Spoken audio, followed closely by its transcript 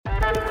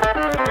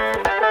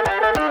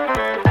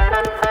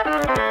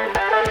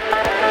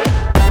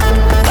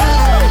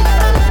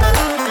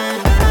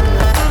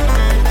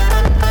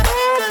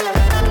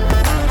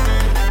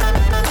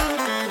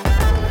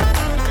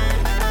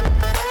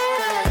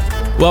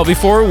Well,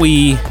 before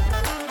we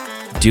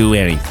do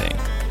anything,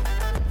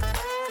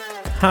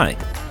 hi.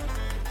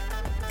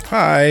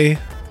 Hi.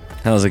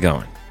 How's it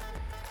going?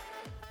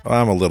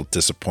 Well, I'm a little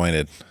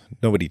disappointed.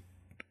 Nobody...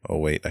 Oh,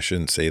 wait. I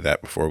shouldn't say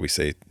that before we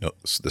say, no,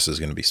 this is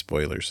going to be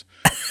spoilers.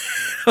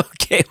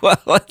 Okay,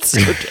 well, let's...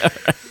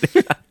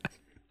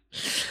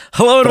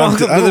 Hello and welcome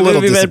to the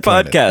Movie Med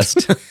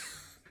Podcast.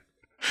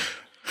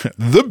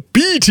 The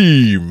B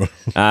Team.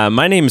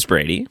 My name is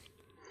Brady.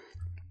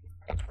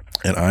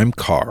 And I'm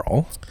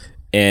Carl.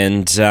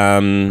 And,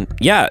 to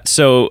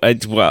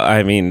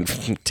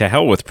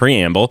hell with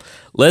preamble.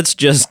 Let's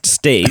just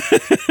state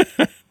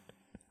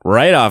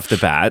right off the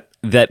bat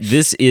that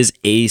this is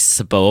a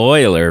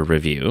spoiler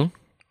review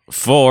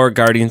for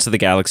Guardians of the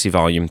Galaxy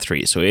Volume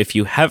 3. So if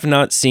you have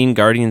not seen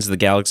Guardians of the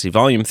Galaxy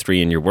Volume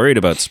 3 and you're worried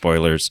about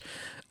spoilers,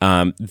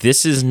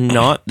 this is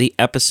not the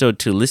episode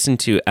to listen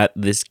to at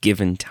this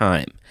given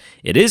time.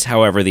 It is,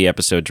 however, the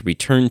episode to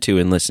return to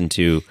and listen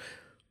to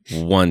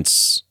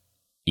once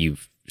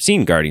you've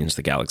seen Guardians of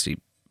the Galaxy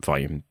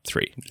Volume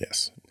 3.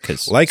 Yes.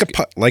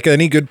 Like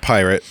any good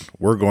pirate,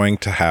 we're going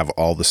to have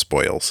all the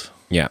spoils.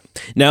 Yeah.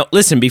 Now,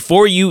 listen,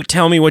 before you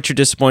tell me what you're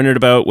disappointed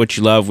about, what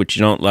you love, what you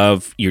don't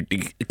love,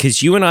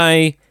 because you and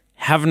I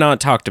have not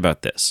talked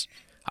about this.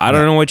 I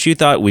don't know what you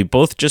thought. We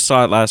both just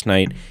saw it last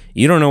night.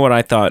 You don't know what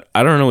I thought.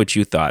 I don't know what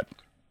you thought.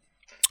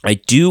 I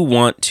do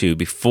want to,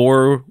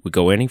 before we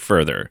go any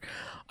further,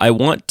 I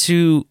want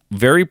to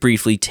very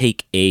briefly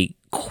take a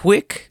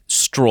quick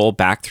stroll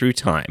back through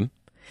time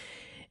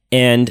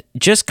and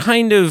just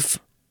kind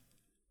of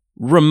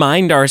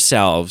remind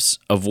ourselves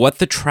of what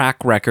the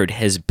track record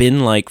has been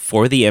like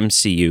for the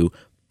MCU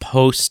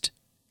post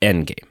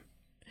Endgame.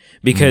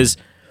 Because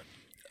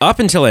up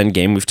until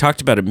Endgame, we've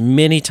talked about it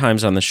many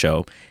times on the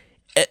show.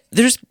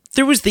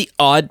 There was the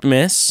odd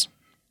miss,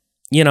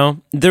 you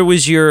know. There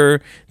was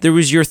your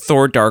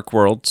Thor: Dark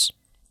Worlds.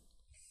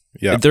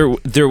 Yeah.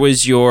 There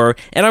was your,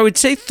 and I would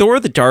say Thor: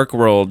 The Dark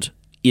World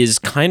is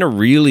kind of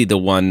really the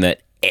one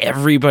that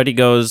everybody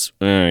goes,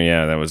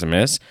 yeah, that was a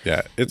miss.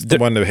 Yeah, it's the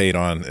one to hate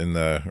on in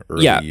the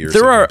early years.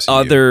 There are MCU.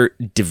 other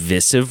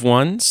divisive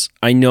ones.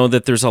 I know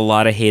that there's a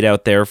lot of hate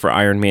out there for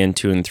Iron Man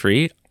 2 and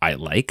 3. I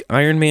like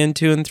Iron Man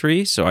 2 and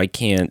 3, so I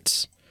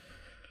can't,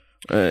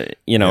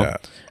 Yeah.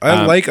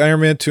 I like Iron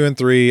Man 2 and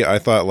 3. I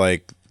thought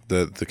like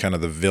the kind of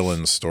the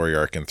villain story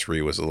arc in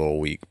 3 was a little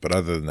weak, but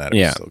other than that,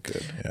 it was still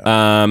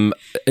good.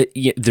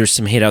 Yeah. There's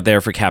some hate out there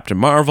for Captain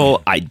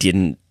Marvel. I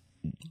don't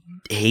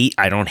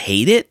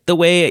hate it the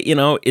way,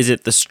 is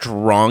it the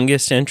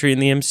strongest entry in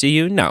the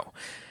MCU? No.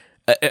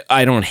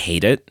 I don't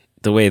hate it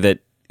the way that,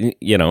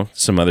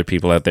 some other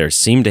people out there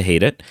seem to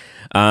hate it.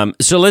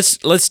 So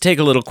let's take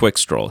a little quick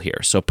stroll here.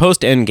 So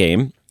post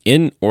Endgame,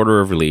 in order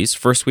of release,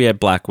 first we had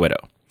Black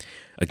Widow.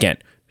 Again,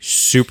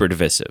 super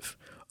divisive.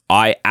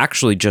 I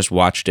actually just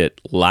watched it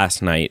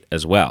last night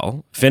as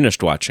well.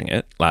 Finished watching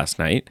it last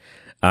night.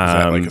 Is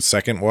that like a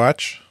second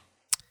watch?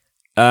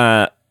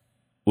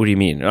 What do you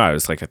mean? Oh, it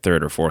was like a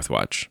third or fourth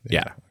watch.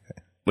 Yeah.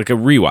 Okay. Like a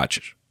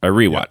rewatch. I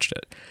rewatched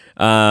it.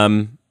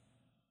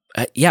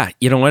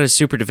 You know what? It's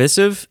super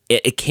divisive.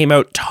 It came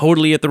out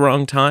totally at the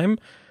wrong time.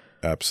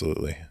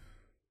 Absolutely.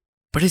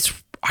 But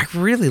I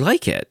really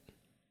like it.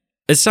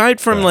 Aside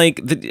from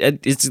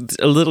it's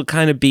a little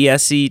kind of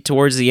BS-y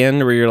towards the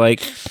end where you're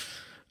like,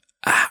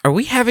 are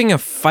we having a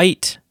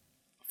fight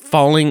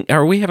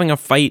Are we having a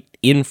fight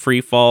in free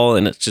fall?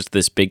 And it's just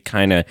this big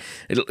kind of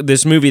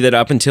this movie that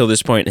up until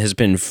this point has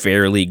been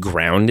fairly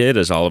grounded,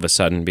 as all of a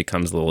sudden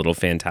becomes a little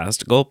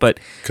fantastical. But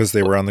because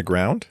they were on the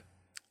ground.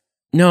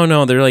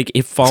 No, they're like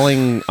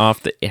falling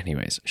off the.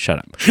 Anyways, shut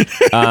up.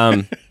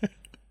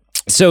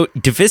 So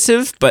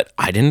divisive, but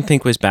I didn't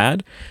think was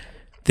bad.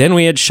 Then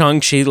we had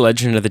Shang-Chi,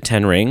 Legend of the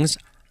Ten Rings.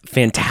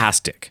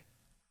 Fantastic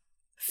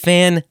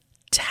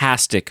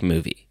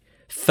movie.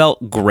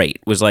 Felt great.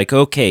 Was like,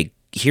 okay,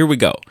 here we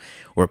go.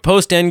 We're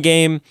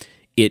post-Endgame.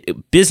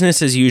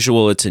 Business as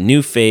usual. It's a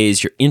new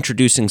phase. You're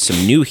introducing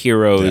some new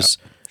heroes.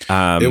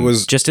 Yeah. It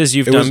was just as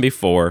you've done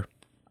before.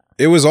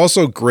 It was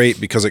also great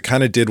because it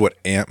kind of did what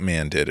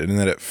Ant-Man did, and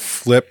that it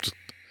flipped.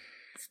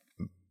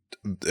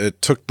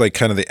 It took like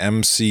kind of the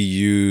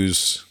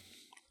MCU's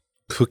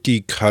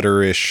cookie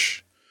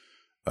cutter-ish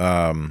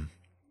kind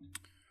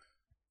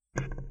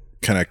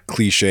of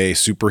cliche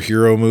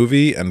superhero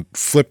movie and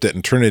flipped it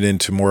and turned it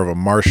into more of a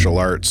martial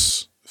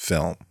arts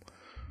film.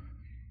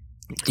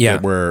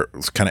 Yeah. Where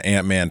kind of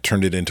Ant-Man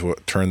turned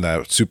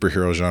that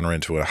superhero genre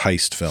into a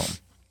heist film.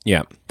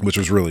 Yeah. Which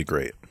was really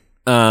great.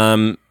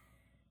 Then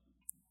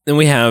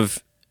we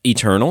have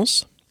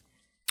Eternals.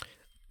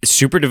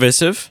 Super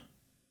divisive.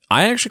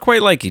 I actually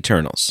quite like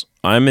Eternals.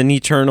 I'm an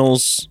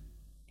Eternals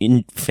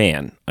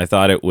fan. I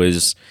thought it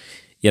was,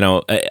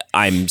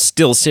 I'm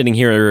still sitting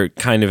here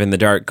kind of in the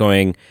dark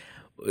going,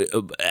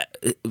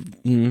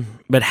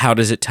 but how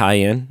does it tie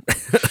in?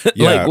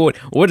 Yeah.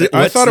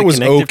 I thought it was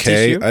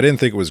okay. Tissue? I didn't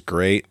think it was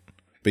great.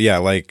 But yeah,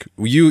 like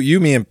you,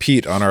 me, and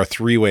Pete on our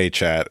three-way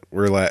chat,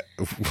 we're like,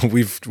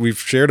 we've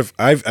shared.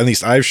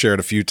 I've shared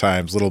a few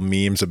times little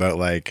memes about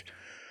like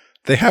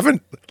they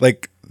haven't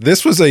like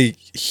this was a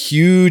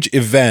huge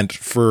event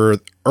for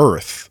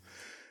Earth,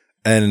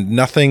 and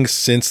nothing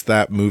since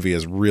that movie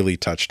has really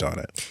touched on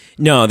it.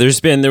 No, there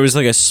was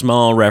like a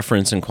small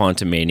reference in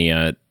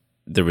Quantumania.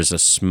 There was a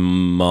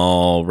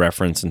small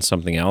reference in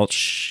something else,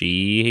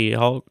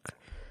 She-Hulk,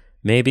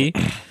 maybe,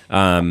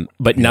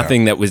 but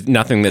nothing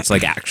that's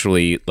like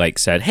actually like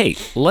said, hey,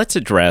 let's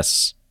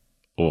address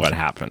what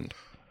happened.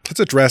 Let's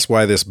address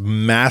why this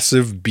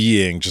massive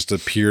being just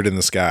appeared in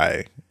the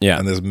sky. Yeah.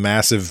 And this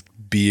massive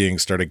being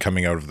started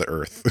coming out of the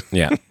earth.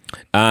 Yeah.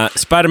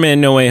 Spider-Man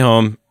No Way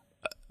Home.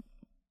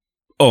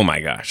 Oh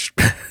my gosh.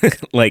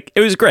 Like,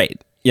 it was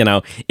great. You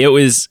know, it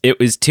was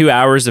 2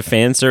 hours of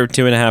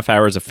 2.5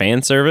 hours of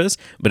fan service,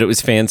 but it was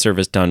fan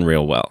service done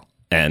real well.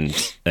 And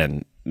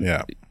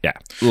yeah.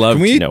 Love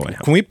No Way Home.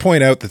 Can we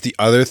point out that the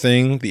other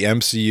thing, the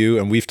MCU,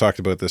 and we've talked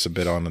about this a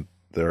bit on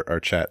our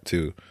chat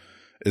too,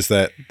 is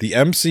that the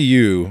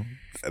MCU,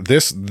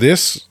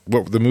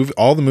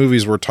 all the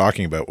movies we're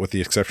talking about, with the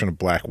exception of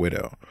Black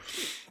Widow,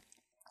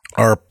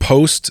 are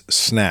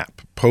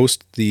post-snap,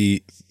 post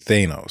the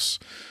Thanos,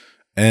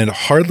 and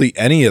hardly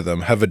any of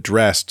them have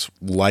addressed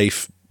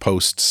life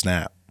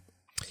post-snap.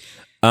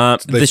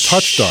 They've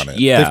touched on it.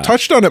 Yeah. They've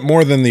touched on it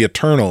more than the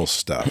Eternals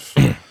stuff.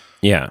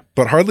 Yeah.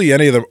 But hardly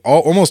any of them,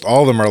 almost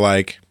all of them are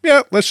like,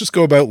 yeah, let's just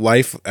go about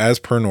life as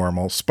per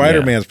normal.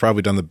 Spider-Man's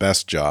probably done the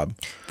best job.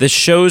 The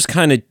shows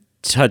kind of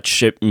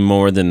touch it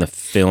more than the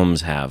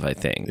films have, I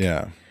think.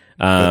 Yeah.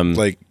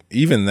 Like,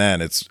 even then,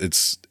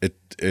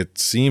 it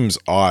seems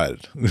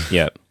odd.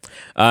 Yeah.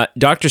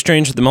 Doctor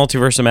Strange with the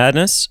Multiverse of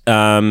Madness.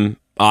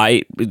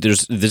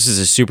 This is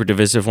a super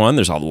divisive one.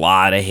 There's a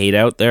lot of hate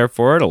out there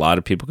for it. A lot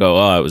of people go,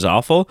 "Oh, it was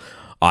awful."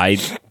 I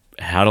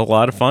had a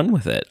lot of fun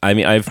with it. I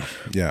mean, I've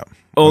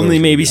only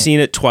maybe seen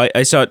it twice.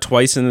 I saw it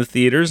twice in the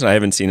theaters. I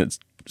haven't seen it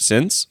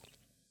since.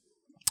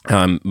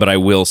 But I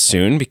will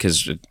soon,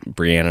 because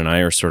Brianne and I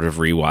are sort of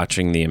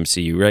rewatching the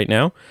MCU right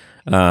now.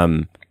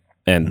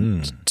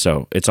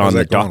 So it's on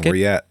the docket. Where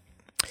you at?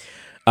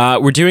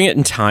 We're doing it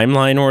in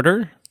timeline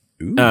order.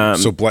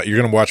 So you're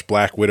going to watch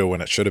Black Widow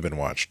when it should have been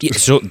watched. Yeah,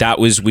 so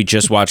we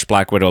just watched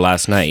Black Widow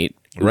last night.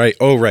 Right.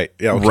 Oh, right.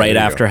 Yeah. Okay, right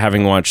after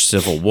having watched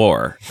Civil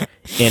War.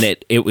 And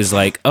it was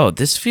like, oh,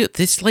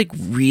 this like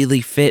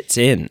really fits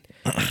in.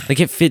 Like,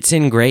 it fits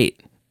in great.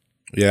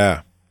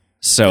 Yeah.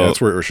 So that's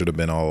where it should have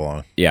been all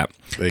along. Yeah.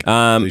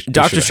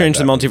 Doctor Strange: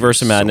 The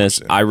Multiverse of Madness.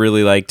 So I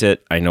really liked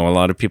it. I know a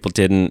lot of people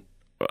didn't.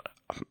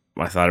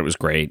 I thought it was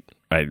great.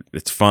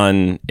 It's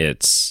fun.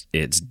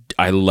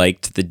 I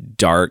liked the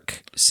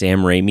dark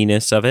Sam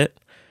Raimi-ness of it.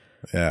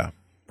 Yeah.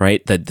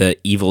 Right? The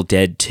Evil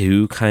Dead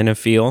 2 kind of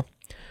feel.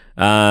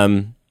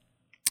 Thor: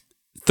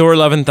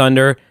 Love and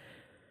Thunder.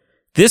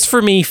 This,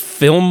 for me,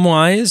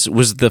 film-wise,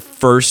 was the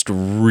first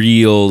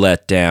real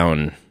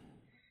letdown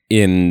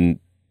in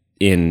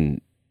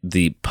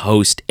the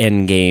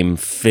post-Endgame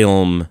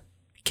film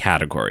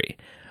category.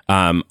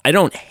 I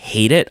don't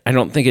hate it. I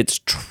don't think it's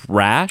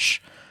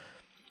trash.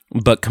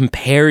 But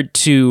compared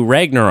to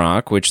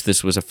Ragnarok, which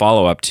this was a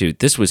follow-up to,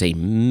 this was a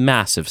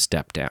massive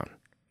step down.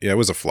 Yeah, it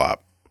was a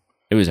flop.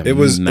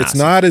 It's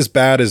not as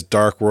bad as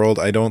Dark World,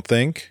 I don't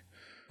think.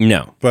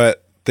 No.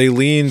 But they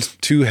leaned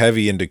too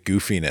heavy into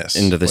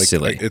goofiness. Into the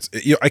silly.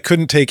 I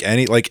couldn't take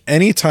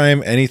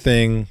anytime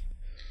anything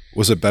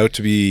was about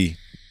to be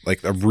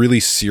like a really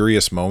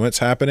serious moment's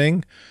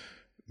happening,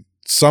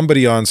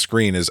 somebody on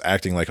screen is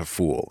acting like a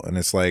fool. And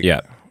it's like, yeah.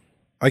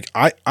 Like,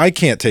 I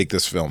can't take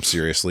this film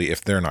seriously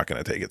if they're not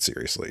going to take it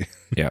seriously.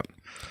 Yeah.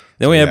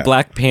 Then we have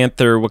Black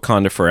Panther: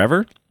 Wakanda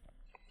Forever.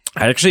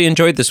 I actually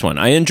enjoyed this one.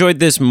 I enjoyed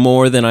this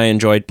more than I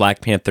enjoyed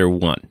Black Panther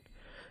 1.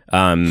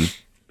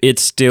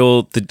 It's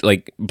still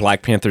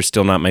Black Panther's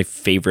still not my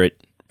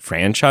favorite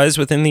franchise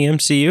within the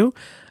MCU.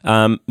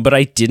 But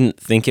I didn't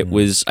think it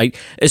was,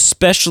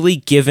 especially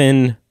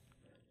given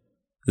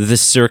the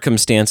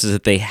circumstances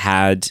that they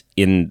had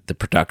in the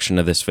production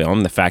of this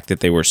film, the fact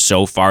that they were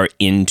so far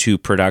into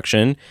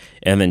production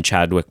and then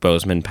Chadwick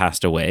Boseman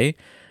passed away,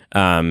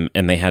 and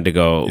they had to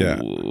go,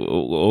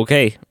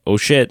 okay, oh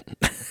shit.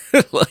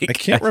 I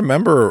can't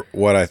remember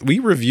we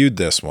reviewed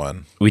this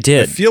one. We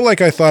did. I feel like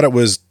I thought it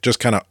was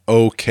just kind of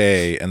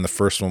okay, and the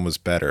first one was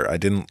better. I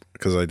didn't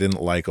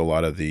like a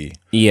lot of the...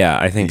 Yeah,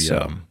 I think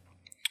so.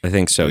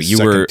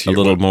 You were a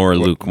little more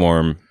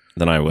lukewarm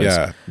than I was.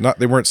 Yeah,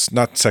 they weren't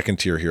second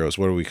tier heroes.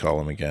 What do we call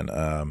them again?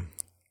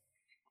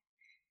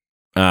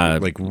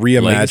 Like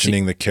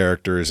reimagining the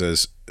characters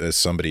as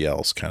somebody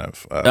else, kind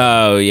of.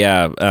 Oh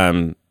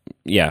yeah,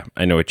 yeah.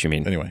 I know what you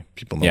mean. Anyway,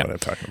 people know what I'm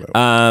talking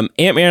about.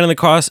 Ant-Man and the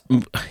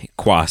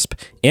Wasp.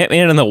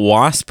 Ant-Man and the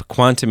Wasp.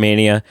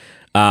 Quantumania.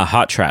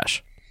 Hot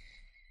trash.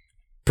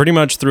 Pretty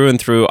much through and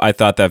through, I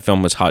thought that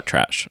film was hot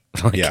trash.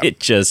 It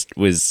just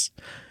was.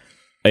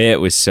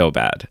 It was so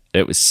bad.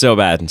 It was so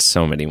bad in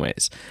so many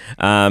ways.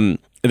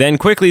 Then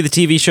quickly, the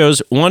TV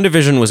shows.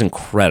 WandaVision was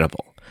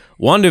incredible.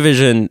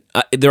 WandaVision,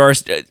 there are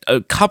a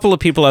couple of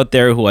people out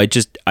there who I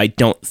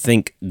don't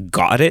think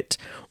got it,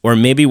 or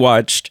maybe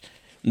watched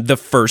the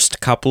first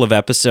couple of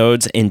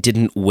episodes and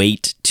didn't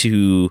wait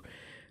to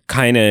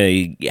kind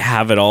of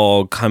have it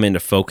all come into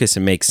focus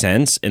and make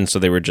sense. And so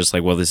they were just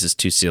like, well, this is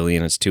too silly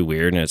and it's too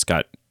weird and it's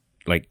got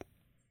like,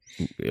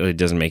 it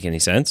doesn't make any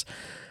sense.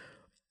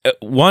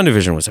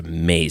 WandaVision was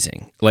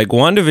amazing. Like,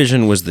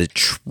 WandaVision was the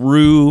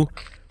true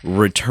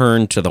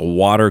return to the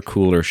water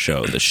cooler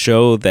show, the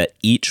show that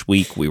each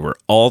week we were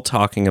all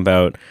talking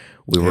about.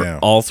 We were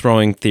all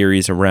throwing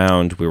theories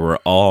around. We were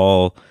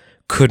all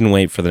couldn't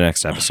wait for the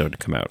next episode to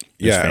come out.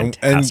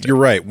 And you're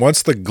right.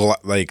 Once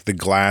the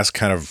glass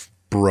kind of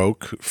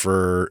broke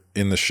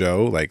in the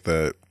show, like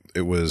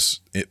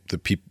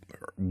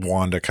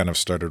Wanda kind of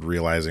started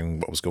realizing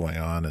what was going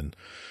on, and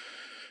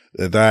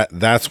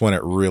that's when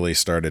it really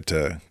started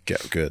to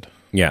get good.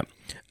 Yeah.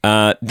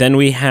 Then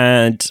we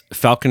had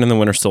Falcon and the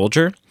Winter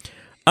Soldier.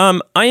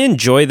 I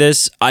enjoy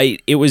this.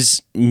 It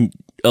was a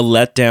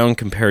letdown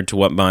compared to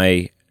what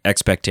my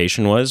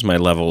expectation was, my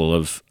level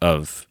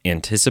of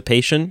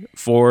anticipation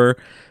for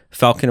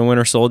Falcon and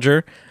Winter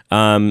Soldier.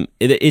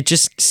 It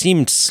just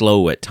seemed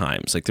slow at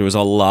times. Like, there was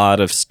a lot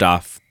of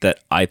stuff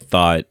that I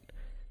thought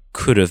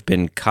could have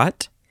been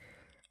cut.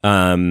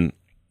 And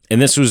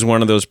this was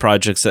one of those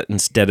projects that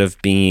instead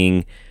of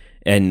being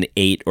an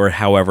 8 or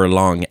however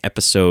long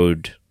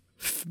episode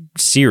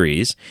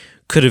series,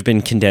 could have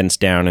been condensed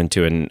down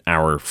into an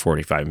hour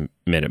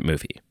 45-minute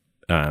movie.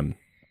 And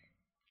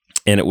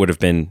it would have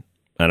been,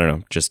 I don't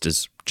know, just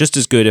as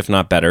good, if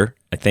not better,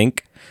 I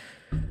think.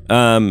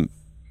 Then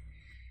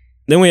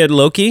we had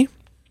Loki.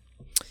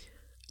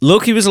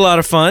 Loki was a lot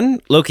of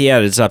fun. Loki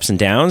had its ups and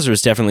downs. There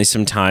was definitely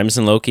some times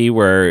in Loki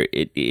where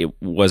it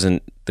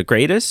wasn't the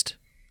greatest.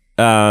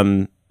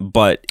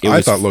 But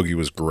I thought Loki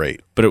was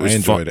great. But I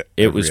enjoyed it.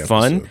 It was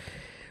fun.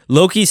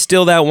 Loki's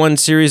still that one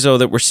series, though,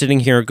 that we're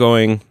sitting here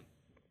going,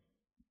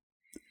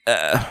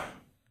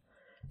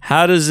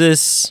 how does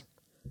this,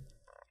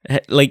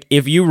 like,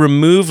 if you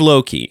remove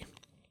Loki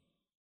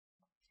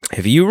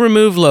and you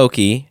remove,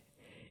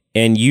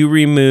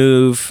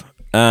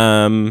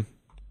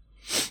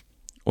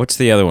 what's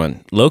the other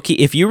one? Loki.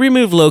 If you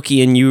remove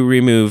Loki and you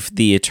remove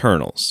the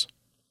Eternals,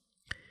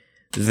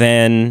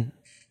 then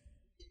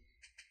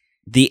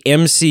the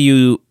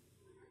MCU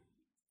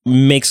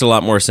makes a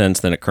lot more sense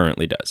than it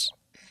currently does.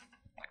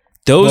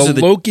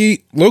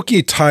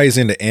 Loki ties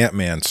into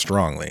Ant-Man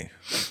strongly,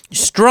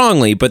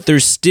 but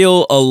there's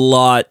still a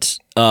lot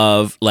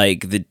of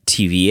like the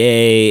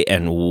TVA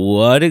and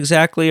what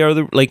exactly are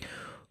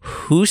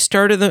who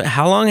started them?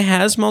 How long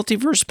has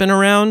multiverse been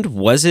around?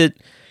 Was it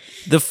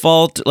the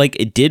fault?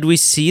 Like, did we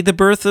see the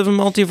birth of a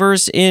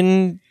multiverse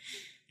in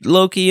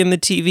Loki and the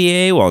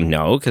TVA? Well,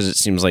 no, because it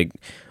seems like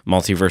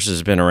multiverse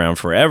has been around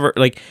forever.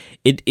 Like,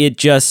 it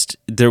just,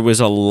 there was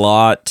a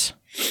lot.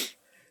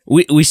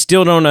 We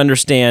still don't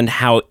understand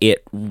how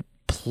it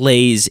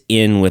plays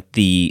in with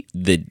the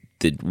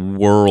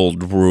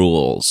world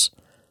rules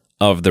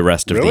of the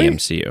rest of the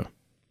MCU.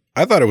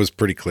 I thought it was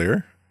pretty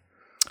clear.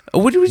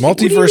 What do you mean?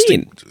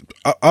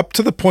 Up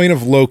to the point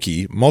of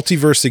Loki,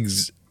 multiverse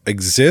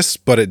exists,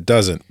 but it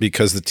doesn't,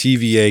 because the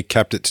TVA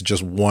kept it to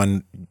just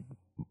one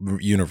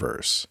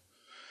universe.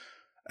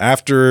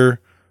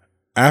 After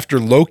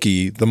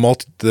Loki, the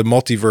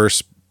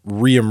multiverse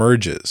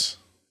reemerges.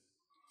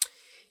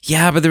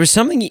 Yeah, but there was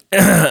something.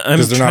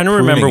 I'm trying to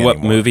remember what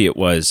movie it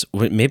was.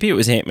 Maybe it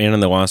was Ant-Man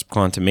and the Wasp: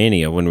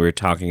 Quantumania, when we were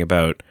talking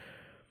about,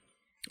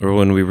 or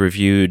when we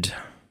reviewed.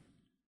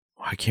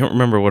 I can't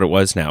remember what it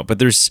was now, but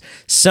there's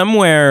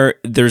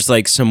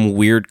like some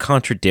weird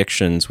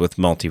contradictions with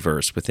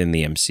multiverse within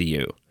the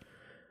MCU.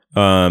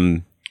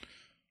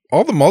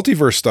 All the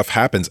multiverse stuff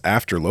happens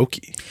after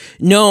Loki.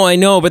 No, I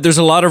know, but there's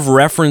a lot of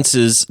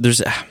references.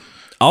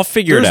 I'll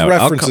figure it out.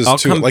 References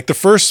to it. Like the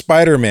first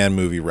Spider-Man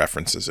movie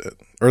references it,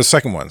 or the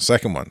second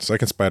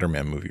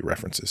Spider-Man movie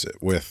references it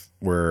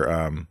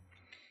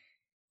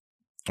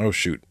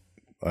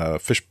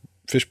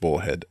Fishbowl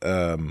Head.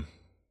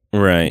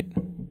 Right.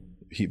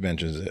 He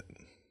mentions it.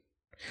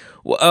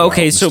 Well,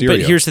 okay, but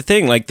here's the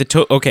thing, like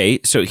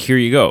so here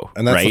you go.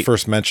 And that's the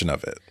first mention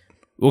of it.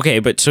 Okay,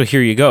 but so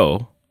here you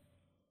go.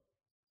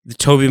 The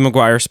Tobey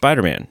Maguire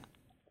Spider-Man.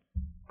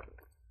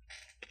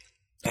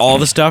 All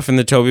the stuff in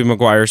the Tobey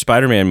Maguire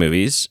Spider-Man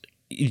movies,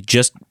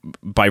 just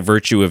by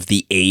virtue of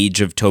the age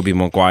of Tobey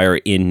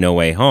Maguire in No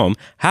Way Home,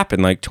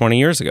 happened like 20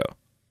 years ago.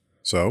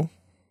 So,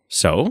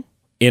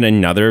 in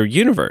another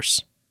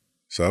universe.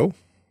 So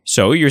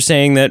you're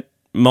saying that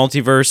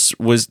multiverse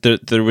was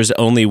there was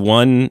only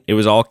one, it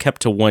was all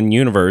kept to one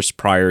universe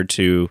prior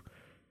to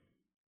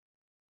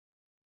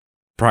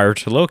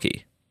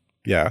Loki.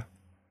 Yeah.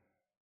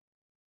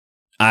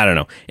 I don't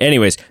know.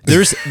 Anyways,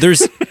 there's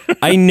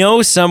I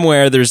know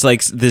somewhere there's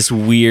like this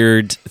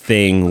weird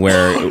thing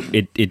where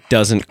it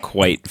doesn't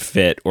quite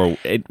fit, or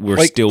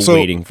we're still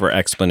waiting for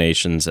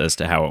explanations as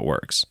to how it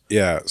works.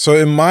 Yeah. So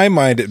in my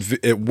mind,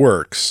 it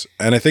works.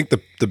 And I think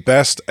the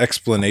best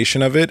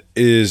explanation of it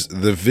is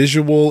the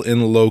visual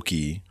in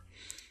Loki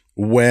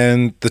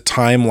when the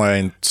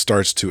timeline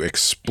starts to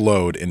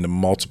explode into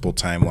multiple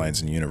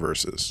timelines and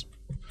universes.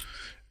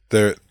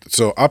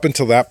 So up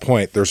until that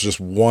point, there's just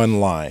one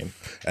line.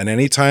 And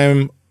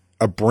anytime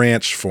a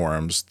branch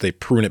forms, they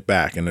prune it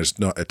back, and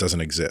it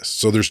doesn't exist.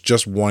 So there's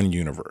just one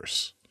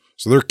universe.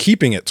 So they're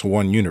keeping it to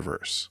one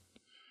universe.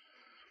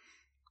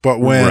 But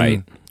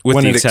when With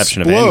when the it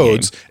exception of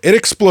explodes, Endgame. it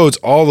explodes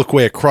all the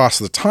way across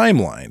the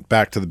timeline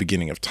back to the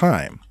beginning of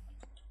time.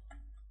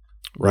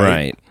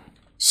 Right.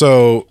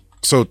 So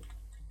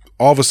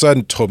all of a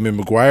sudden, Tobey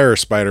Maguire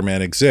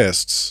Spider-Man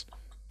exists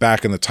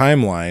back in the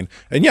timeline,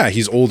 and yeah,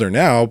 he's older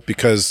now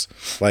because,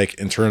 like,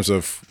 in terms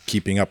of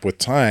keeping up with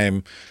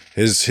time,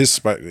 it's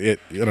that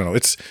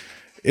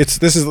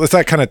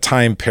kind of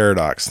time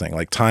paradox thing.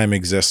 Like, time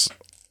exists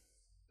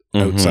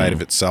outside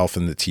of itself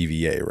in the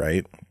TVA,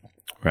 right?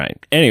 Right.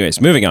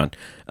 Anyways, moving on.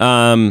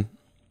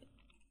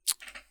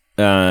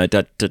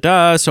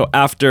 So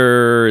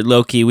after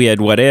Loki, we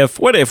had What If.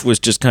 What If was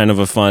just kind of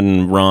a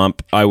fun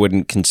romp. I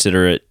wouldn't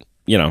consider it,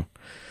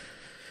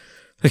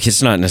 like,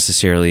 it's not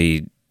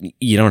necessarily,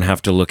 you don't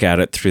have to look at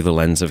it through the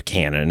lens of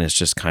canon. It's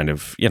just kind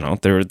of,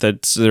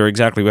 they're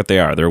exactly what they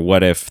are. They're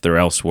What If, they're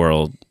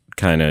Elseworld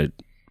kind of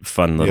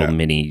fun little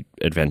mini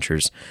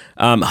adventures.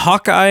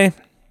 Hawkeye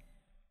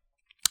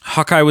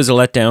was a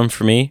letdown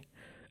for me.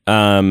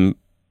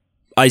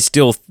 I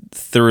still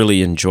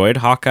thoroughly enjoyed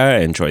Hawkeye. I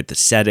enjoyed the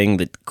setting,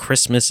 the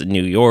Christmas in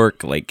New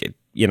York. Like, it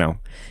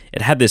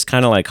had this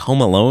kind of like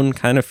Home Alone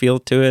kind of feel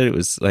to it. It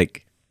was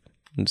like,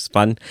 it's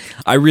fun.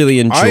 I really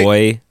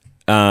enjoy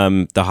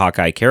the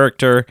Hawkeye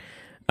character.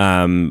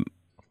 Having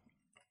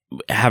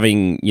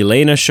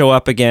Yelena show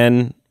up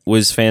again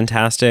was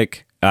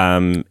fantastic.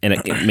 And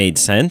it made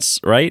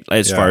sense, right?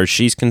 As far as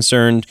she's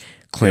concerned,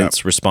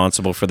 Clint's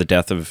responsible for the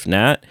death of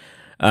Nat.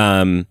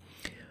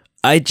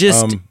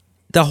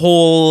 The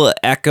whole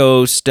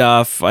Echo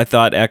stuff, I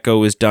thought Echo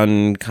was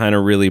done kind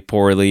of really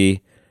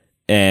poorly,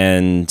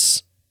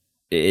 and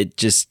it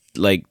just,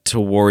 like,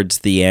 towards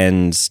the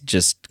end,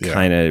 just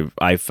kind of,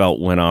 I felt,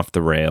 went off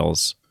the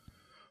rails.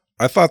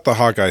 I thought the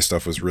Hawkeye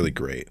stuff was really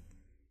great.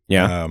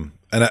 Yeah.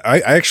 And I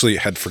actually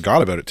had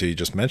forgot about it till you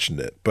just mentioned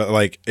it. But,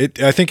 like,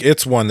 I think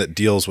it's one that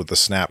deals with the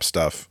Snap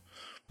stuff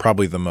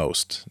probably the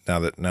most now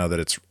that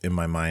it's in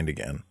my mind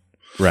again.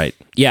 Right.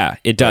 Yeah,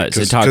 it does.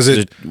 It's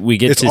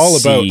all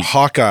about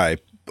Hawkeye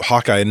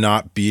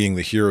not being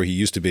the hero he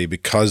used to be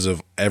because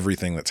of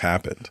everything that's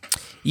happened.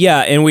 Yeah,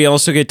 and we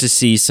also get to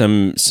see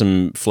some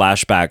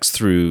flashbacks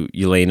through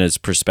Yelena's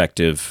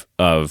perspective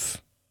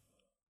of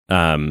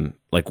where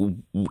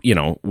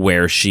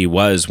she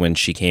was when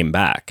she came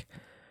back.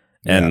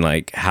 And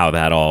like how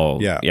that all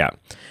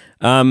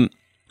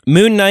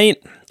Moon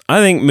Knight, I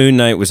think Moon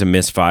Knight was a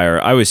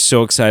misfire. I was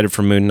so excited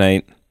for Moon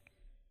Knight.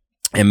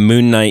 And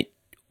Moon Knight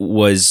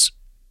was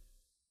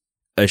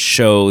a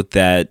show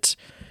that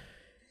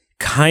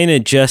kind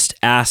of just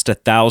asked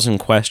 1,000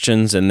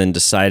 questions and then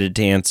decided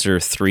to answer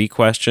 3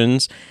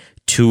 questions,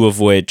 2 of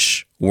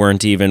which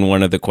weren't even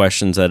one of the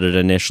questions that it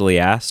initially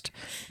asked.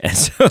 And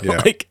so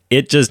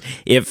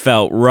it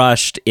felt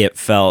rushed, it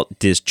felt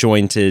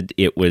disjointed,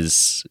 it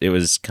was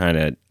kind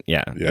of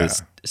it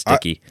was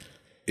sticky.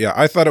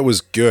 I thought it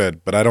was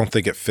good, but I don't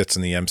think it fits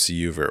in the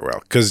MCU very well.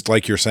 Because,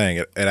 like you're saying,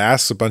 it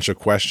asks a bunch of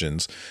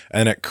questions,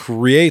 and it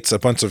creates a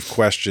bunch of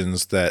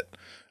questions that,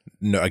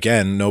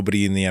 again,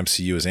 nobody in the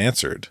MCU has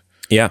answered.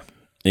 Yeah,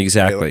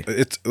 exactly.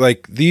 It's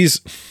like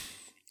these.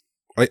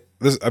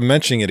 I'm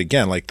mentioning it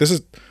again. Like, this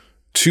is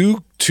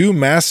two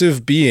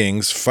massive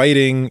beings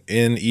fighting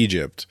in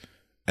Egypt,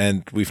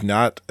 and we've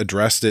not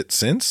addressed it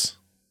since.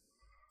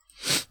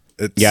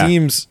 It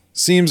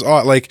seems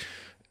odd. Like,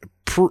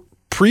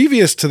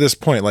 previous to this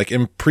point, like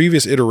in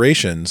previous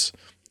iterations,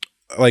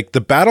 like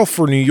the battle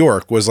for New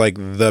York was like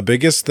the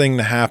biggest thing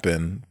to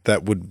happen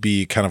that would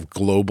be kind of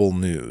global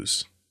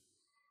news.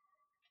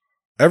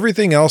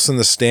 Everything else in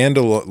the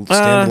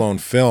standalone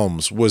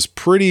films was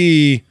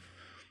pretty,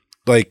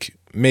 like,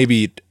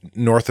 maybe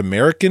North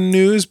American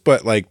news,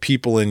 but like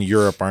people in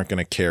Europe aren't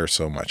going to care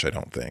so much, I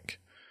don't think.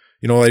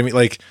 You know what I mean?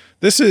 Like,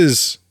 this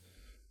is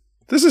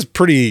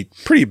pretty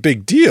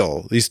big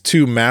deal. These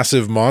two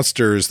massive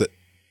monsters that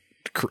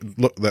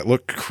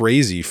look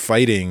crazy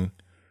fighting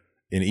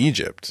in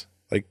Egypt,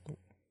 like,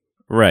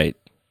 right?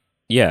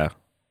 Yeah,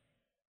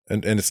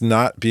 and it's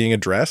not being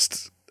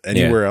addressed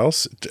anywhere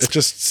else. It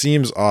just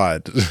seems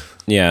odd.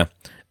 Yeah.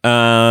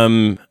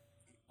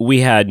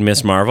 We had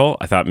Miss Marvel.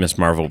 I thought Miss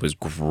Marvel was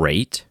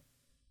great.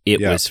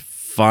 It was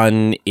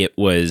fun. It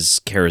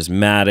was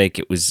charismatic.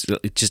 It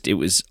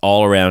was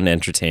all around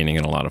entertaining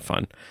and a lot of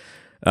fun.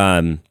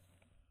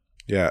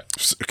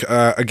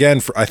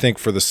 Again, I think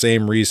for the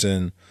same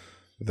reason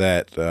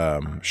that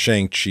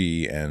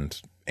Shang-Chi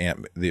and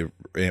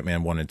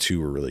Ant-Man 1 and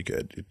 2 were really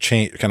good. It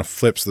kind of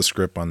flips the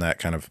script on that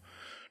kind of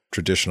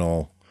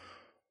traditional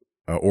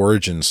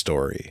origin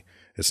story.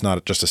 It's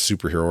not just a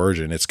superhero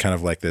origin. It's kind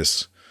of like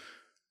this.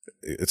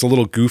 It's a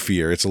little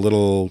goofier. It's a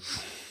little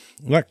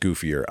not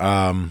goofier.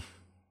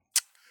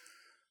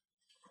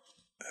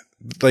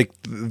 Like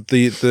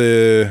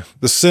the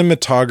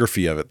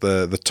cinematography of it,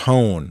 the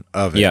tone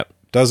of it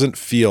doesn't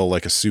feel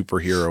like a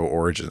superhero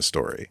origin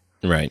story.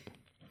 Right.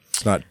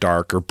 It's not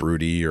dark or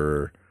broody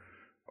or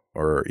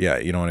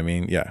you know what I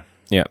mean? Yeah.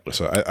 Yeah.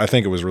 So I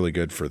think it was really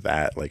good for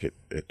that. Like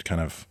it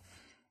kind of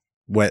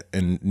went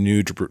in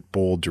new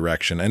bold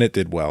direction, and it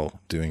did well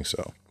doing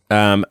so.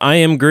 I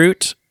Am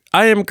Groot.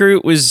 I Am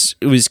Groot was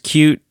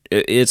cute.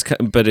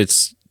 But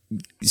it's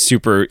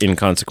super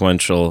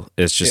inconsequential.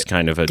 It's just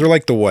kind of they're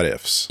like the what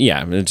ifs.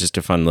 Yeah, it's just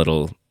a fun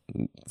little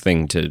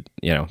thing to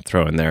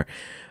throw in there.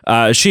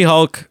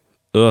 She-Hulk.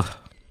 Ugh.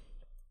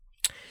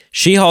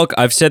 She-Hulk.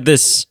 I've said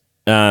this.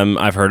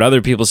 I've heard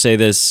other people say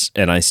this,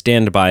 and I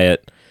stand by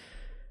it.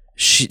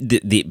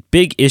 The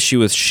big issue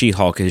with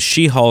She-Hulk is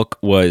She-Hulk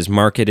was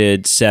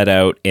marketed, set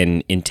out,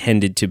 and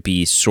intended to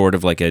be sort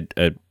of like a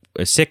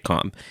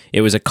sitcom.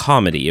 It was a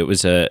comedy. It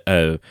was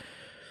a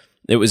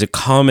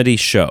comedy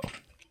show.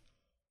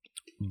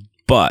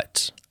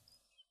 But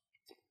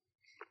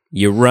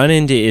you run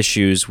into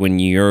issues when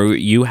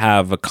you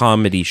have a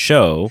comedy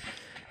show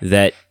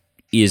that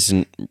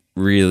isn't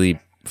really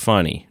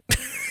funny.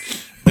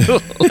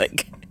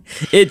 Like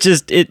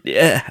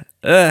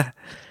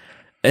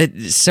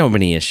so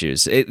many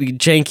issues.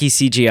 Janky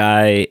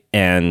CGI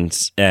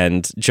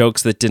and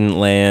jokes that didn't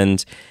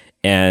land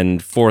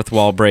and fourth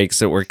wall breaks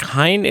that were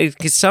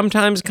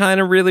sometimes kind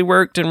of really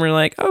worked, and we're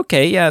like,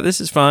 okay, yeah,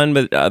 this is fun,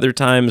 but other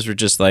times were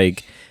just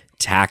like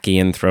tacky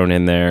and thrown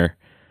in there.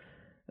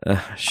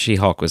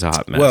 She-Hulk was a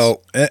hot mess.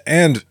 Well,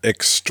 and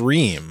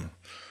extreme,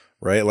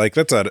 right? Like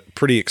that's a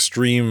pretty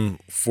extreme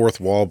fourth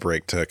wall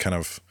break to kind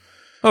of.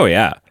 Oh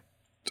yeah.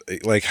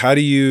 Like how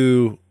do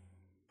you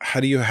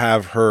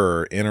have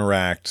her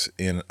interact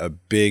in a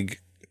big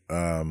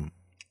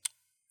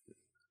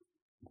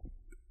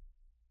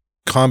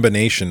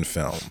combination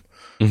film,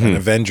 an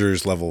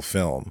Avengers level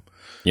film?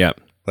 Yeah.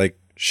 Like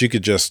she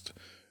could just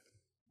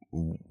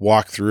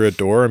walk through a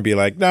door and be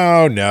like,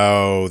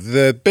 no,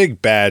 the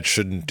big bad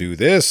shouldn't do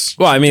this.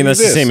 Well, I mean, that's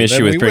the same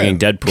issue with bringing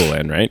Deadpool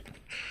in, right?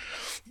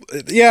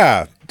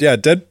 Yeah.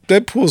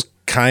 Deadpool's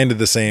kind of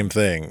the same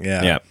thing.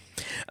 Yeah.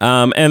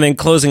 And then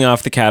closing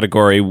off the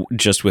category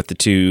just with the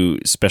two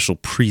special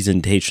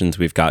presentations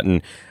we've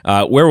gotten.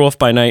 Werewolf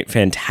by Night,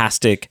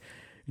 fantastic.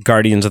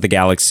 Guardians of the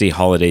Galaxy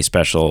holiday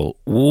special,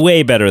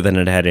 way better than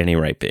it had any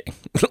right being.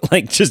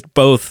 Like just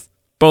both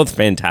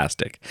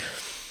fantastic.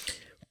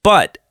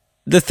 But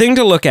the thing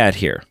to look at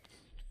here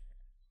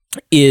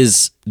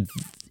is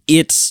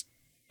it's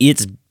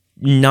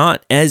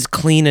not as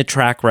clean a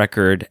track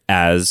record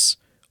as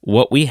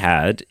what we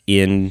had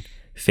in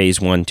phase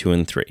 1, 2,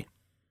 and 3.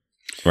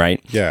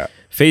 Right? Yeah.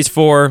 Phase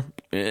 4,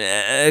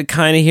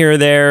 kind of here,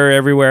 there,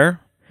 everywhere.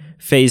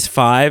 Phase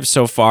 5,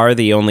 so far,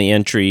 the only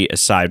entry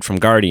aside from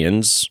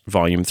Guardians,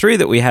 Volume 3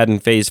 that we had in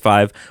Phase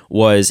 5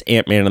 was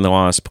Ant-Man and the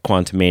Wasp,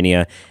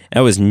 Quantumania. That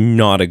was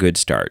not a good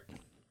start.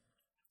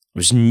 It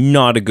was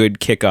not a good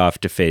kickoff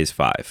to Phase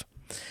 5.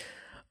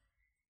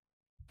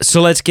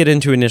 So let's get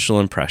into initial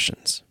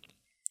impressions.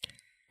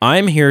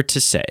 I'm here to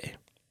say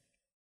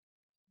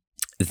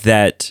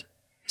that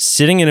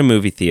sitting in a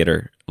movie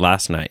theater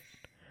last night,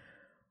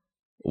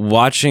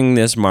 watching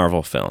this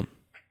Marvel film.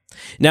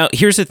 Now,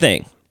 here's the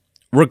thing.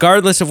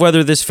 Regardless of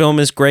whether this film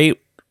is great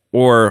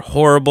or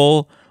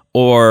horrible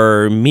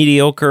or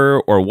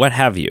mediocre or what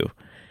have you,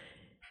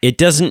 it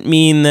doesn't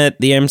mean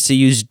that the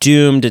MCU's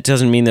doomed. It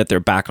doesn't mean that they're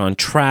back on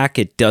track.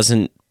 It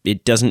doesn't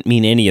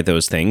mean any of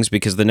those things,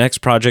 because the next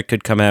project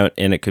could come out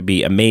and it could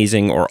be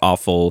amazing or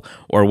awful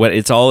or what.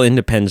 It's all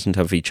independent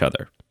of each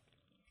other.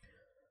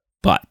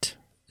 But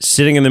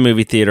sitting in the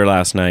movie theater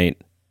last night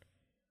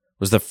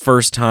was the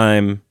first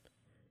time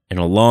in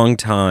a long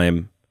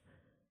time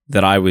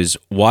that I was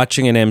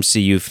watching an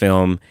MCU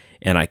film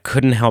and I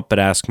couldn't help but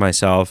ask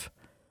myself,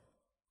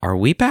 are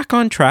we back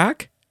on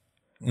track?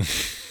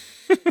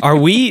 Are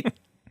we?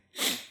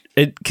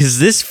 Because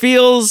this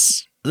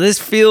feels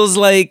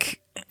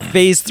like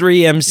Phase 3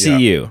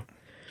 MCU.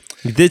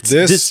 Yeah.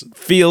 This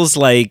feels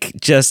like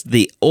just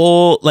the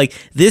old, like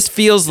this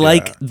feels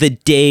like the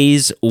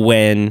days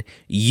when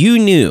you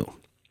knew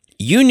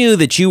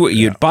that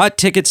you'd bought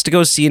tickets to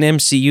go see an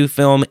MCU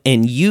film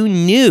and you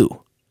knew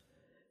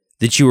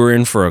that you were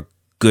in for a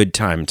good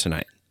time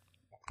tonight.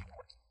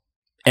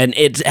 And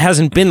it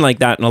hasn't been like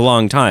that in a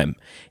long time.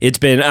 It's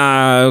been,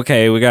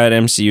 okay, we got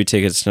MCU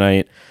tickets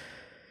tonight.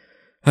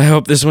 I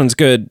hope this one's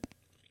good.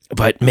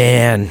 But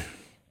man,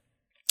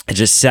 I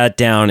just sat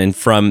down, and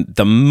from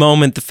the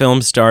moment the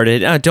film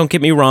started, don't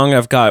get me wrong,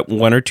 I've got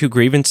one or two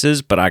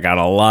grievances, but I got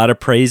a lot of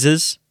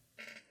praises.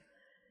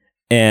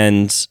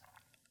 And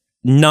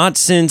not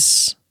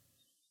since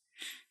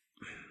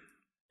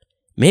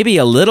maybe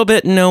a little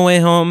bit in No Way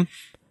Home,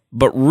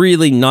 but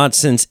really not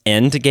since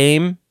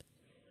Endgame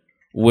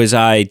was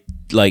I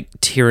like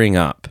tearing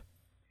up.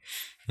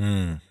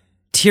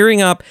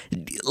 Tearing up,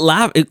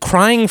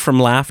 crying from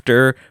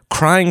laughter,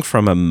 crying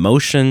from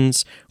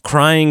emotions,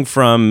 crying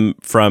from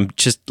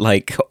just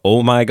like,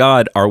 oh my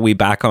God, are we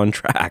back on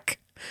track?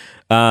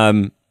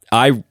 I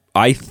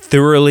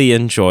thoroughly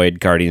enjoyed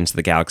Guardians of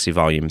the Galaxy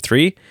Volume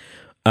 3.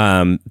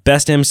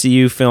 Best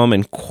MCU film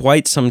in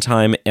quite some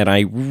time, and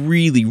I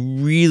really,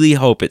 really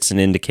hope it's an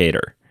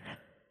indicator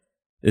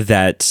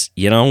that,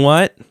 you know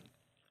what?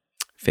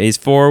 Phase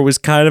 4 was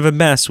kind of a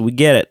mess. We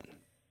get it.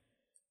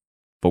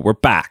 but we're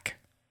back.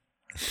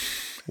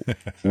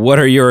 What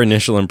are your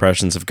initial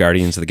impressions of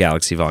Guardians of the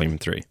Galaxy Volume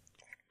 3?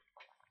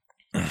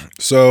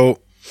 So,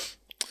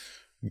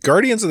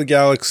 Guardians of the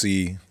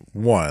Galaxy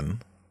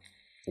 1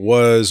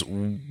 was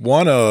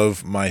one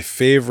of my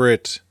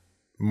favorite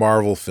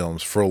Marvel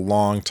films for a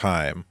long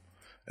time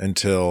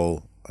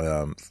until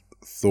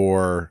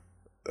Thor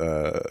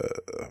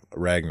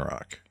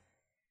Ragnarok.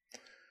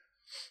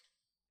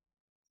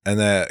 And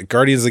that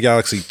Guardians of the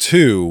Galaxy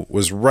 2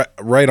 was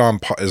right on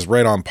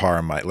par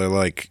in my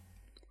like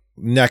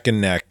neck and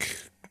neck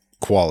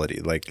quality,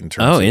 like in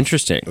terms of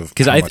interesting.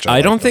 Because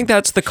I don't think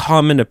that's the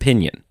common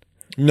opinion.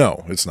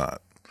 No, it's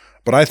not.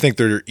 But I think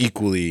they're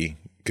equally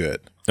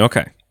good.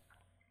 Okay.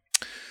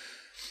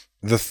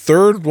 The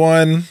third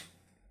one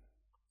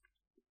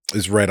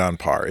is right on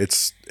par.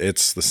 It's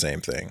the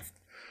same thing.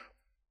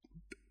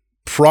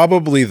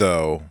 Probably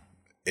though,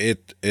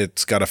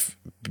 it's got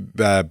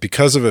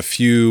because of a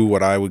few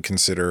what I would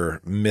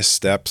consider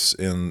missteps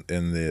in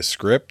the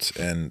script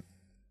and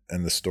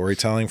the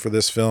storytelling for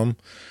this film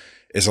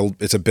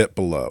it's a bit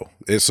below.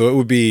 So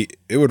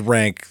it would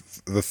rank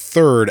the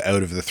third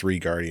out of the 3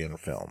 Guardian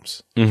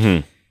films.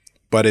 Mm-hmm.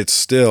 But it's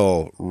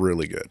still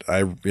really good.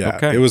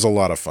 It was a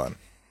lot of fun.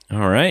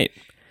 All right.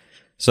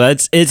 So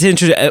it's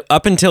interesting.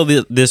 Up until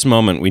this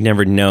moment, we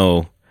never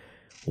know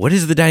what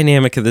is the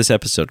dynamic of this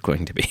episode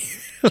going to be.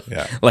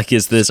 Yeah. Like,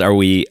 are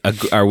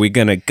we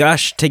going to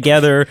gush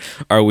together?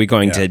 Are we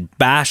going to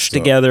bash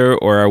together,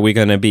 or are we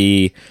going to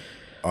be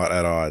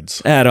at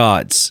odds? At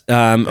odds.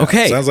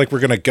 Okay. Sounds like we're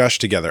going to gush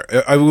together.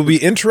 It will be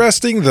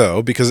interesting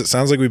though, because it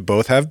sounds like we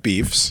both have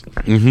beefs.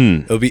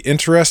 Mm-hmm. It'll be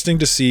interesting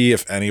to see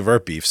if any of our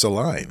beefs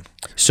align.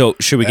 So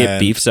should we get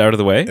beefs out of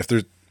the way?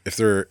 If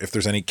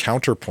there's any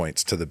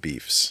counterpoints to the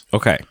beefs.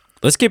 Okay.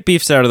 Let's get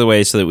beefs out of the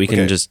way so that we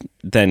can just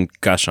then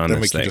gush on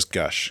then this thing. Then we can just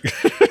gush.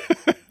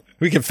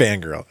 We can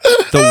fangirl.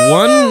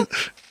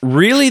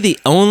 The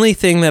only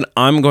thing that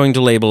I'm going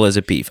to label as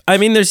a beef. I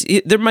mean,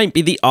 there might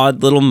be the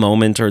odd little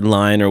moment or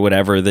line or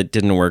whatever that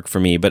didn't work for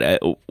me,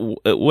 but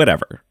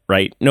whatever,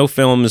 right? No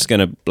film is going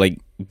to like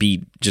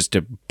be just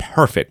a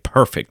perfect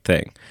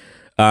thing.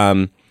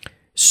 But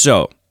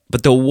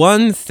the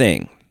one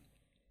thing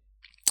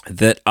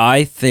that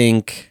I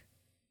think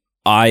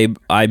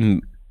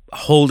I'm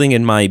holding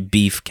in my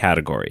beef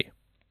category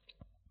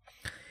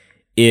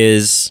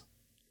is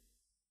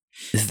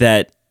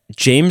that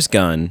James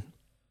Gunn,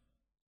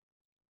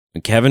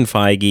 Kevin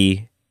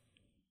Feige,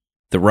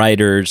 the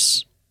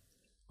writers,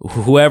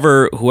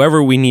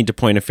 whoever we need to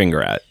point a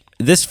finger at,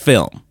 this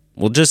film,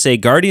 we'll just say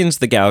Guardians of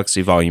the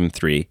Galaxy Volume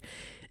 3,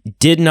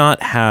 did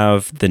not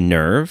have the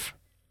nerve,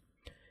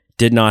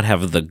 did not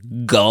have the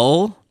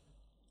gall,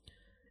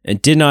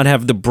 and did not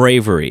have the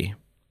bravery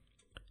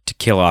to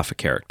kill off a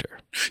character.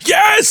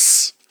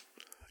 Yes!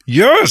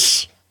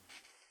 Yes!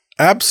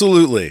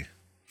 Absolutely.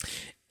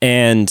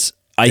 And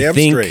I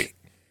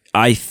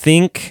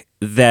think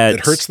that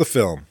it hurts the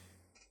film.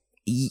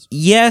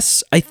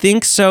 Yes, I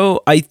think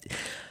so.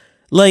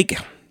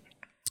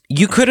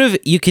 You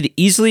could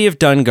easily have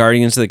done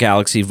Guardians of the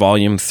Galaxy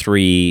Volume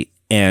 3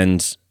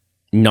 and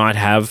not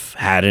have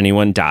had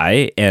anyone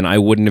die, and I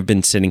wouldn't have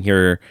been sitting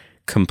here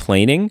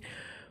complaining.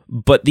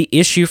 But the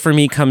issue for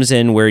me comes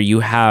in where you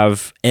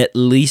have at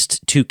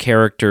least 2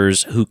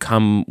 characters who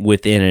come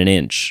within an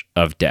inch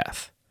of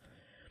death.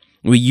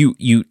 Where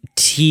you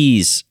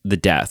tease the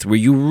death, where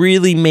you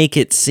really make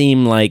it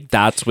seem like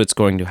that's what's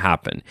going to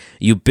happen.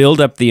 You build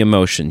up the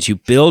emotions, you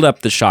build up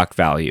the shock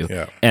value,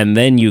 and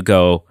then you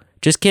go,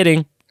 just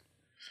kidding.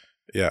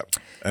 Yeah.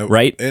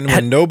 Right? And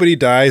when nobody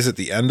dies at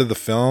the end of the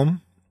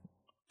film,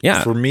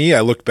 for me,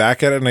 I look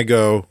back at it and I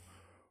go,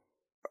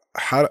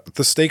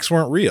 the stakes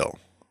weren't real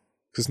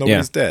because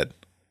nobody's dead.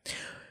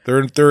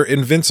 They're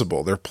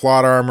invincible. Their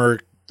plot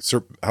armor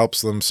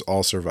helps them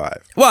all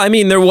survive. Well, I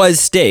mean, there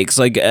was stakes,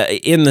 like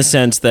in the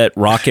sense that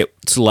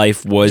Rocket's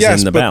life was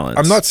in the balance.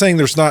 I'm not saying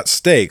there's not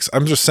stakes.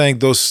 I'm just saying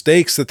those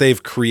stakes that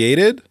they've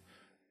created,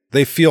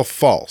 they feel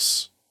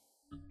false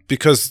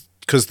because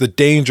the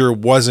danger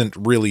wasn't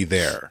really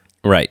there.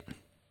 Right.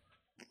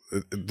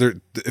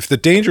 If the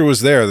danger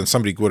was there, then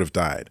somebody would have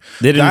died.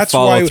 They didn't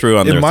follow through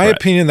on their In my threat.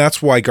 opinion,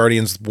 that's why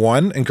Guardians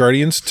 1 and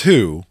Guardians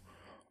 2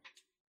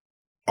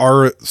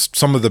 are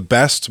some of the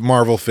best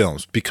Marvel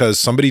films, because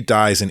somebody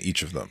dies in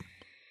each of them.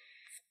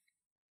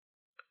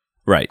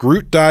 Right.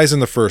 Groot dies in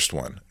the first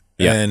one.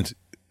 Yeah. And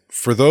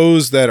for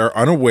those that are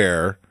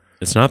unaware,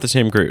 it's not the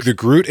same Groot. The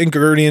Groot in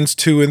Guardians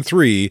 2 and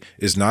 3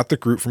 is not the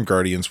Groot from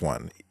Guardians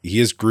 1. He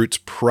is Groot's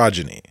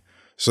progeny.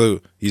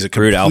 So he's a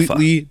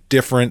completely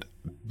different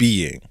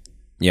being.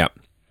 Yeah.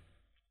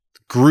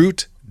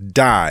 Groot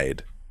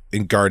died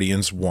in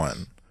Guardians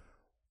 1.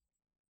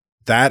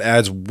 That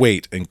adds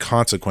weight and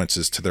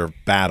consequences to their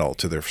battle,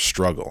 to their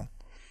struggle.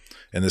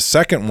 In the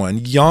second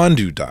one,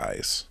 Yondu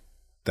dies.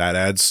 That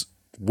adds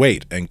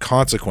weight and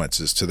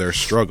consequences to their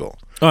struggle.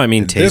 Oh, I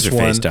mean,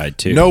 Taserface died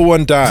too. No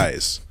one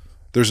dies.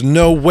 There's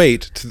no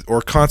weight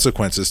or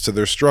consequences to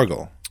their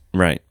struggle.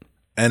 Right.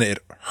 And it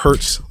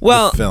hurts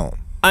the film.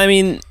 I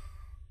mean,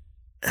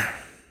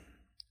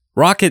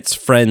 Rocket's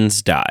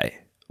friends die,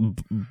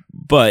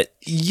 but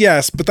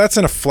yes, but that's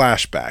in a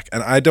flashback,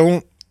 and I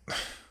don't.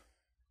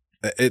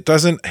 It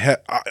doesn't.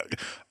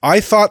 I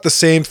thought the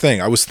same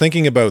thing. I was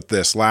thinking about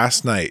this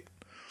last night,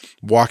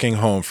 walking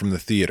home from the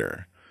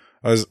theater.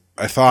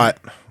 I thought,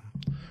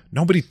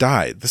 nobody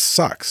died. This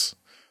sucks.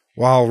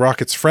 While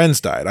Rocket's friends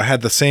died, I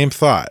had the same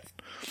thought,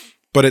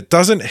 but it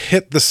doesn't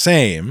hit the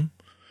same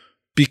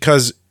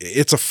because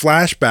it's a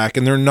flashback,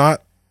 and they're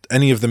not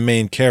any of the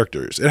main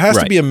characters. It has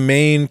to be a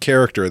main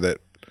character that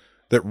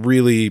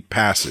really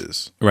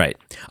passes. Right.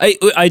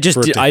 I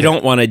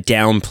don't want to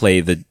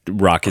downplay the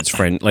Rocket's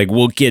friend. Like,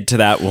 we'll get to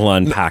that. We'll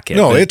unpack it.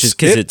 No, it's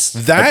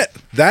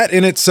that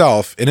in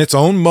itself, in its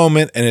own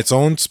moment and its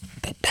own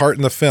part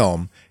in the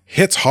film,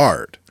 hits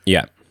hard.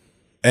 Yeah.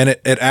 And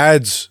it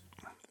adds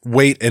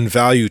weight and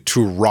value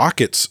to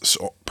Rocket's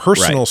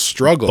personal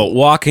struggle. But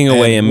walking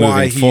away and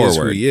moving forward. Why he is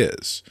who he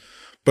is.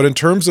 But in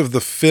terms of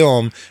the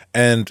film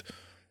and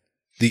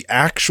the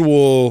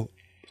actual...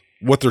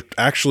 what they're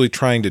actually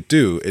trying to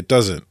do, it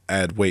doesn't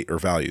add weight or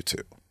value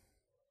to.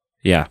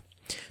 Yeah.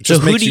 It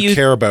just makes you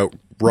care about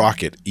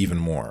Rocket even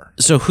more.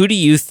 So who do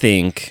you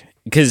think,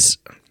 because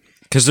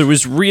there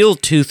was real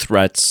two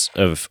threats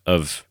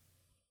of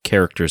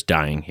characters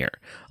dying here.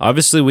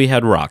 Obviously we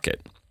had Rocket.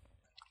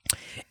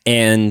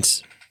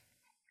 And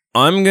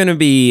I'm going to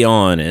be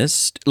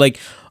honest, like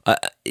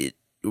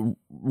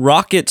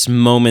Rocket's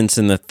moments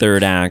in the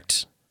third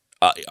act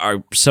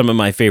are some of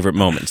my favorite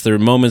moments. They're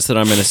moments that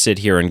I'm going to sit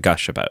here and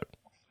gush about.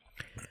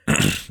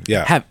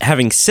 Yeah.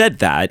 Having said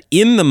that,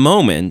 in the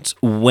moment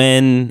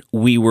when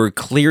we were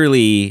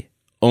clearly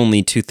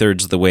only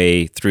 2/3 of the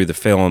way through the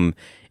film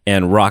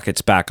and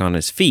Rocket's back on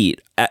his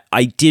feet,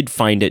 I did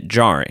find it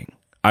jarring.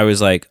 I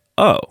was like,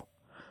 oh,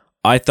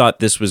 I thought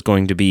this was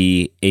going to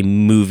be a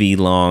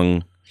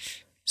movie-long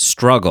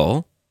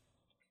struggle,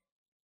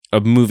 a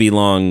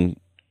movie-long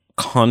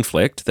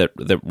conflict that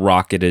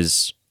Rocket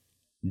is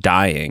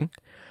dying,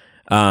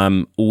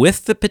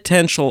 with the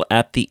potential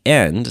at the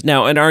end.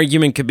 Now, an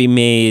argument could be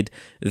made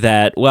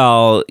that,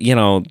 well,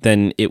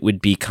 then it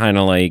would be kind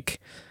of like,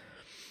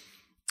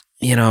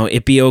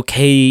 it'd be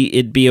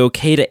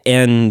okay to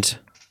end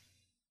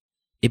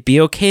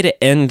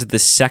the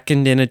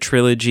second in a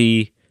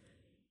trilogy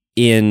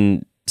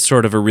in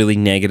sort of a really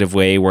negative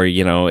way where,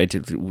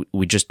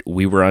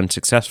 we were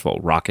unsuccessful.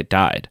 Rocket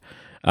died.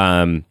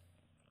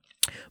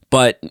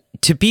 But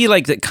to be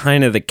like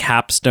the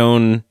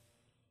capstone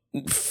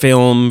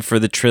film for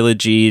the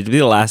trilogy, to be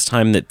the last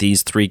time that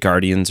these three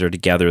Guardians are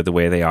together the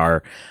way they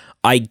are,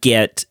 I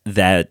get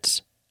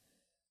that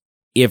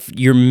if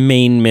your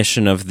main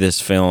mission of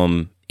this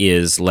film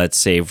is let's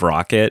save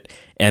Rocket,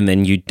 and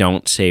then you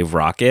don't save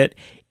Rocket,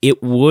 you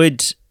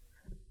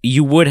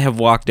would have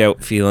walked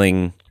out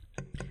feeling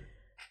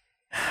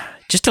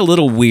just a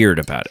little weird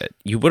about it.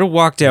 You would have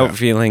walked out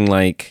feeling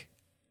like,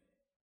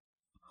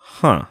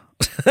 huh.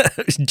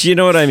 Do you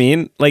know what I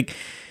mean? Like,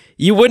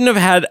 you wouldn't have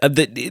had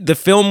the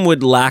film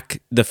would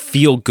lack the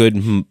feel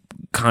good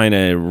kind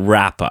of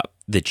wrap up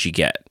that you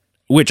get,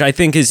 which I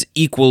think is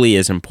equally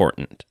as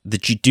important.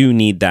 That you do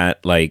need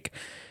that, like,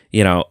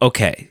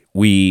 okay,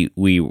 we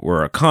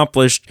were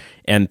accomplished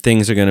and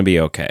things are going to be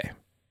okay.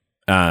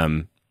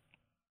 The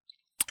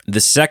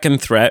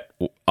second threat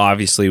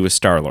obviously was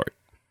Star-Lord,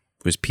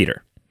 was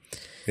Peter.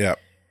 Yeah.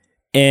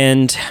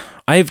 And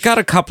I've got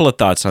a couple of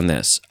thoughts on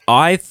this.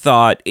 I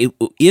thought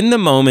in the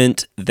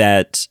moment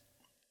that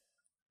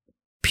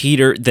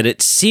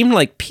it seemed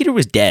like Peter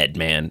was dead,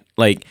 man.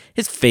 Like,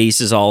 his face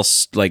is all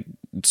like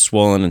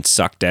swollen and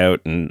sucked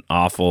out and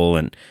awful,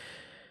 and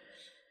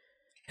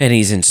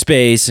he's in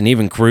space, and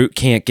even Groot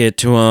can't get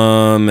to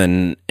him,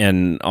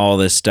 and all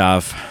this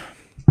stuff.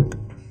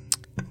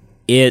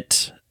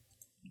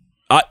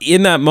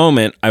 In that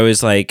moment, I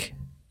was like,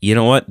 you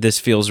know what? This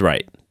feels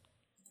right.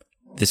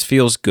 This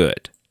feels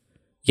good.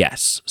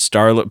 Yes,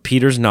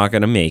 Peter's not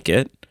going to make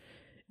it,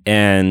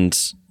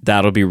 and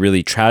that'll be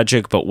really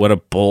tragic, but what a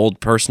bold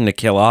person to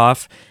kill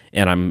off,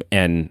 and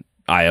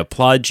I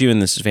applaud you,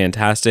 and this is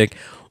fantastic.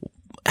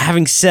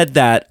 Having said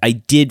that, I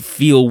did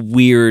feel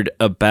weird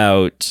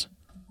about,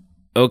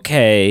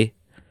 okay,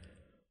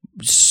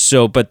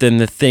 so, but then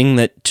the thing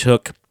that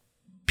took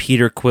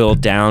Peter Quill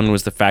down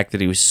was the fact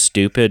that he was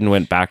stupid and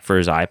went back for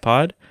his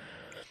iPod.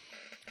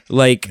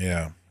 Like,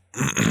 yeah.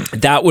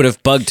 That would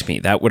have bugged me.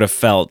 That would have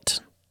felt...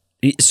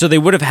 So they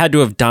would have had to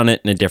have done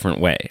it in a different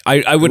way.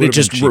 I would have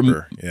just...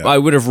 I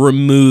would have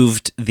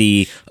removed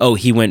the,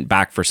 he went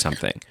back for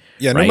something.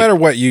 Yeah, right? No matter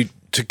what,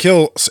 to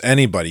kill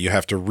anybody, you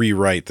have to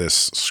rewrite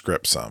this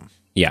script some.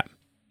 Yeah,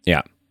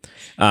 yeah.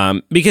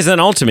 Because then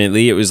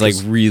ultimately it was like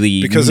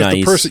really because nice. If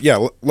the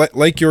person,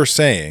 like you're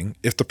saying,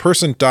 if the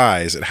person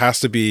dies, it has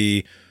to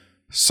be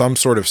some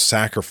sort of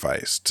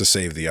sacrifice to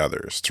save the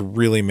others, to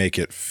really make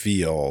it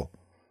feel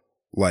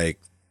like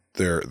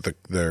there's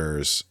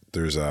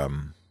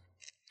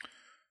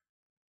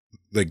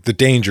like the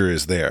danger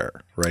is there,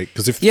 right?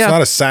 Because if it's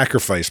not a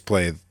sacrifice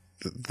play,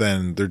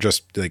 then they're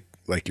just like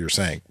like you're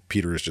saying,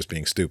 Peter is just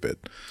being stupid.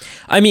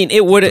 I mean,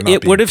 it would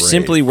have brave.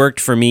 simply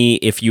worked for me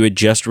if you had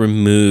just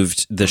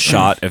removed the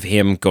shot of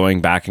him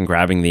going back and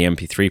grabbing the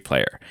MP3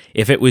 player.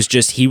 If it was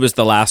just he was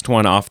the last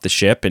one off the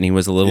ship and he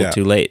was a little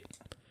too late.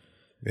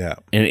 Yeah.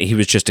 And he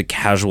was just a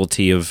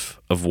casualty of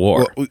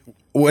war.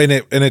 Well, and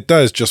it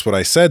does just what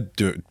I said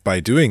by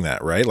doing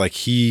that, right? Like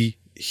he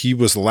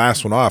was the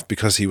last one off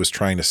because he was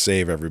trying to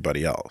save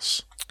everybody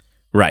else.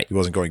 Right. He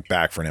wasn't going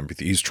back for an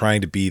MP3. He's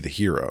trying to be the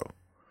hero.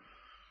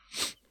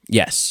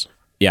 Yes.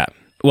 Yeah.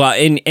 Well,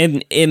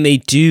 and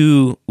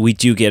we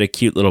do get a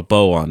cute little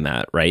bow on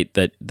that, right?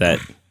 That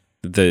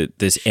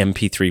this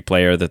MP3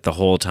 player that the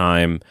whole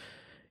time,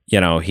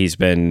 he's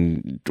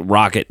been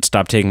Rocket,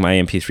 stop taking my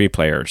MP3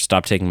 player,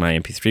 stop taking my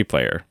MP3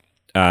 player.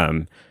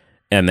 And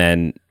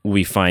then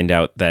we find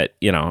out that,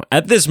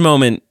 at this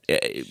moment,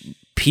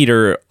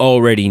 Peter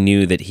already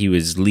knew that he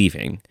was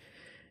leaving.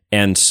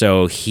 And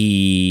so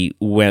he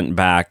went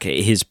back.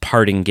 His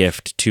parting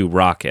gift to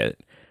Rocket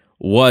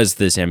was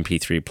this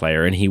MP3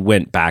 player, and he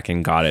went back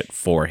and got it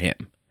for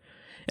him.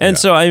 And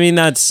so, I mean,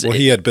 that's... Well,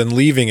 he had been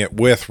leaving it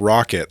with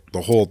Rocket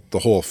the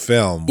whole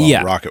film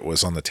while Rocket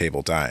was on the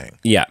table dying.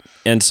 Yeah.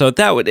 And so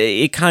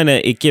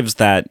it gives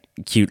that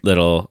cute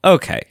little,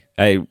 okay,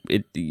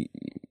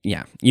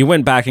 you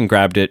went back and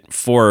grabbed it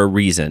for a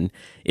reason.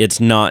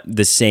 It's not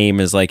the same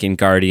as like in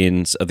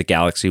Guardians of the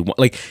Galaxy 1.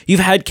 Like, you've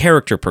had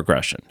character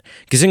progression.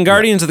 Because in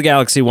Guardians of the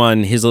Galaxy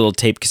 1, his little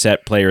tape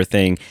cassette player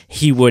thing,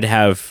 he would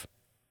have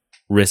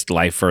risked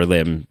life or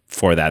limb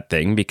for that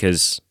thing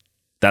because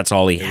that's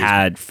all he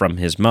had from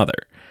his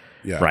mother.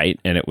 Yeah. Right?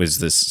 And it was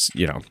this,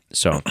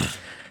 so...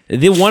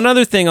 The one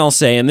other thing I'll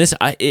say, and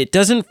it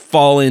doesn't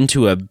fall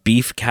into a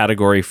beef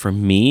category for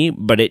me,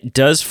 but it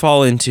does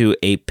fall into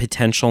a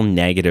potential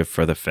negative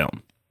for the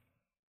film.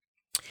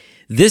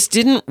 This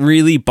didn't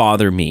really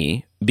bother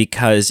me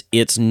because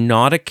it's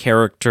not a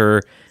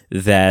character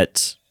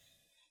that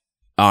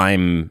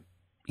I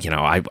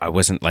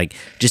wasn't like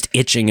just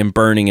itching and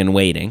burning and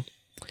waiting.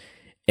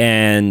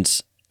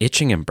 And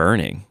itching and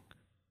burning.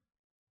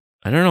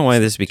 I don't know why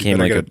this became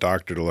like a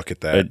doctor to look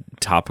at that. A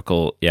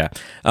topical, yeah.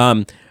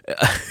 I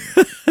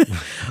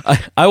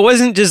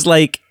wasn't just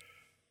like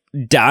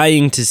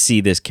dying to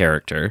see this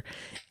character,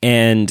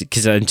 and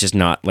because I'm just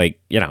not like,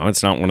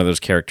 it's not one of those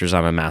characters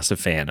I'm a massive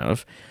fan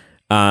of.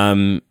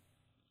 And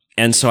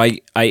so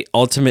I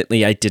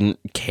ultimately I didn't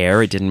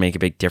care. It didn't make a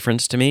big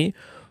difference to me,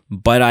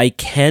 but I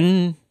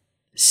can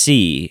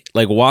see,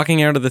 like,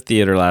 walking out of the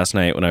theater last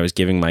night when I was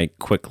giving my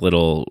quick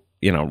little,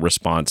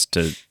 response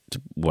to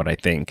what I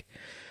think.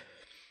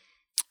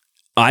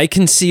 I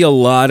can see a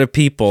lot of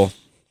people,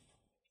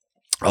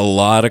 a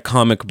lot of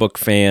comic book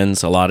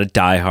fans, a lot of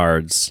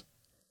diehards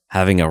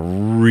having a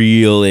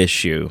real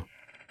issue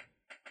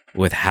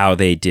with how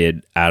they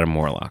did Adam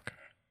Warlock.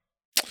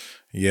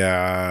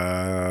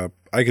 Yeah,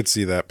 I could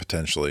see that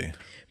potentially.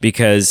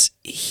 Because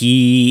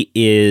he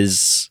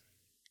is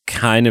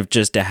kind of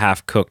just a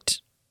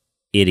half-cooked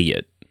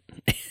idiot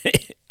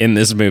in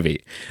this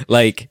movie.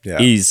 Like,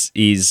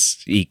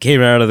 he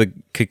came out of the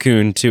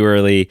cocoon too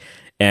early,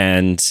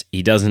 and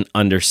he doesn't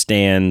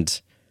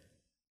understand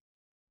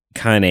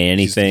kind of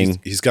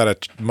anything. He's got a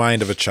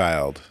mind of a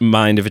child.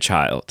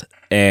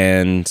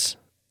 And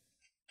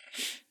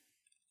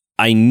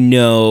I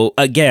know,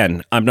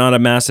 again, I'm not a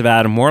massive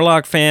Adam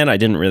Warlock fan. I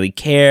didn't really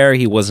care.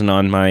 He wasn't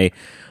on my,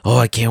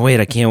 I can't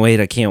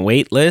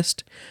wait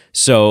list.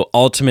 So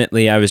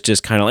ultimately, I was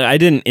just kind of like, I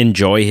didn't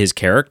enjoy his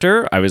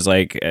character. I was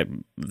like,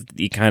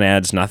 he kind of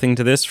adds nothing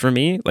to this for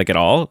me, like at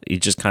all. He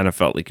just kind of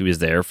felt like he was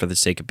there for the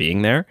sake of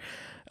being there.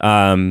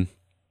 But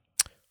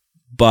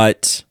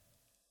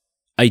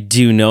I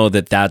do know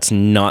that that's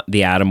not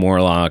the Adam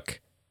Warlock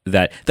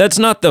that's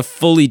not the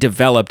fully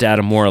developed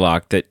Adam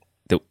Warlock that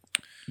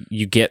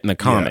you get in the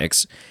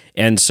comics. Yeah.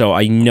 And so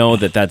I know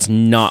that that's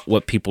not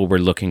what people were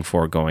looking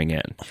for going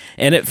in.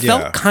 And it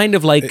felt kind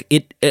of like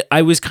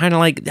I was kind of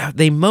like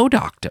they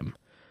MODOK'd him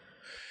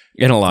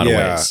in a lot of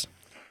ways.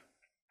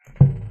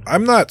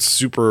 I'm not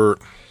super,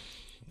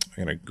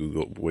 I'm going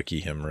to wiki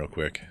him real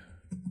quick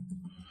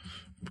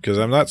because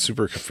I'm not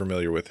super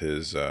familiar with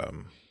his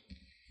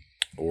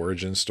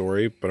origin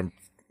story,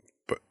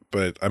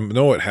 but I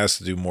know it has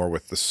to do more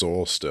with the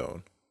Soul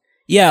Stone.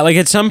 Yeah, like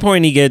at some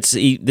point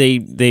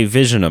they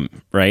vision him,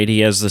 right?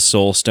 He has the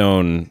Soul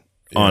Stone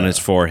on his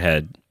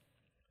forehead.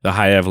 The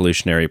High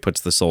Evolutionary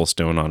puts the Soul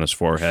Stone on his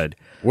forehead.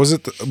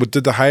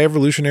 Did the High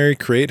Evolutionary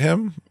create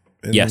him?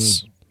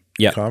 Yes.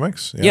 Yeah.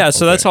 Comics? Yeah,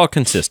 so that's all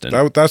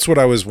consistent. That's what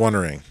I was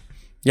wondering.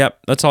 Yep,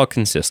 that's all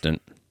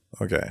consistent.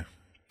 Okay.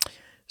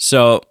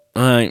 So,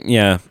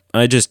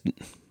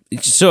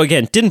 so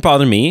again, didn't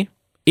bother me.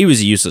 He was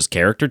a useless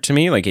character to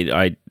me. Like,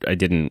 I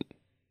didn't,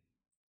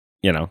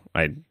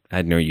 I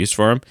had no use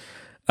for him.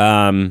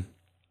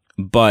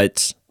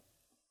 But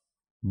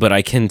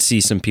I can see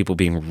some people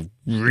being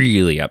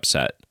really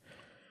upset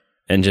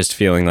and just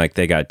feeling like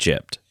they got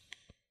gypped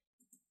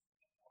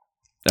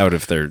out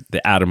of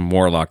the Adam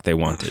Warlock they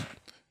wanted.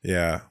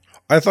 Yeah.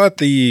 I thought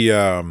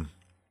the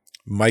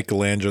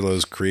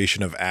Michelangelo's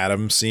creation of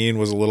Adam scene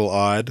was a little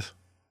odd.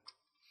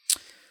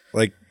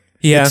 Like,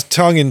 Yeah. it's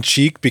tongue in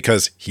cheek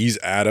because he's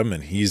Adam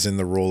and he's in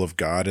the role of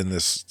God in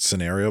this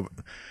scenario.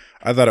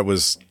 I thought it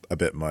was a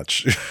bit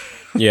much.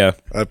 Yeah.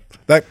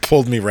 That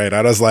pulled me right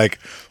out. I was like,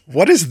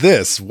 what is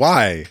this?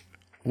 Why?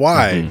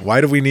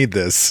 Why do we need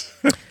this?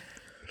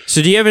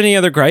 So do you have any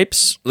other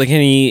gripes? Like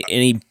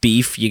any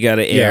beef you got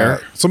to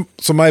air?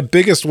 So my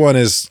biggest one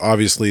is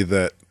obviously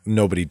that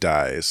nobody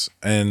dies.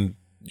 And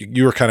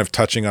you were kind of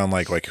touching on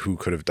like who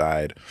could have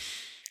died.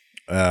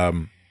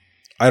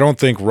 I don't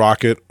think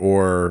Rocket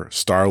or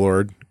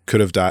Star-Lord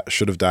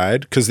should have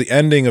died, because the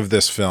ending of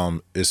this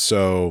film is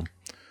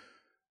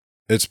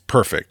it's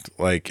perfect.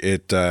 Like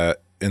it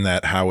in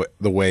that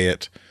the way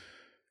it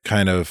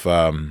kind of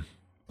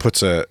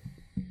puts a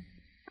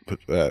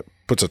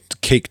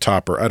cake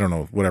topper. I don't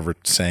know, whatever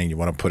saying you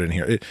want to put in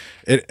here.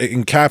 It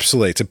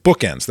encapsulates. It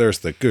bookends. There's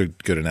the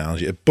good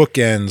analogy. It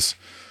bookends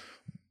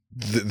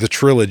the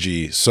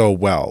trilogy so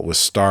well, with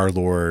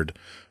Star-Lord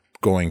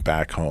going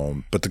back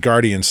home, but the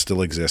Guardians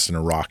still exist, and a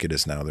Rocket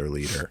is now their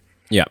leader.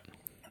 Yeah.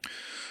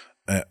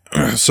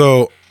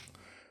 So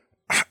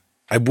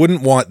I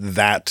wouldn't want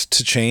that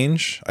to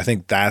change. I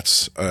think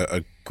that's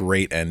a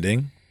great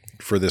ending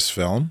for this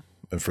film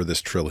and for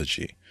this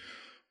trilogy.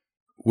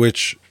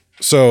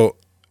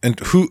 And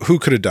who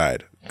could have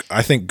died?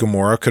 I think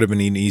Gamora could have been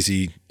an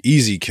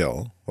easy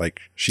kill. Like,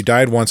 she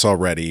died once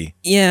already.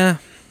 Yeah.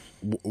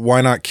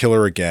 Why not kill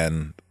her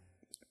again?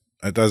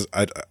 It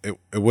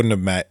wouldn't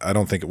have I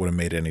don't think it would have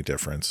made any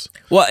difference.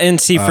 Well,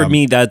 and see, for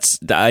me,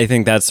 I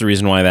think that's the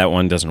reason why that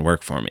one doesn't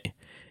work for me,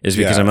 is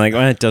because I'm like,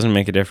 well, it doesn't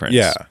make a difference.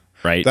 Yeah.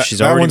 Right.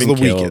 She's already been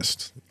killed.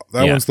 Weakest.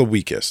 That one's the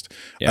weakest.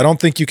 Yeah. I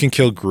don't think you can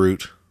kill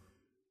Groot.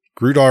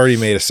 Groot already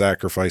made a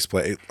sacrifice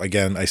play.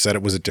 Again, I said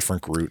it was a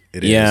different Groot.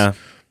 It is.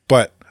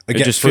 But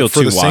again, just for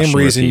the same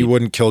reason repeat. you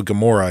wouldn't kill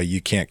Gamora,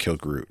 you can't kill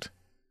Groot.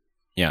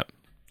 Yeah.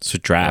 So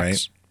Drax.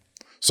 Right?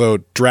 So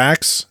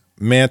Drax,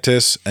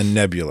 Mantis, and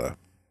Nebula.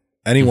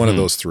 Any one of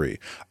those three.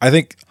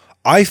 I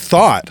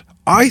thought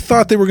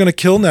they were going to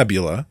kill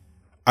Nebula.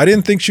 I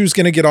didn't think she was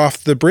going to get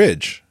off the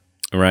bridge.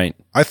 Right.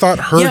 I thought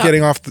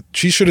getting off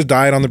she should have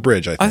died on the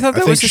bridge. I thought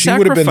that was a she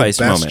would have been the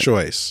best moment.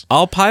 choice.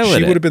 I'll pilot it.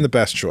 She would have been the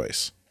best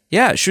choice.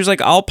 Yeah, she was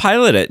like, I'll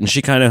pilot it, and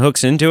she kind of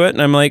hooks into it,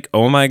 and I'm like,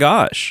 oh my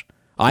gosh.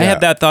 I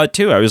had that thought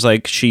too. I was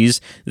like,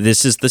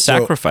 this is the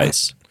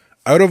sacrifice.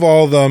 Out of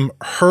all of them,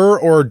 her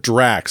or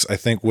Drax, I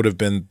think, would have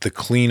been the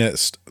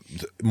cleanest,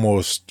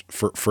 most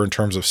for in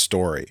terms of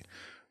story.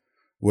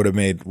 Would have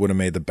made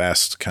the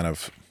best kind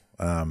of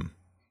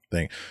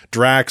thing.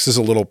 Drax is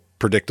a little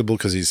predictable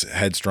because he's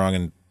headstrong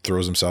and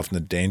throws himself into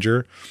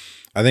danger.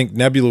 I think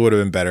Nebula would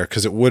have been better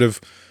because it would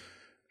have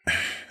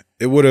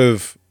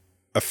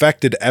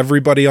affected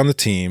everybody on the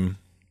team,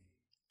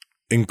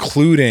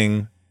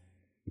 including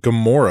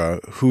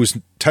Gamora, who's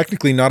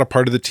technically not a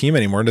part of the team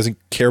anymore and doesn't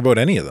care about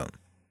any of them.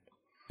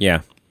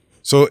 Yeah.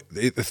 So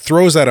it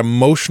throws that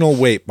emotional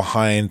weight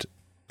behind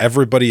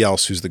everybody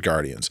else who's the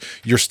Guardians.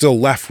 You're still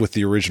left with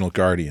the original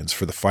Guardians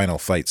for the final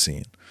fight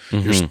scene.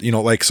 I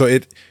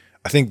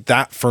think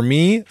that, for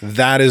me,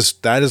 that is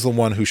the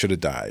one who should have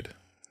died.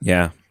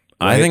 Yeah.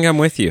 Right? I think I'm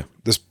with you.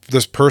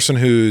 This person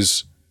who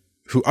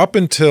up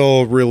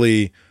until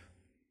really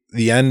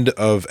the end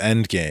of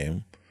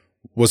Endgame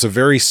was a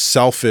very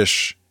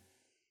selfish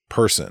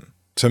person.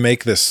 To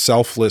make this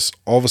selfless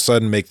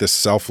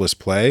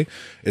play.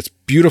 It's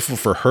beautiful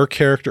for her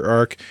character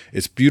arc.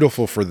 It's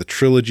beautiful for the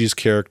trilogy's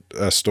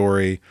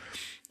story.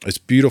 It's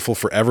beautiful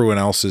for everyone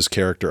else's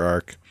character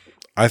arc.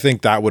 I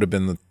think that would have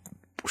been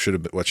what should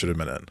have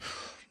been in.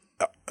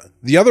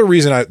 The other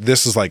reason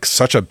this is like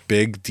such a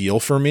big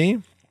deal for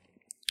me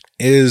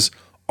is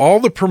all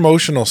the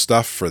promotional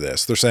stuff for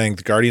this. They're saying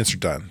the Guardians are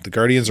done. The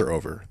Guardians are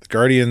over. The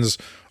Guardians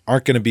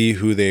aren't going to be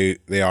who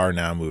they are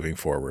now moving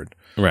forward.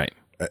 Right.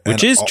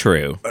 Which is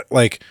true.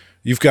 Like,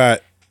 you've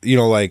got,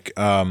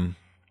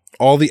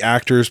 all the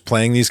actors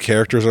playing these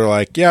characters are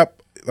like,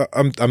 yep,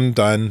 I'm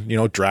done.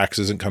 Drax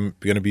isn't going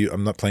to be,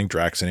 I'm not playing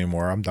Drax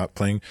anymore. I'm not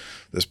playing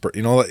this,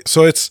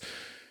 so it's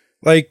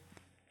like,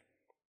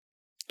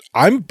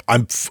 I'm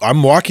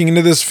walking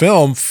into this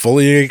film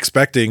fully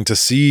expecting to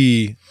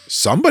see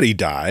somebody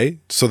die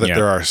so that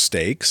there are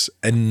stakes,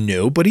 and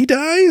nobody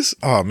dies.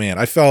 Oh man,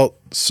 I felt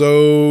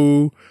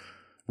so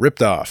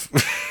ripped off.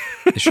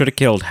 They should have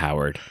killed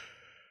Howard.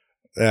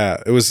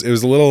 Yeah, it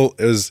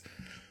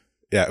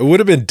would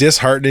have been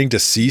disheartening to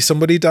see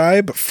somebody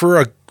die, but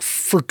for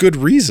good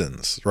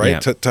reasons,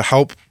 right? Yeah. To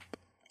help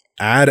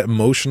add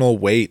emotional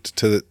weight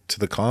to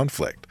the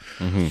conflict.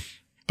 Mm-hmm.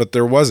 But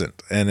there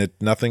wasn't, and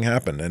nothing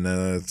happened, and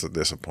it's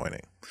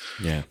disappointing.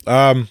 Yeah.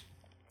 I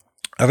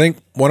think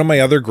one of my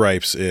other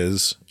gripes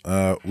is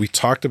we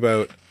talked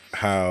about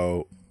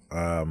how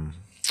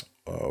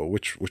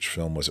which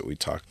film was it we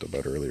talked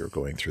about earlier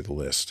going through the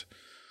list.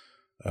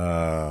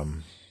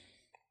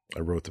 I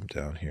wrote them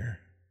down here.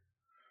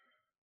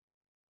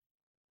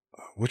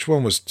 Which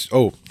one was?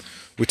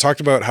 We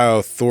talked about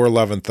how Thor: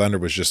 Love and Thunder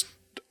was just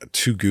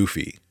too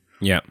goofy.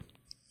 Yeah.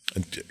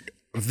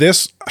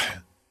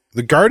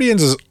 The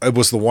Guardians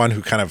was the one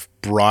who kind of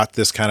brought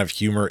this kind of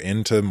humor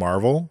into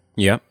Marvel.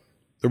 Yeah.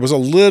 There was a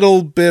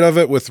little bit of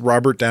it with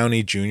Robert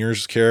Downey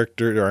Jr.'s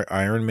character, or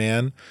Iron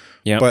Man,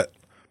 but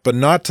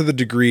not to the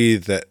degree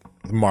that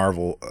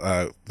Marvel,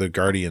 the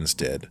Guardians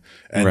did.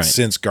 And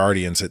since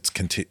Guardians,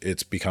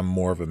 it's become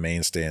more of a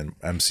mainstay in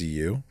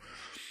MCU.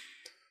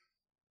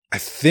 I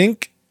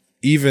think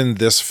even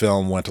this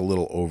film went a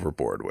little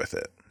overboard with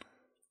it.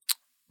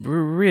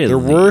 Really? There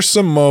were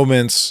some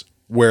moments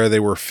where they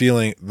were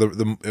feeling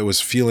it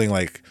was feeling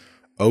like,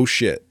 oh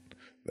shit.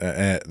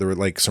 There were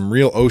like some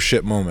real oh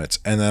shit moments,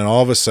 and then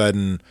all of a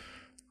sudden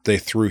they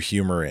threw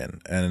humor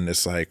in, and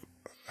it's like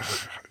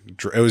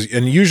it was,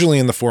 and usually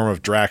in the form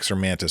of Drax or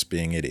Mantis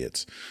being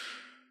idiots.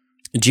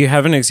 Do you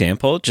have an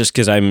example? Just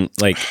because I'm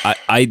like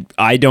I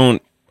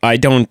don't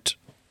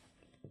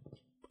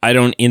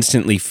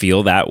instantly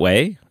feel that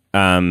way,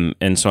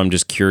 and so I'm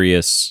just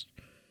curious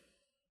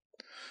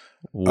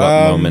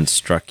what moments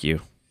struck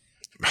you.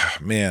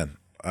 Man,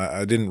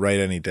 I didn't write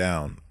any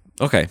down.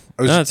 Okay,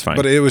 that's fine.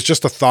 But it was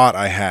just a thought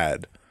I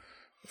had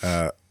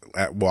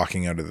at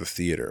walking out of the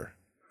theater.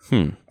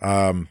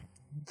 The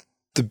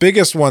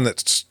biggest one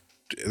that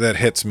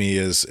hits me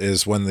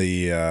is when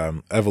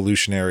the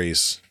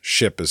Evolutionaries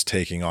ship is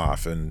taking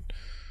off and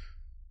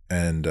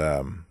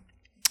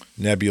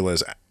Nebula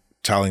is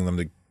telling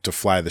them to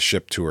fly the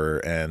ship to her,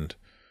 and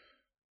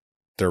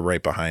they're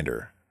right behind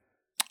her.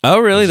 Oh,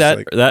 really?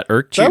 That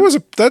irked you? That was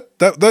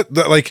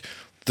that like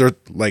they're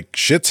like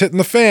shit's hitting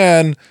the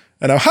fan.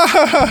 And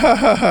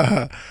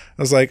I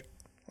was like,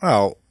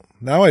 well,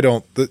 now I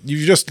don't.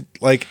 You just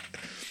like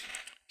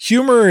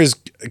humor is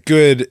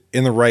good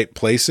in the right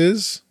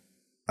places,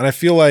 and I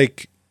feel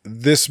like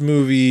this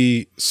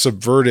movie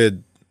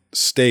subverted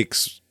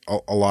stakes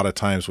a lot of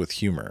times with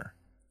humor.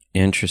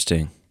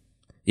 Interesting.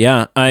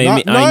 Yeah,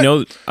 I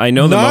know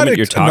the moment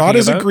you're talking about. Not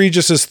as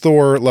egregious as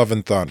Thor: Love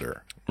and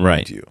Thunder,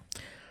 right?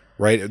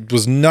 Right, it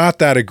was not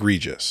that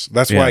egregious.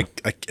 That's why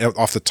I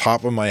off the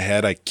top of my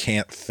head, I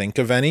can't think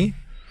of any.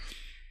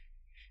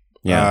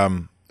 Yeah.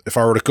 If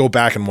I were to go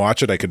back and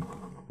watch it,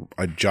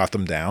 I'd jot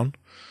them down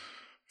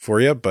for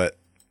you. But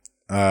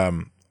I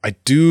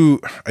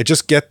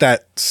just get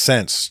that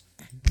sense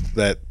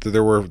that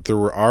there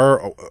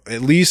are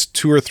at least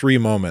 2 or 3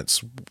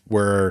 moments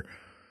where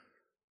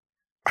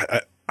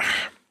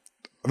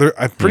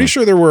I'm pretty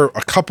sure there were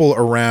a couple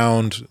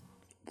around,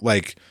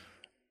 like,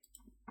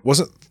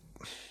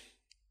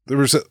 there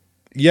was at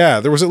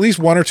least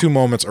 1 or 2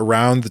 moments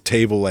around the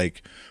table,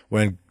 like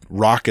when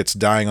Rocket's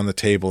dying on the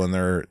table and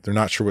they're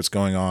not sure what's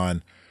going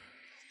on,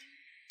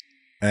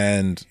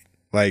 and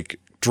like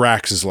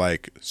Drax is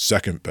like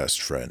second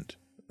best friend,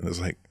 and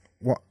it's like,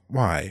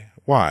 why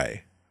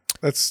why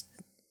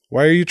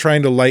are you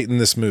trying to lighten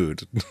this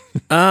mood?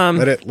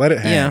 let it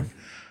hang.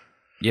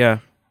 Yeah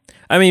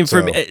I mean,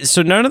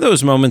 so none of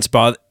those moments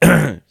bother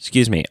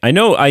excuse me, I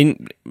know I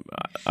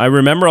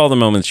remember all the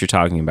moments you're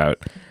talking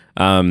about,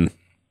 and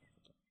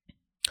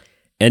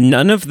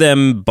none of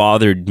them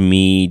bothered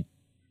me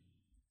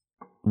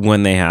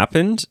when they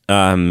happened,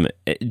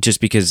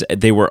 just because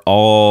they were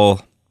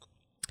all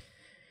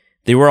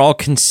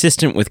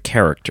consistent with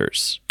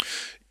characters,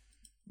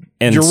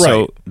 and You're so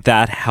right.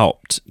 that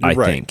helped. I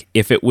right. think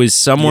if it was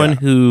someone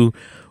who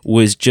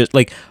was just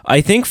like,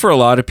 I think for a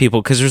lot of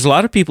people, because there's a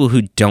lot of people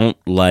who don't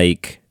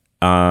like,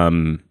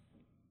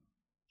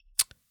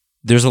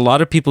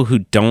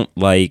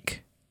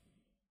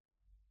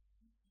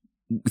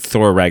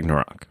 Thor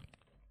Ragnarok,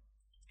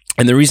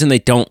 and the reason they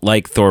don't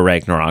like Thor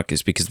Ragnarok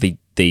is because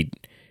they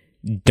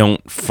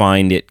don't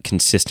find it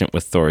consistent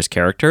with Thor's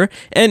character.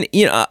 And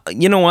you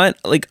know what?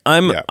 Like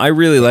I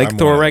really like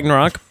Thor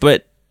Ragnarok,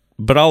 but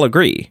I'll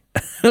agree.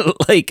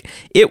 Like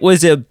it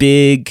was an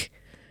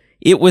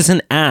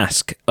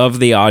ask of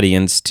the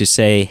audience to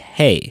say,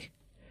 "Hey,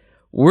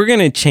 we're going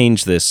to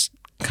change this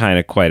kind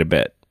of quite a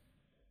bit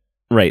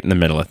right in the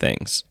middle of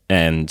things.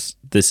 And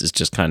this is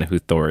just kind of who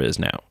Thor is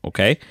now,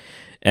 okay?"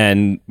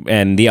 And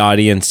the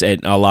audience,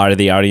 and a lot of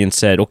the audience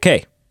said,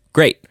 "Okay,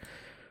 great.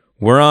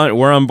 We're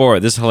on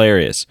board. This is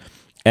hilarious."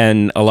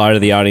 And a lot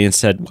of the audience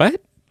said,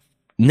 "What?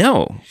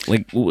 No.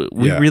 Like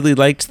we really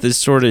liked this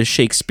sort of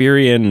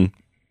Shakespearean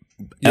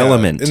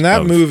element." In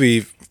that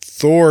movie,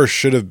 Thor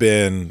should have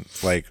been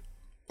like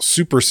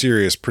super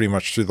serious pretty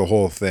much through the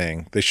whole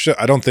thing.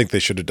 I don't think they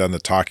should have done the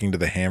talking to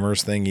the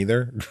hammers thing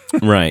either.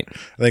 Right.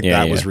 I think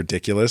that was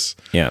ridiculous.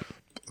 Yeah.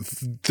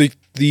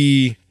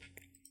 The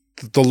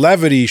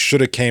levity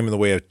should have came in the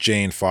way of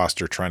Jane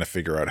Foster trying to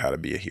figure out how to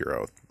be a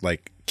hero.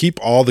 Like, keep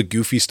all the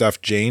goofy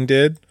stuff Jane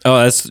did.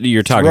 Oh,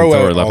 you're talking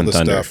Thor: Love and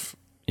Thunder.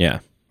 Yeah.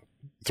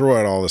 Throw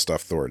out all the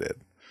stuff Thor did.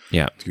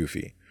 Yeah. It's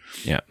goofy.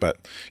 Yeah.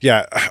 But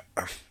yeah,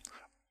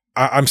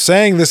 I'm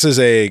saying this is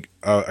a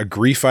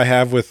grief I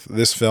have with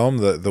this film,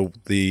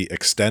 the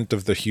extent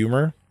of the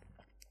humor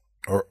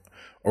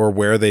or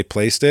where they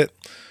placed it,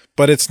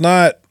 but it's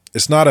not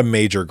a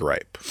major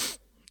gripe.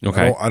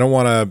 Okay. I don't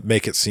want to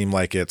make it seem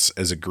like it's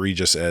as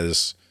egregious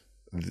as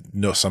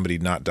somebody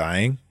not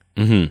dying.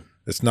 Mm-hmm.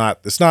 It's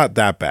not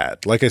that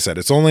bad. Like I said,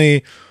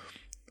 there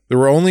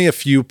were only a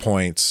few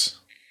points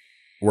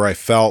where I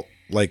felt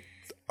like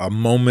a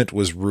moment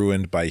was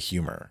ruined by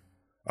humor.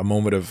 a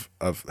moment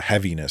of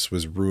heaviness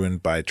was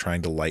ruined by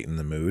trying to lighten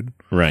the mood.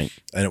 Right.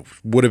 And it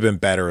would have been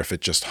better if it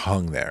just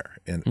hung there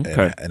in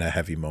a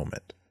heavy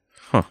moment.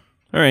 Huh.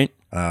 All right.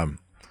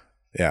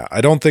 Yeah,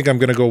 I don't think I'm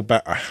going to go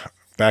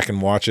back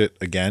and watch it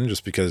again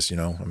just because, you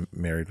know, I'm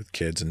married with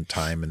kids and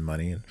time and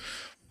money.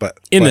 But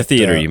the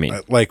theater, you mean?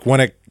 Like when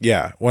it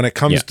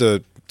comes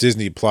to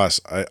Disney Plus,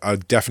 I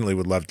definitely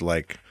would love to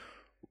like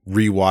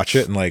rewatch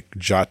it and like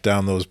jot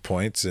down those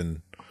points.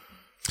 And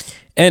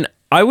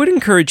I would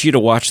encourage you to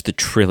watch the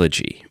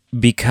trilogy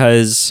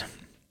because,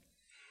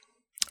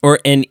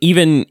 and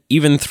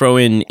even throw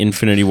in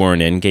Infinity War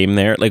and Endgame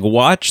there. Like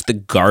watch the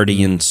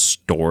Guardian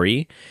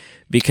story.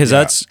 Because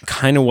that's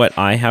kind of what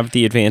I have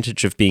the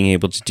advantage of being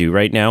able to do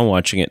right now,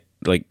 watching it,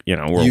 like, you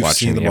know, we're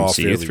watching the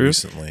MCU through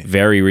recently.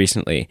 Very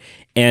recently.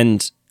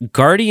 And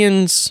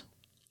Guardians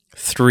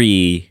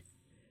 3,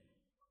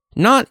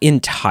 not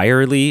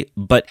entirely,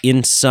 but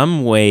in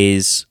some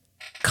ways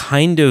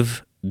kind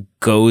of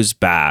goes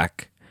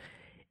back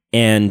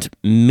and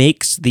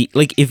makes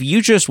like, if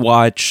you just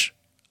watch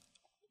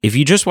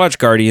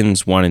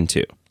Guardians 1 and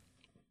 2,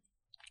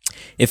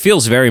 it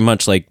feels very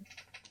much like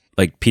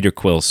Peter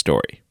Quill's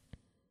story.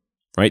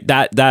 Right?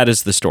 That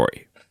is the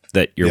story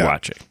that you're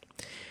watching.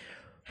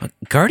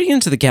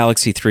 Guardians of the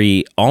Galaxy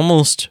 3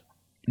 almost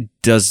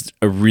does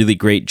a really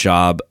great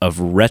job of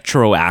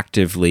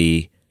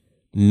retroactively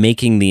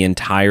making the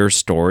entire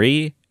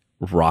story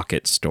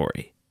Rocket's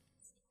story.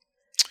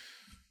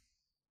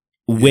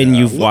 When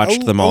you've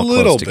watched them all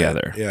close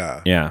together.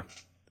 Yeah. Yeah.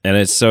 And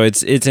it's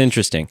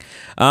interesting.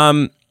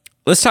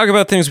 Let's talk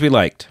about things we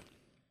liked.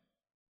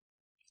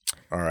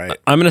 All right.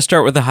 I'm going to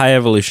start with the High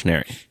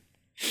Evolutionary.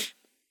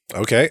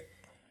 Okay.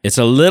 It's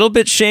a little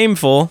bit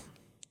shameful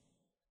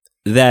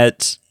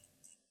that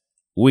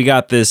we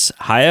got this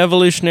high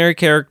evolutionary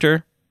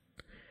character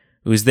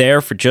who's there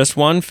for just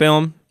one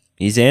film.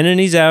 He's in and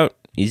he's out.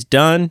 He's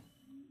done.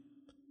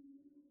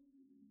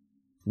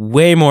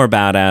 Way more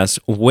badass,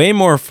 way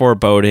more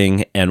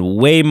foreboding, and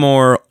way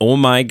more, oh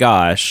my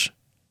gosh,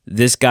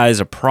 this guy's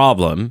a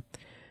problem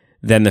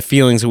than the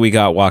feelings that we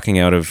got walking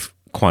out of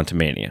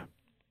Quantumania.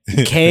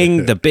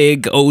 Kang, the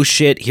big, oh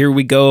shit, here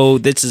we go.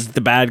 This is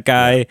the bad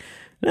guy.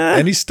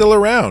 And he's still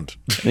around.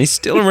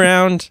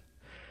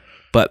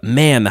 But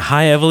man, the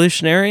High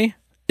Evolutionary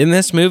in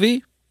this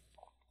movie,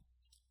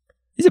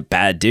 he's a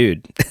bad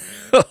dude.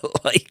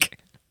 Like,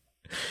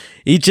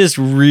 he just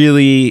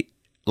really,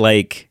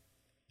 like,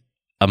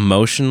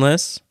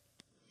 emotionless,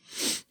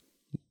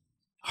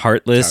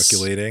 heartless,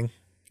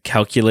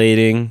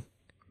 calculating,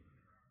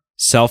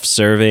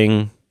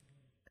 self-serving,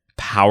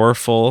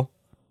 powerful,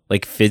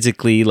 like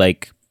physically,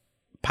 like,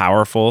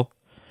 powerful.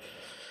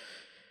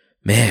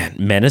 Man,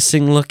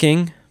 menacing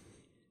looking.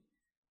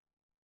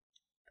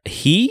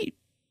 I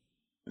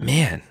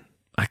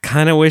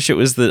kind of wish it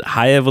was the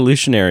High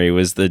Evolutionary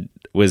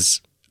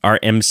was our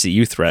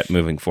MCU threat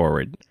moving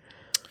forward.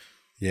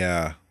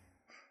 Yeah.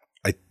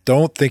 I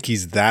don't think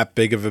he's that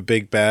big of a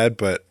big bad,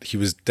 but he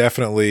was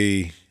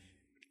definitely,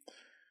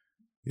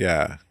 he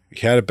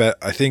had a bet.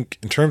 I think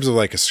in terms of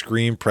like a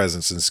screen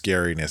presence and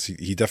scariness,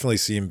 he definitely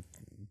seemed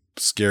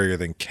scarier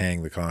than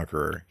Kang the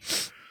Conqueror.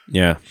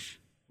 Yeah.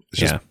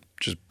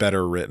 Just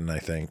better written, I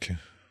think.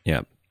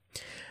 Yeah.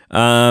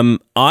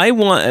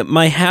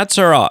 My hats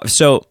are off.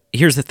 So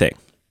here's the thing.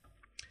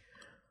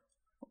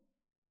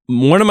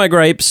 One of my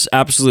gripes,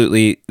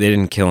 absolutely, they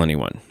didn't kill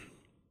anyone.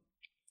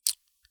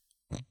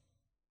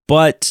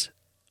 But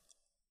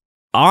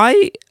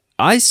I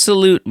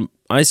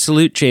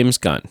salute James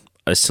Gunn.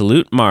 I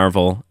salute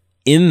Marvel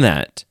in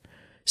that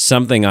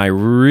something I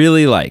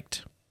really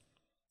liked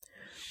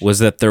was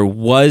that there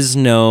was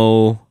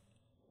no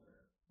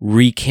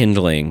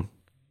rekindling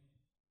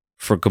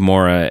for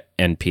Gamora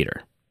and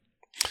Peter.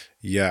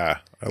 Yeah,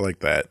 I like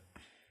that.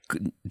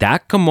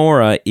 That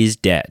Gamora is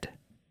dead.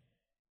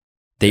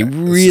 They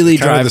really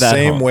drive that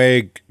home. The same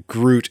way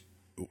Groot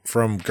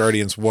from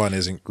Guardians 1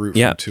 isn't Groot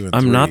from 2 and 3.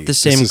 I'm not the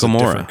same Gamora. A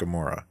different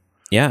Gamora.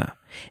 Yeah.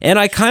 And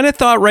I kind of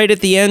thought right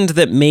at the end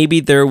that maybe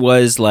there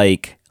was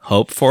like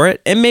hope for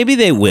it. And maybe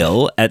they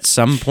will at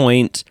some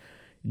point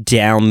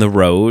down the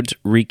road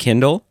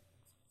rekindle.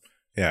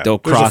 Yeah. They'll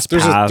cross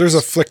paths. There's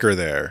a flicker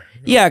there.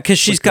 Yeah, because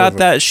she's got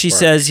that. She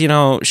says, you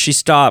know, she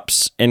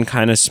stops and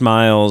kind of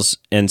smiles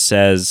and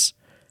says,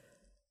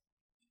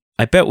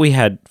 I bet we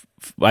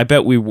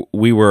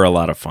were a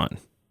lot of fun,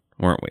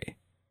 weren't we?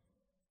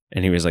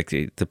 And he was like,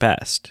 the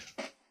best.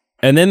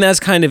 And then that's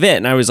kind of it.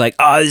 And I was like,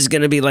 oh, this is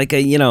going to be like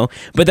a, you know,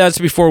 but that's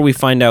before we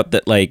find out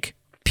that like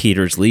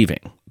Peter's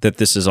leaving, that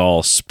this is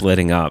all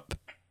splitting up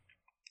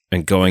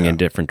and going in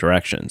different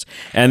directions.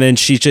 And then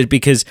she just,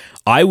 because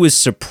I was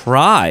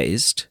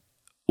surprised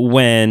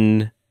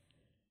when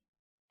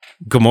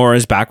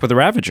Gamora's back with the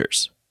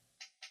Ravagers.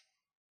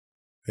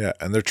 Yeah,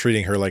 and they're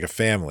treating her like a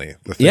family.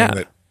 The thing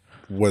that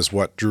was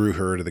what drew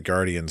her to the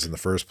Guardians in the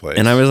first place.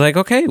 And I was like,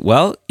 okay,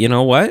 well, you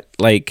know what?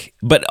 Like,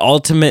 but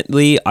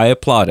ultimately, I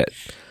applaud it.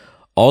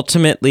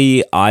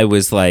 Ultimately, I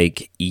was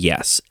like,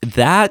 yes,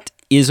 that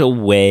is a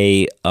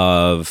way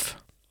of...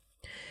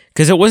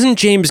 Because it wasn't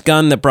James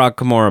Gunn that brought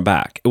Gamora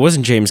back. It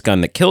wasn't James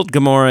Gunn that killed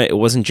Gamora. It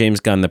wasn't James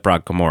Gunn that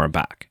brought Gamora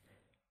back.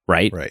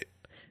 Right? Right.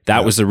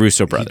 That was the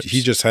Russo brothers.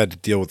 He just had to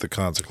deal with the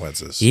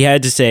consequences. He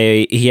had to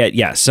say,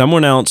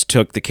 someone else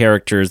took the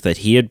characters that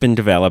he had been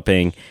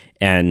developing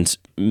and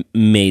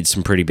made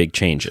some pretty big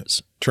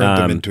changes. Turned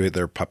them into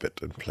their puppet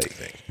and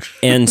plaything.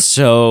 And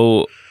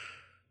so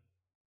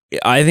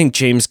I think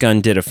James Gunn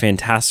did a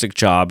fantastic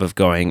job of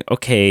going,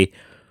 okay,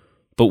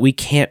 but we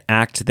can't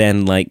act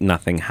then like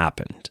nothing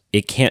happened.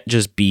 It can't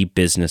just be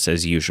business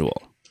as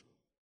usual.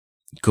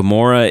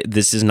 Gamora,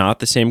 this is not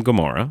the same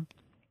Gamora.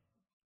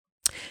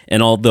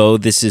 And although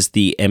this is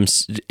the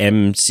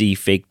MC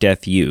Fake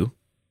Death U,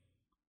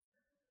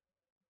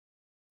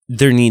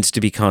 there needs to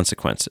be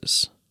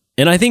consequences.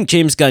 And I think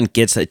James Gunn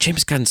gets that.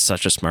 James Gunn's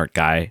such a smart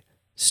guy.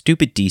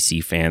 Stupid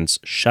DC fans,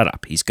 shut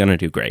up. He's going to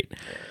do great.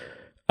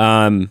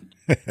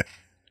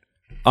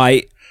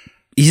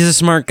 He's a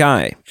smart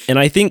guy. And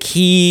I think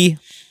he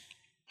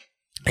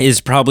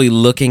is probably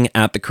looking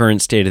at the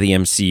current state of the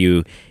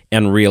MCU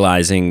and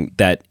realizing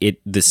that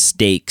the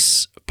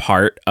stakes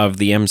part of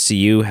the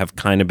MCU have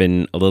kind of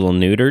been a little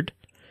neutered,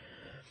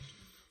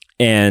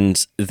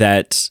 and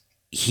that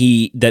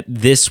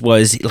this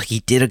was like,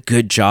 he did a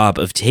good job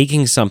of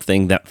taking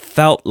something that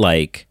felt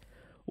like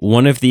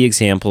one of the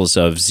examples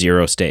of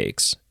zero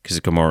stakes,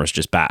 because Gamora's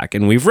just back,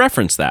 and we've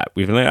referenced that.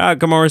 We've been like,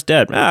 Gamora's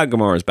dead,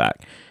 Gamora's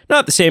back.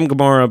 Not the same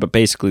Gamora, but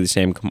basically the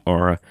same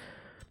Gamora.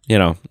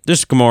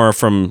 Just Gamora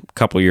from a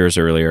couple years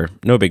earlier,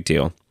 no big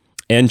deal.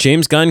 And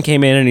James Gunn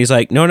came in and he's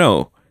like,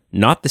 no,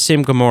 not the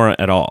same Gamora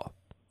at all.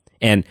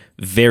 And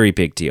very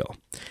big deal.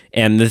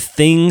 And the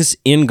things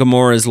in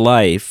Gamora's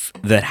life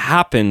that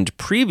happened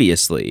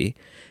previously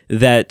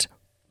that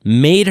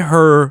made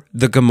her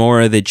the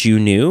Gamora that you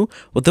knew,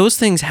 well, those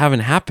things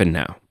haven't happened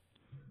now.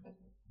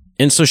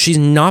 And so she's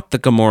not the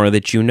Gamora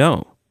that you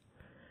know.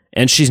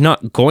 And she's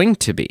not going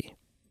to be.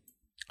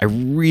 I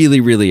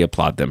really, really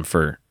applaud them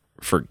for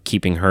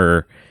keeping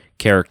her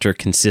character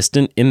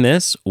consistent in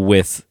this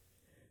with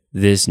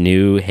this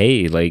new,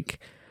 hey, like,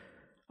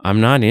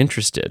 I'm not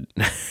interested.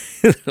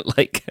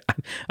 Like,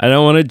 I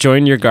don't want to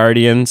join your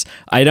Guardians.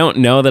 I don't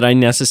know that I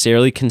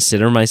necessarily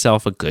consider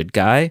myself a good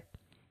guy.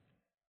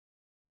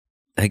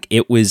 Like,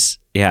 it was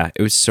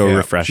so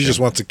refreshing. She just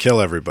wants to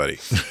kill everybody.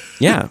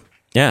 Yeah,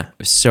 it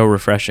was so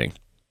refreshing.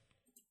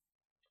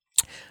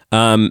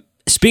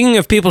 Speaking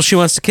of people she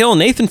wants to kill,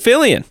 Nathan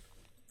Fillion.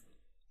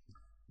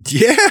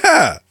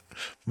 Yeah,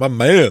 my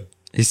man.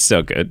 He's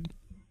so good.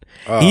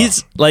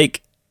 He's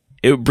like,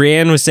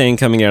 Brienne was saying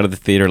coming out of the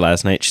theater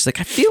last night, she's like,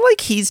 I feel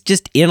like he's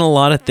just in a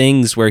lot of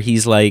things where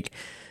he's like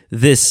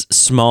this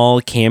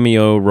small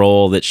cameo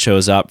role that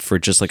shows up for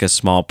just like a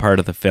small part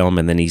of the film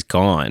and then he's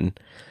gone.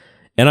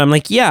 And I'm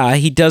like, yeah,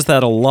 he does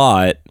that a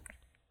lot,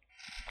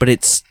 but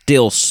it's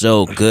still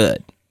so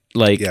good.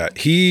 Like, yeah,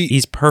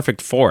 he's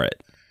perfect for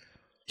it.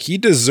 He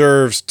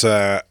deserves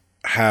to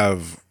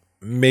have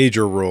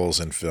major roles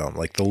in film,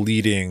 like the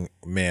leading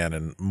man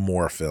in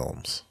more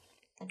films.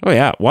 Oh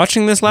yeah,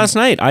 watching this last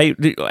night,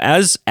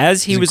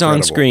 as he was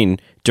on screen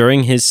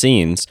during his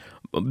scenes,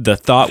 the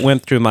thought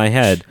went through my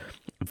head,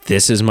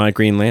 this is my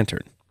Green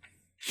Lantern.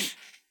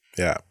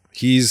 Yeah.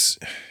 He's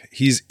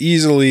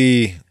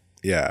easily,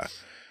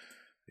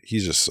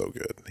 he's just so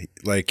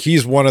good.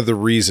 He's one of the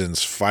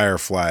reasons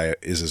Firefly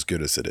is as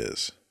good as it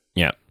is.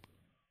 Yeah.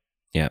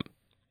 Yeah.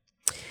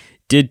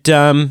 Did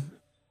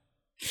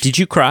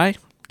you cry?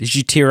 Did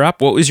you tear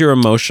up? What was your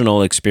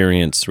emotional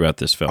experience throughout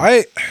this film?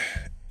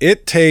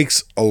 It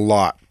takes a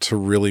lot to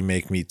really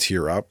make me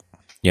tear up.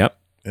 Yep.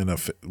 In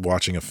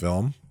watching a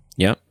film.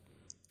 Yep.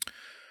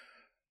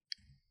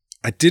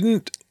 I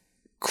didn't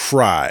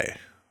cry,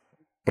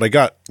 but I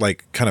got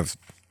like kind of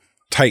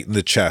tight in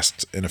the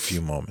chest in a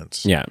few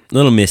moments. Yeah, a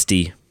little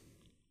misty.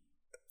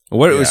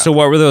 So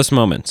what were those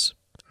moments?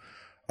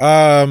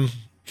 The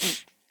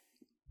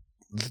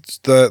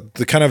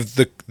kind of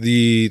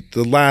the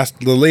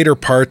later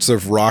parts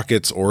of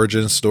Rocket's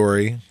origin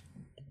story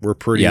were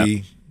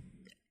pretty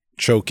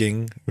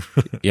choking.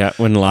 Yeah,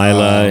 when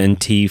Lila and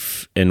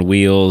Teef and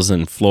Wheels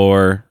and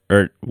Floor,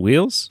 or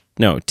Wheels?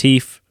 No,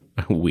 Teef,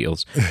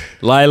 Wheels.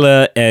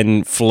 Lila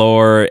and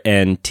Floor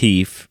and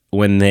Teef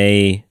when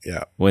they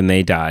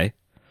die.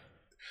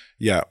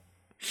 Yeah.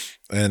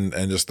 And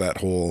just that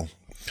whole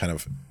kind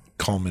of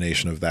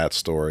culmination of that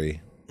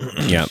story.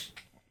 Yeah.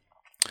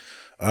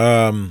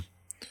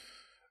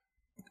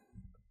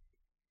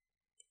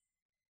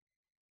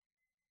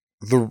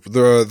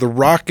 The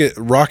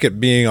rocket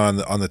being on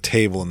the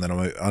table and then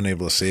I'm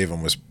unable to save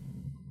him was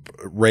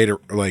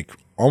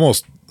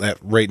almost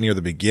right near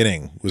the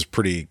beginning was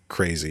pretty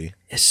crazy.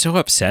 It's so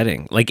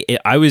upsetting.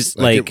 I was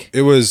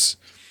it was.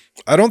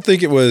 I don't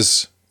think it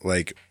was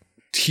like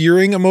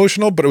tearing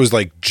emotional, but it was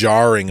like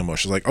jarring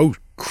emotional. Like, oh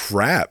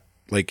crap!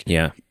 Like,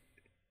 yeah,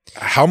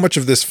 how much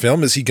of this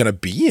film is he going to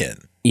be in?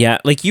 Yeah,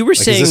 like you were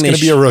saying, is this going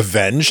to be a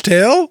revenge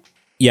tale?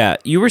 Yeah,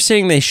 you were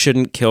saying they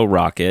shouldn't kill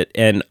Rocket,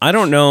 and I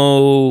don't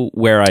know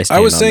where I stand.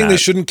 I was saying they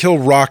shouldn't kill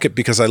Rocket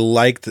because I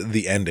liked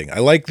the ending. I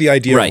liked the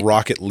idea of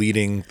Rocket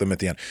leading them at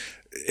the end.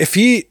 if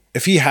he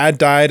had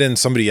died and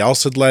somebody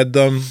else had led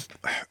them,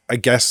 I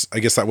guess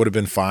that would have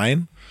been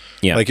fine.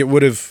 Yeah. Like it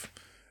would have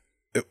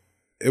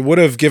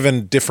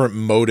given different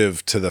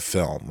motive to the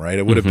film, right?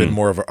 It would have been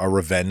more of a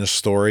revenge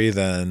story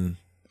than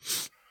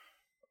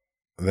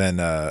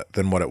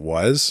what it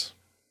was.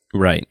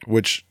 Right.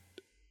 Which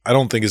I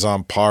don't think is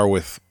on par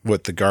with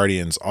what the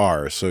Guardians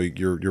are. So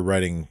you're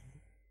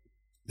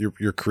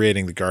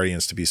creating the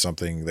Guardians to be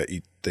something that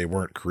they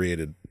weren't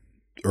created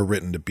or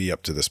written to be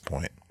up to this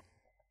point.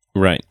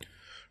 Right.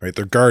 Right.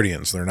 They're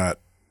Guardians. They're not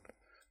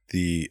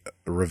the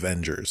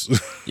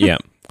Revengers. Yeah.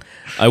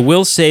 I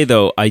will say,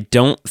 though, I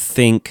don't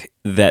think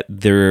that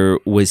there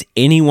was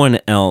anyone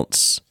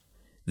else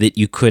that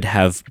you could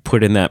have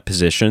put in that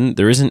position.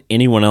 There isn't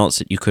anyone else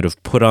that you could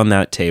have put on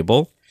that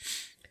table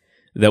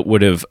that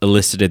would have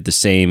elicited the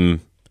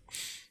same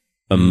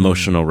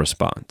emotional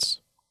response.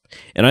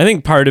 And I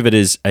think part of it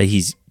is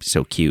he's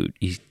so cute.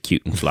 He's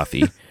cute and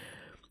fluffy.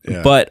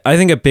 Yeah. But I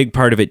think a big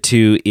part of it,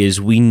 too, is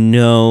we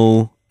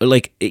know,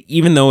 like,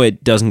 even though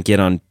it doesn't get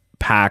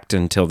unpacked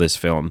until this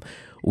film,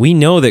 we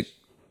know that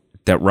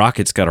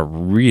Rocket's got a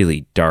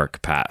really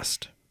dark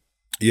past.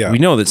 Yeah. We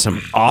know that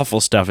some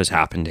awful stuff has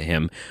happened to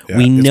him. Yeah,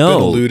 it's been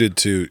alluded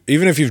to,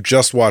 even if you've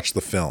just watched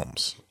the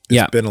films.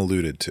 It's been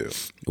alluded to.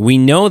 We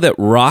know that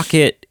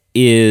Rocket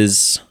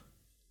is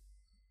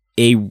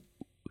a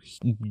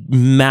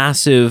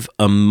massive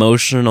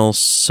emotional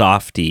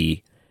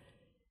softie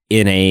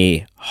in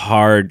a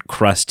hard,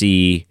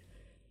 crusty,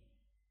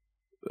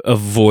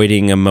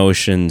 avoiding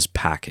emotions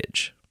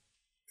package.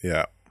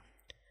 Yeah.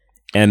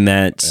 And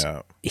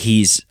that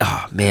he's,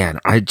 oh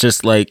man,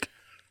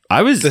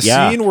 the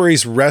scene where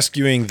he's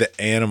rescuing the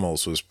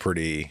animals was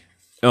pretty.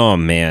 Oh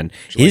man.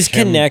 His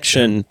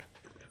connection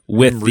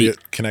with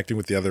connecting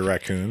with the other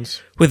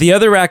raccoons. With the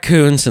other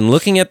raccoons and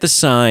looking at the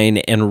sign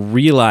and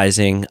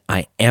realizing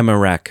I am a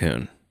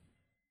raccoon.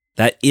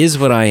 That is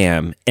what I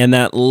am. And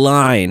that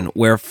line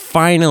where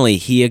finally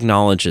he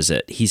acknowledges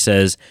it. He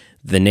says,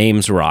 the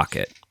name's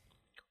Rocket.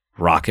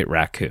 Rocket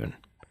Raccoon.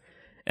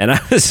 And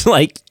I was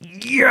like,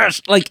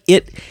 yes! Like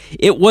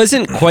it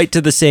wasn't quite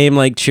to the same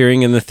like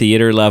cheering in the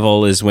theater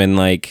level as when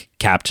like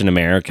Captain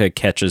America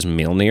catches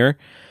Mjolnir.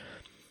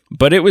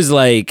 But it was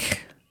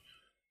like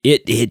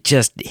it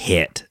just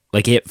hit.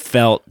 Like it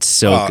felt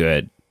so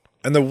good.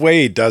 And the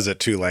way he does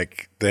it too,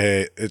 like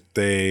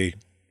he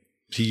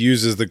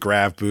uses the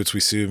grav boots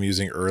we see him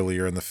using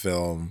earlier in the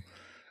film,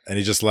 and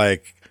he just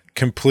like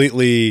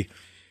completely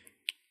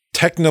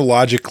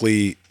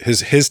technologically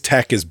his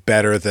tech is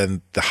better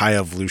than the High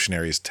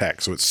Evolutionary's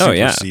tech, so it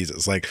supersedes it.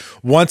 It's like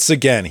once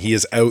again he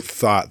has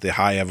outthought the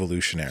High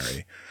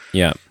Evolutionary.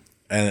 Yeah,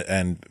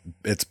 and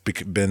it's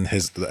been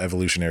the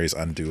Evolutionary's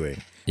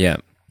undoing. Yeah.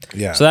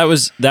 Yeah. So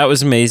that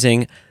was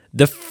amazing.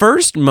 The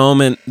first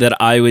moment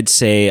that I would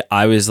say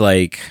I was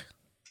like,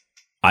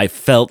 I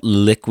felt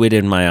liquid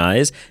in my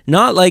eyes,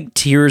 not like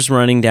tears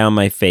running down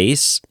my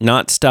face,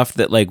 not stuff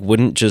that like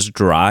wouldn't just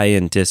dry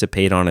and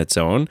dissipate on its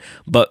own,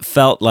 but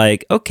felt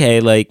like, okay,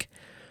 like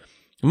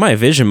my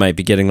vision might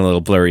be getting a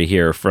little blurry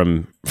here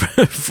from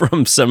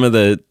some of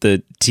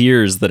the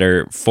tears that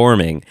are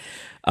forming,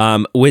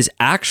 was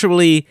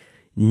actually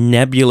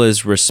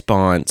Nebula's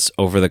response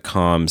over the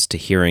comms to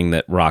hearing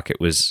that Rocket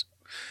was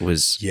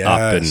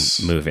up and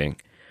moving.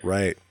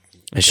 Right.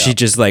 And she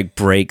just like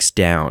breaks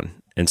down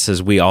and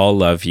says, "We all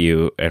love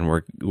you,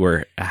 and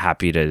we're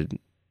happy to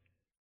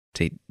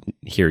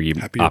hear you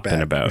up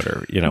and about,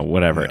 or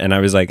whatever." Yeah. And I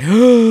was like,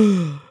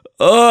 "Oh,"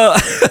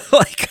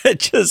 like I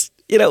just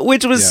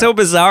which was so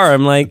bizarre.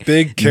 I'm like,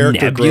 big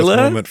character growth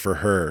moment for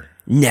her.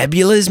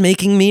 Nebula is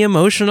making me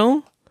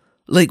emotional.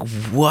 Like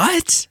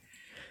what?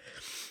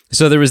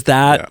 So there was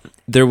that. Yeah.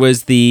 There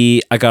was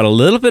I got a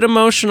little bit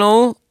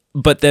emotional,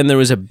 but then there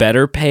was a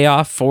better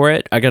payoff for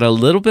it. I got a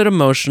little bit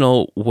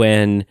emotional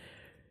when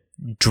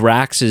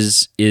Drax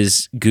is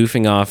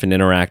goofing off and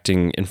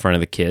interacting in front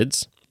of the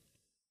kids,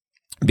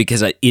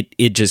 because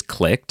it just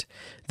clicked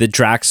that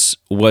Drax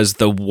was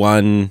the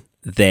one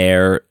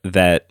there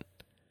that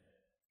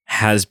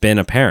has been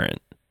a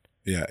parent.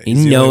 Yeah, he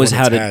knows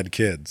how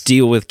to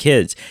deal with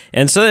kids.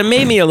 And so it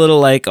made me a little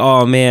like,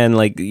 oh man,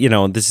 like,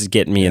 this is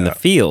getting me in the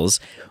feels.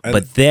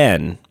 But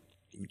then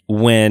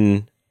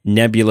when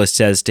Nebula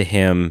says to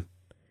him,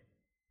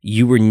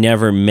 "You were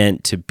never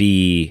meant to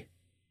be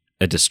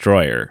a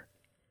destroyer.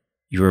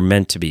 You were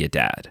meant to be a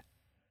dad."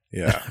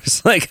 Yeah. I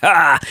was like,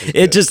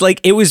 it just like,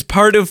 it was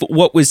part of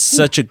what was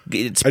such a,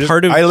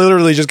 I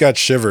literally just got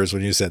shivers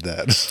when you said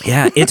that.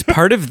 Yeah. It's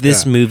part of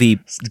this movie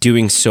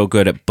doing so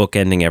good at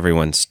bookending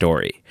everyone's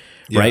story.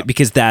 Right?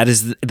 Because that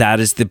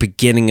is the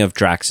beginning of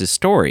Drax's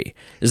story,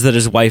 is that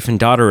his wife and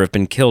daughter have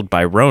been killed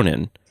by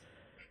Ronan.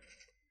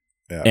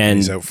 Yeah, and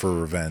he's out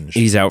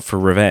for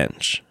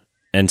revenge.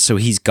 And so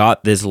he's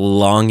got this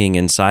longing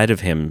inside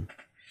of him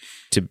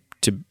to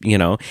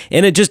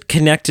and it just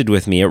connected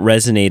with me. It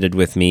resonated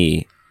with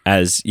me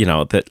as,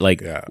 that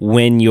like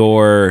when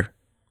you're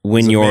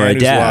a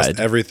dad, lost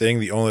everything,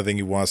 the only thing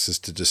he wants is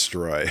to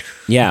destroy.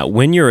 Yeah,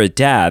 when you're a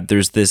dad,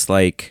 there's this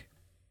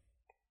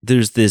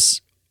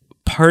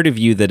part of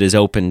you that is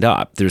opened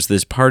up. There's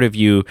this part of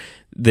you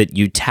that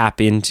you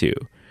tap into,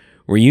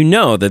 where you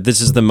know that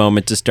this is the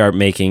moment to start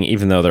making,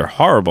 even though they're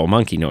horrible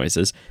monkey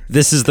noises,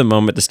 this is the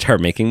moment to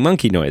start making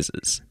monkey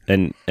noises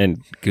and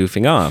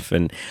goofing off.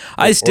 And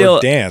I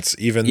still dance,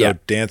 even though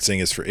dancing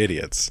is for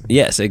idiots.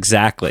 Yes,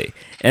 exactly.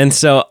 And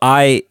so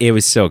it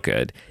was so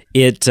good.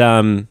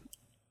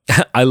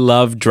 I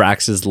love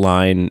Drax's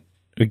line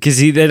because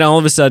he then all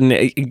of a sudden,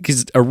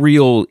 because a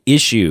real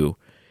issue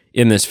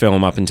in this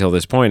film up until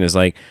this point is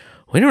like,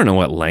 we don't know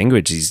what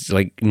language he's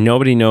like.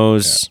 Nobody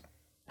knows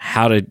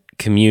how to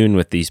commune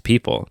with these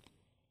people,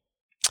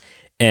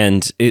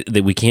 and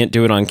that we can't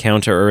do it on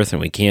Counter Earth,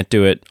 and we can't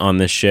do it on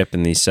this ship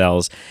in these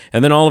cells.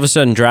 And then all of a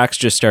sudden, Drax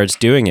just starts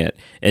doing it,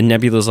 and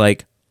Nebula's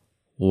like,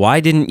 "Why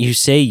didn't you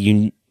say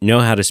you know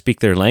how to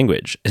speak their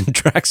language?" And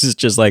Drax is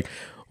just like,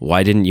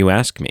 "Why didn't you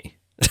ask me?"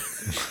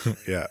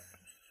 Yeah,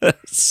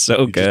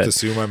 so good.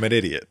 Just assume I'm an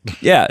idiot.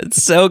 Yeah,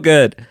 it's so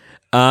good.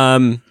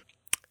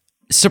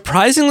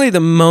 Surprisingly, the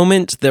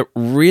moment that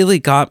really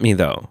got me,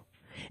 though,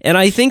 and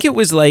I think it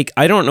was like,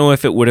 I don't know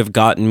if it would have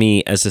gotten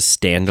me as a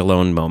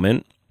standalone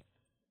moment.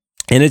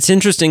 And it's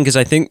interesting because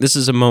I think this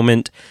is a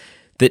moment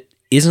that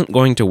isn't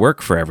going to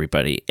work for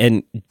everybody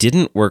and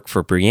didn't work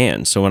for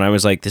Brienne. So when I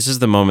was like, this is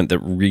the moment that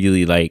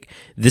really like,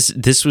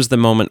 this was the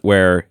moment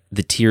where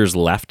the tears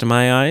left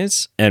my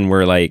eyes and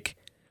were like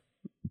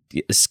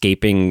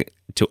escaping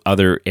to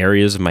other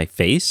areas of my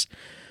face.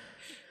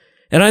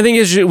 And I think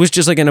it was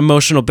just like an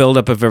emotional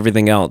buildup of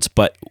everything else.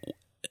 But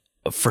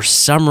for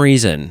some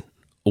reason,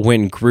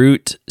 when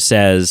Groot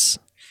says,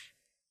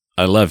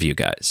 "I love you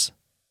guys,"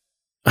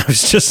 I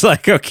was just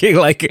like, okay,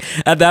 like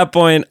at that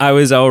point, I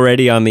was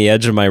already on the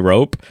edge of my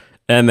rope.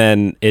 And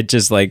then it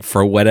just like,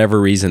 for whatever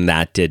reason,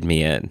 that did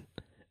me in.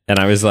 And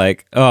I was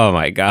like, oh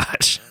my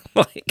gosh.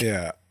 Like,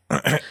 yeah.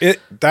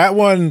 That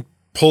one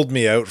pulled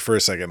me out for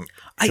a second.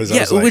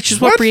 Yeah, like, which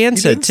is what Brienne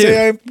said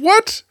too.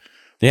 What?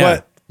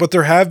 Yeah. But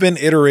there have been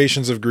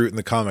iterations of Groot in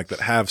the comic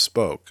that have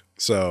spoke.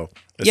 So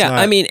it's not,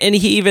 I mean, and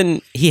he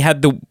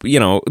had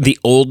the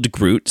old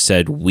Groot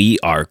said, "We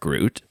are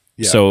Groot."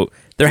 Yeah. So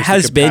there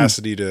has been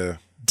capacity to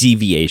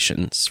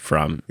deviations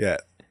from. Yeah.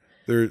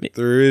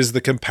 There is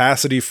the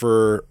capacity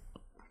for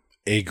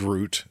a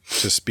Groot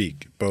to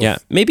speak. Both. Yeah.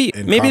 Maybe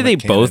they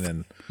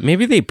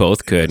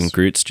both could, and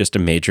Groot's just a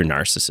major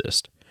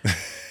narcissist.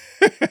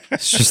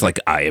 It's just like,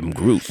 I am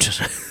Groot.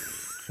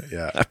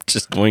 Yeah. I'm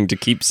just going to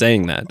keep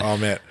saying that. Oh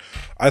man.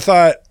 I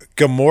thought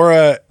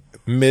Gamora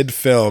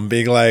mid-film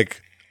being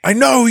like, "I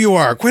know who you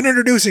are, quit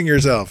introducing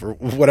yourself," or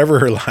whatever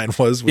her line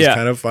was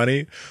kind of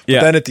funny.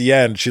 But then at the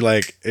end, she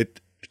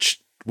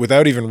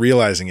without even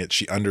realizing it,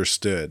 she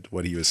understood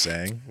what he was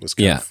saying. It was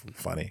kind of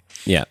funny.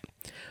 Yeah.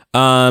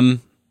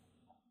 One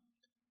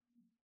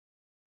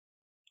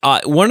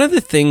of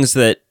the things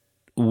that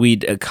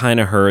we'd kind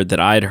of heard, that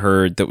I'd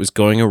heard, that was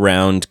going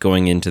around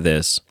going into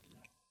this,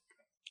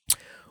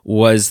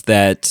 was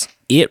that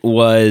it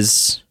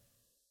was,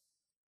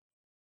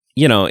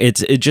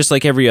 it's just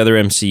like every other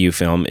MCU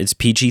film, it's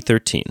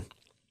PG-13.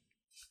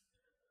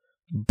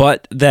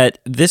 But that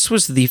this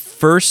was the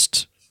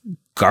first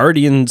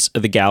Guardians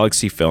of the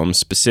Galaxy film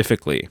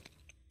specifically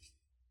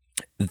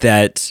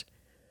that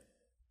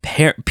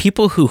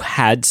people who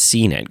had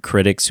seen it,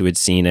 critics who had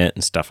seen it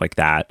and stuff like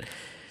that,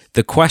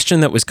 the question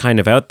that was kind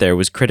of out there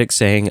was critics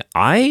saying,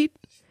 "I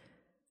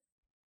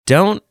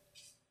don't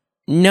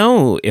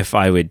know if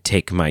I would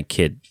take my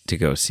kid to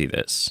go see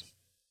this.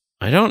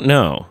 I don't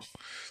know."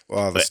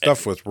 Well, the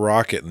stuff with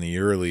Rocket in the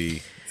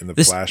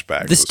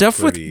flashback. The stuff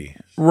with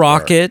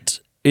Rocket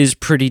is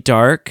pretty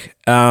dark.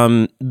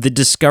 The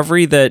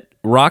discovery that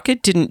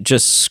Rocket didn't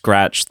just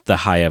scratch the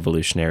High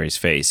Evolutionary's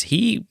face.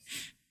 He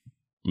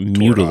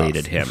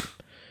mutilated him.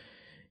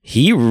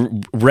 He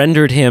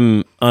rendered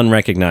him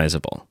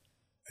unrecognizable.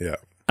 Yeah.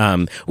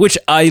 Which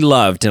I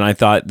loved, and I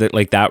thought that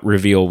like that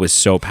reveal was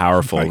so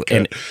powerful.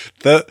 And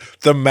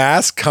the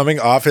mask coming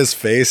off his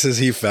face as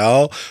he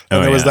fell,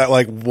 and there was that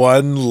like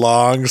one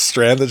long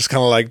strand that just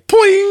kind of like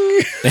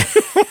poing.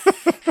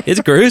 It's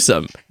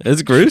gruesome.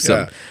 It's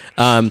gruesome.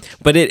 Yeah.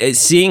 But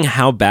seeing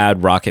how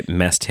bad Rocket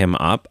messed him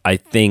up, I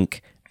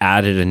think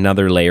added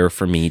another layer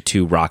for me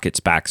to Rocket's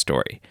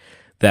backstory.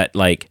 That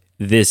like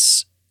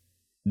this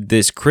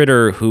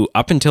critter who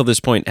up until this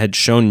point had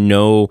shown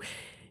no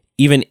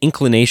even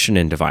inclination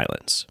into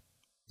violence.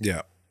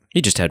 Yeah.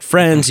 He just had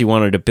friends. He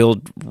wanted to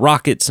build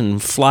rockets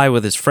and fly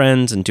with his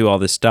friends and do all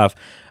this stuff.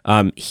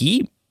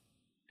 He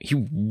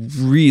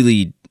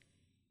really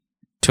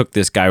took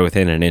this guy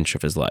within an inch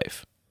of his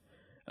life.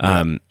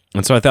 And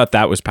so I thought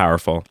that was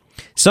powerful.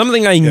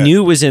 Something I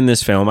knew was in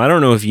this film. I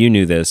don't know if you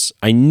knew this.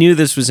 I knew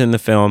this was in the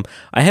film.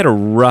 I had a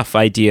rough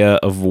idea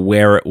of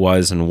where it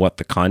was and what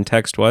the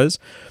context was.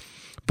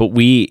 But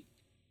we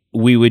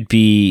would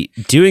be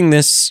doing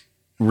this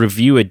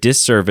review a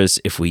disservice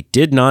if we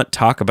did not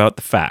talk about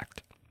the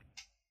fact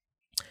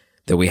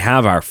that we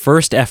have our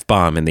first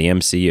F-bomb in the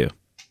MCU.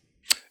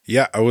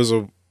 Yeah,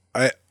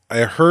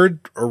 I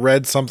heard or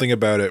read something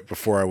about it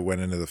before I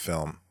went into the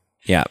film.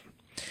 Yeah.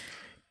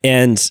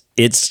 And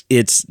it's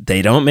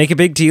they don't make a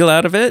big deal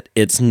out of it.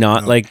 It's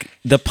not like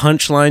the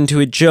punchline to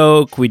a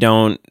joke. We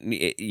don't,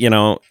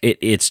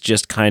 it's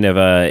just kind of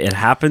it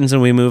happens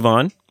and we move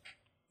on.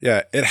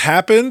 Yeah, it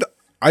happened.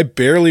 I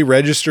barely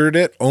registered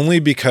it only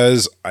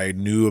because I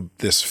knew of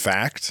this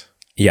fact.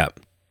 Yeah.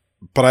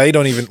 But I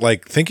don't even,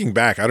 like, thinking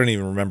back, I don't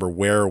even remember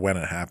where or when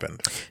it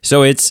happened.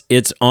 So it's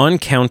on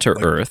Counter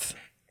Earth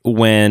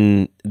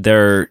when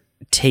they're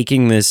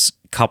taking this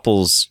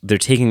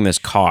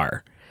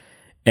car.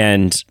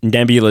 And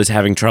Nebula's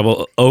having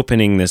trouble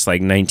opening this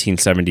like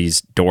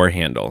 1970s door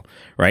handle,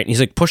 right? And he's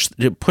like, push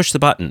the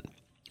button.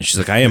 And she's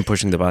like, I am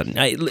pushing the button.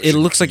 It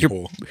looks like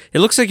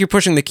you're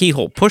pushing the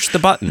keyhole. Push the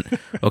button.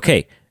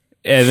 Okay.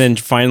 And then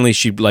finally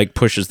she like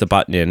pushes the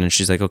button in, and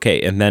she's like,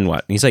 okay, and then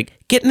what? And he's like,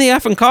 get in the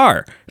effing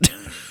car.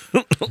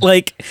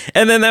 Like,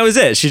 and then that was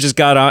it. She just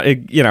got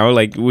on,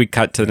 like we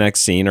cut to the next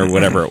scene or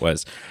whatever it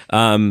was.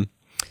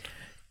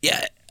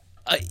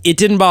 It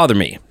didn't bother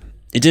me.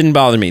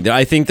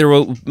 I think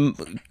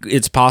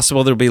it's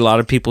possible there'll be a lot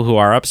of people who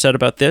are upset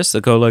about this.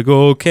 They'll go like,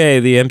 oh, okay,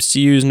 the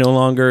MCU is no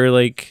longer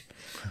like...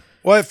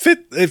 Well,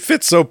 it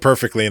fits so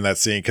perfectly in that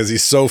scene because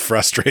he's so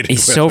frustrated.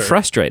 He's so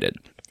frustrated.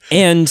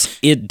 And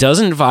it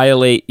doesn't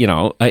violate,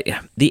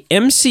 the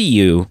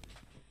MCU...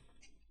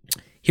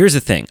 Here's the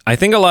thing. I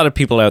think a lot of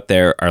people out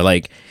there are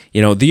like,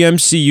 the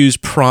MCU's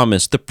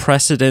promise, the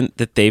precedent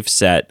that they've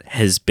set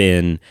has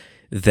been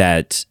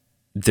that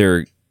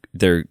they're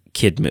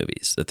kid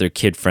movies, that they're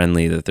kid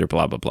friendly, that they're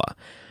blah, blah, blah.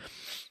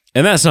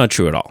 And that's not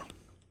true at all.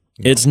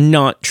 No. It's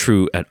not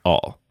true at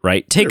all,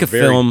 right? Take a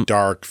film.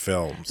 Dark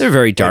films. They're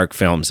very dark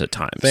films at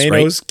times.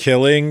 Thanos right?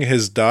 killing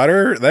his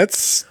daughter.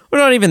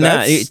 Well, not even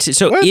that.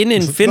 In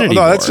Infinity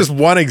War. No, that's just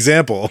one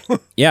example.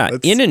 Yeah.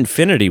 In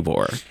Infinity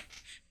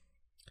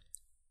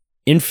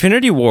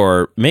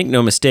War, make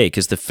no mistake,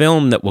 is the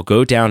film that will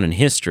go down in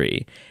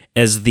history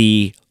as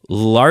the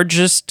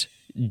largest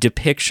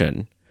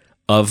depiction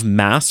of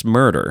mass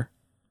murder,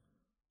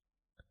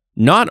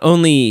 not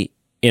only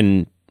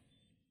in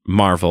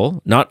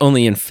Marvel, not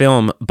only in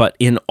film, but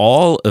in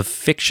all of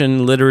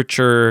fiction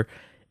literature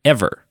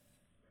ever.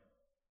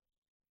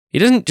 He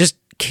doesn't just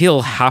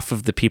kill half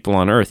of the people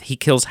on Earth. He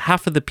kills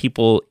half of the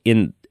people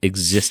in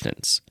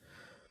existence.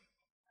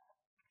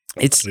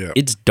 It's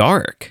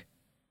dark.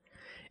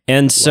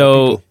 And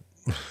so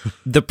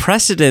the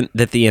precedent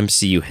that the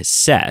MCU has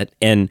set,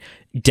 and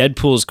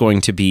Deadpool is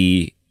going to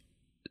be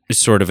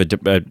sort of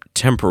a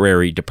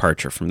temporary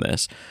departure from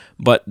this,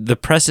 but the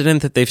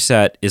precedent that they've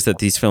set is that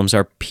these films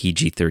are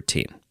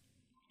PG-13.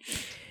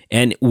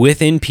 And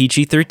within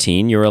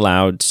PG-13, you're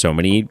allowed so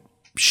many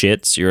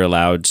shits, you're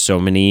allowed so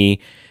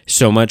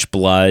much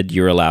blood,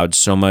 you're allowed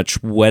so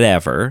much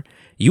whatever.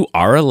 You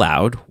are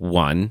allowed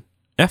one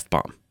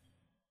F-bomb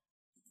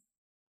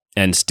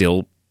and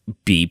still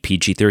be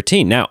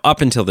PG-13. Now,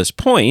 up until this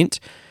point,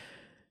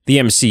 the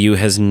MCU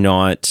has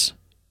not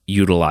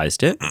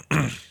utilized it.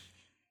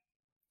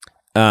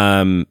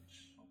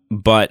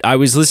 But I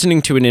was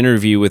listening to an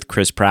interview with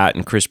Chris Pratt,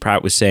 and Chris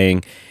Pratt was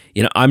saying,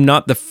 I'm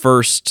not the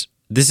first,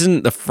 this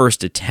isn't the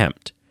first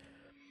attempt,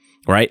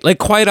 right? Like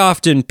quite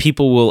often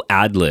people will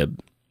ad-lib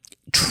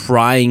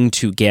trying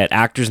to get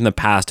actors in the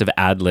past have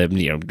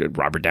ad-libbed,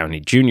 Robert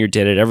Downey Jr.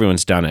 did it,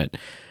 everyone's done it,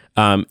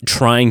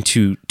 trying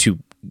to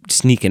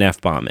sneak an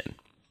F-bomb in.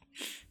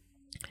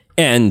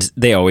 And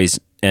they always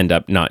end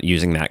up not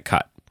using that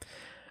cut.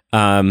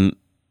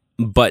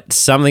 But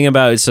something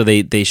about it, so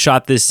they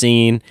shot this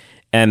scene,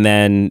 and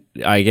then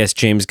I guess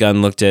James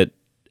Gunn looked at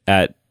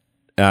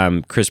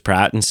Chris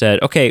Pratt and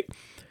said, okay,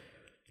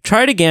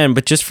 try it again,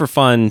 but just for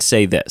fun,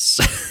 say this.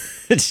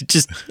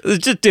 just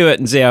do it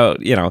and see how,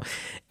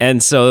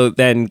 And so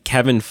then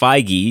Kevin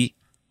Feige,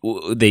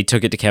 they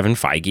took it to Kevin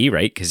Feige,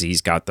 right? Because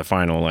he's got the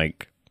final,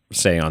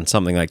 say on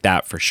something like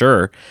that for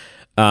sure.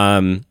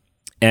 And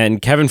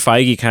Kevin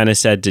Feige kind of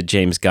said to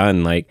James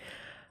Gunn,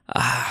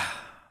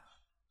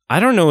 I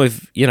don't know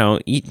if, you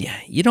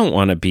don't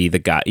want to be the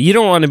guy. You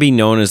don't want to be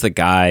known as the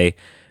guy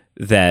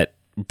that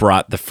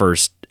brought the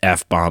first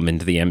F-bomb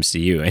into the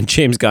MCU. And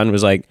James Gunn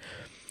was like,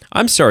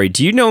 I'm sorry,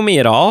 do you know me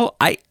at all?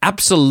 I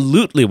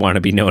absolutely want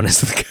to be known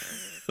as the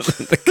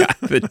guy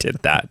that did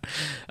that.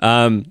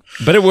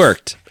 But it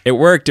worked. It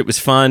worked. It was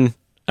fun.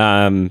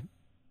 It's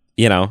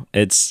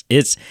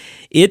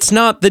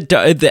not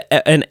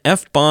an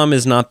F-bomb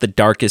is not the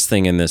darkest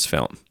thing in this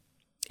film.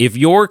 If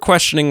you're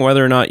questioning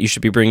whether or not you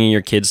should be bringing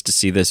your kids to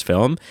see this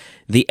film,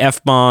 the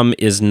F-bomb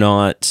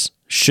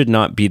should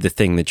not be the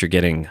thing that you're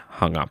getting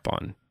hung up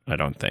on, I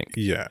don't think.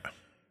 Yeah.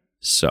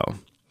 So,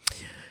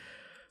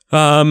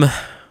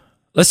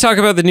 let's talk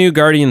about the new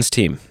Guardians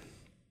team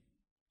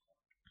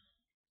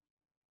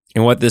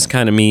and what this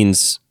kind of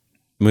means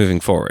moving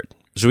forward.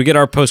 So we get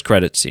our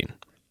post-credit scene.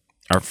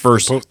 Our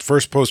first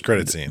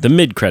post-credit scene. The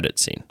mid-credit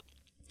scene.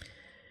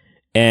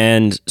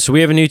 And so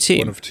we have a new team.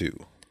 One of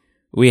two.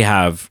 We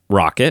have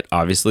Rocket,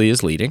 obviously,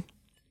 is leading.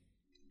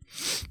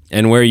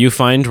 And where you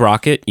find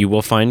Rocket, you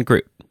will find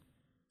Groot.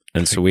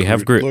 And so we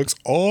have Groot. Looks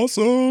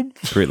awesome.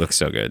 Groot looks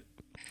so good.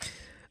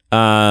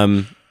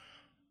 Oh,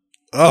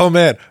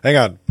 man. Hang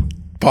on.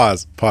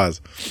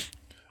 Pause.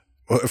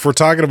 If we're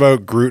talking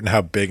about Groot and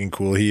how big and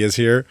cool he is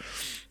here,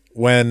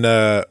 when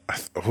I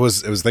think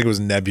it was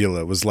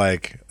Nebula was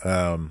like,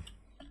 Groot,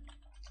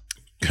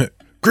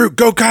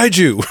 go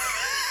kaiju.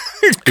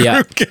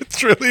 Groot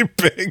gets really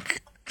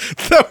big.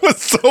 That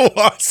was so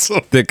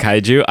awesome. The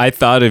kaiju. I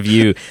thought of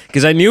you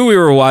because I knew we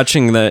were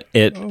watching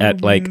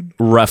at like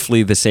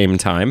roughly the same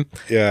time.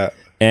 Yeah.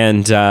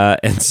 And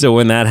so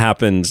when that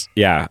happened,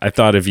 I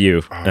thought of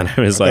you, and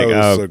I was like,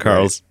 so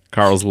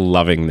Carl's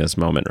loving this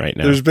moment right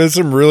now. There's been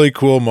some really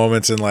cool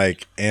moments in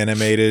like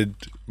animated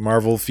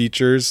Marvel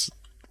features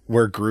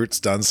where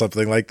Groot's done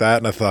something like that,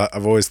 and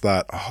I've always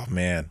thought, oh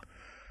man,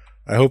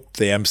 I hope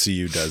the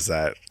MCU does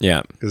that.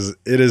 Yeah, because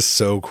it is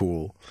so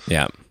cool.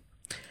 Yeah.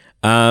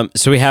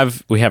 So we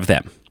have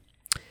them.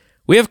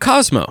 We have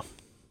Cosmo,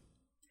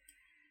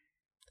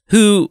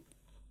 who,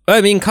 I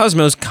mean,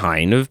 Cosmo's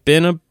kind of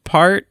been a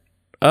part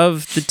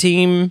of the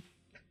team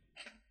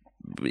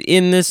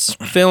in this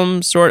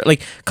film, sort of.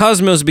 Like,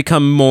 Cosmo's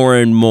become more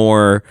and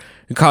more.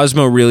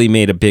 Cosmo really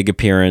made a big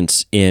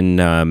appearance in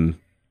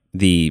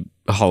the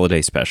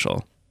holiday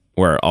special,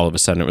 where all of a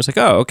sudden it was like,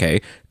 oh, okay,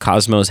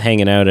 Cosmo's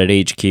hanging out at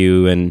HQ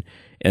and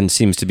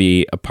seems to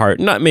be a part,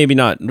 not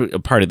a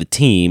part of the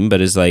team, but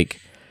is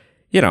like,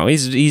 you know,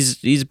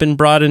 he's been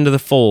brought into the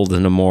fold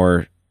in a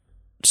more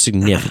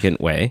significant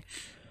way.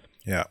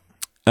 Yeah.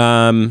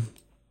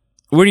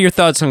 What are your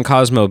thoughts on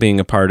Cosmo being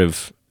a part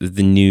of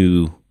the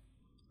new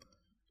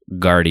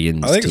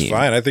Guardians team? I think it's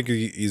fine. I think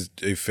he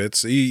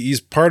fits. He's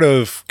part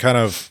of kind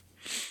of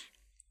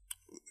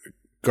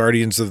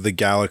Guardians of the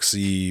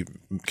Galaxy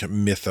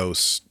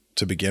mythos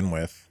to begin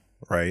with,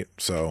 right?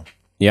 So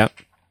yeah,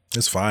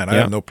 it's fine. I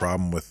have no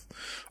problem with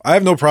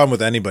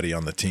anybody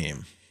on the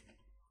team.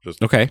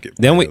 Just okay.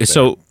 Then we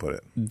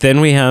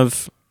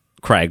have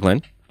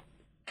Kraglin.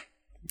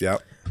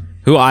 Yep.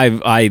 Who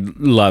I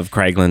love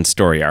Kraglin's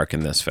story arc in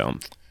this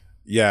film.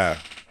 Yeah.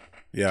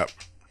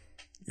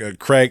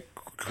 Craig,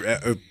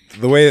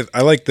 the way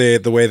I like the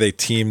way they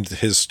teamed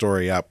his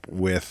story up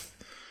with,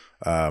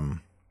 oh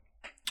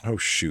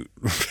shoot,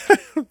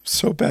 I'm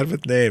so bad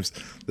with names.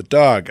 The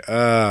dog,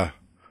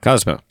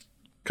 Cosmo.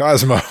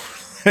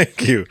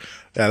 Thank you.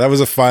 Yeah, that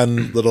was a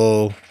fun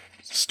little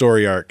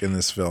story arc in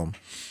this film.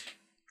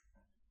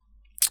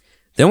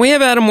 Then we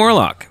have Adam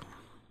Warlock.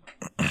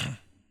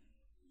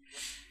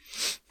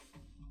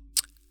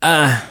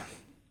 I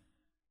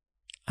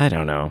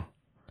don't know.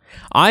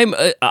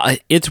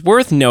 It's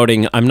worth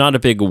noting I'm not a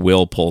big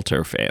Will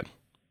Poulter fan.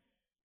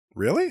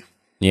 Really?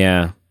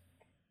 Yeah.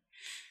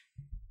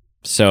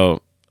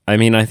 So, I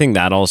mean, I think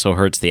that also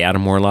hurts the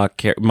Adam Warlock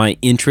my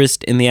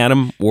interest in the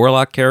Adam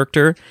Warlock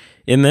character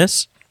in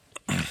this.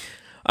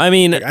 I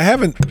mean, I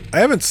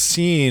haven't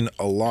seen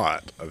a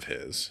lot of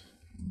his.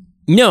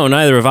 No,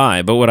 neither have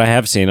I. But what I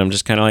have seen, I'm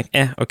just kind of like,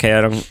 okay.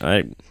 I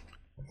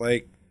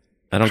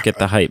don't get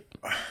the hype.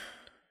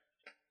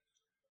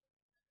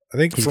 I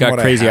think he's from got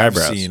what crazy I have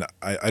eyebrows. Seen,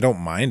 I don't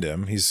mind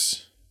him.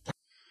 He's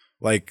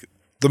like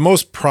the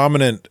most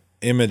prominent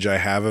image I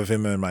have of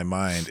him in my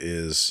mind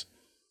is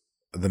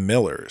the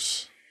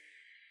Millers,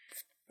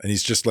 and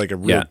he's just like a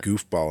real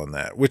goofball in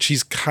that, which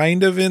he's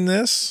kind of in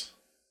this.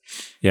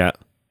 Yeah,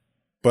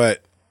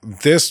 but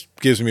this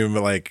gives me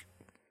like,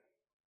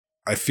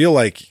 I feel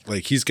like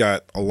he's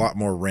got a lot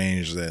more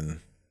range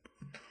than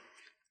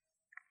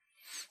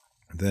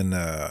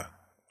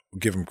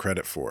give him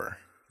credit for.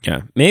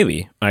 Yeah,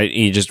 maybe.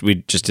 We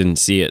just didn't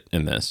see it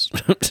in this.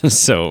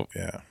 So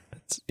yeah,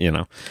 it's, you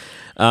know,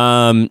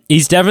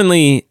 he's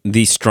definitely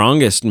the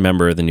strongest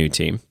member of the new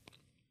team.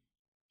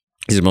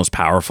 He's the most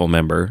powerful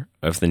member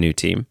of the new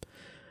team.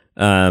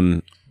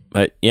 But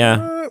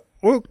yeah,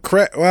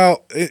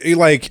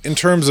 like in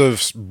terms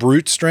of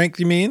brute strength,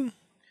 you mean?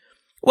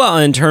 Well,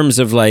 in terms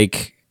of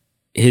like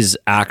his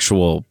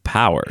actual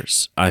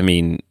powers, I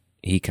mean,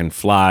 he can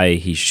fly.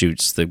 He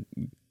shoots the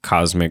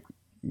cosmic.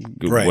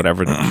 Right.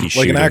 Whatever he's like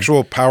shooting. An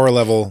actual power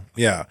level,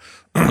 yeah.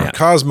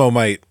 Cosmo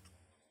might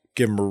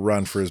give him a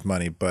run for his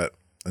money, but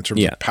in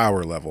terms of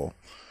power level,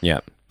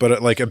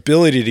 But like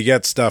ability to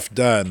get stuff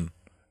done,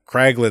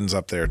 Kraglin's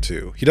up there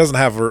too. He doesn't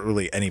have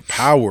really any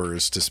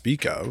powers to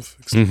speak of,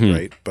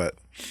 right? But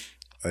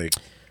like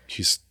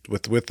he's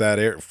with that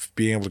air,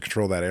 being able to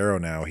control that arrow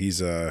now, he's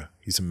a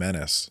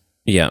menace.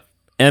 Yeah.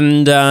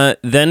 And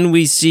then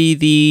we see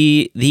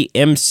the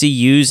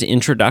MCU's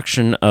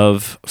introduction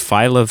of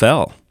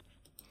Phyla-Vell,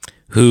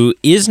 who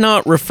is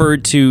not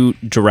referred to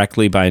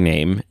directly by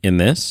name in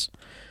this,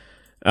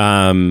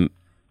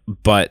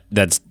 but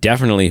that's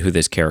definitely who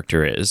this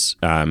character is.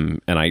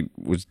 And I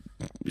was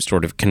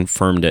sort of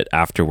confirmed it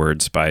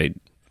afterwards by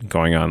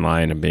going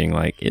online and being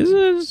like, who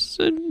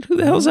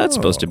the hell is that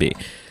supposed to be?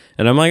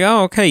 And I'm like,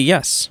 oh, okay,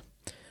 yes.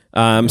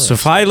 So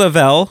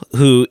Phyla-Vell,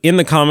 who in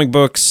the comic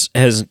books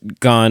has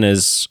gone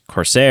as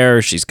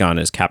Corsair, she's gone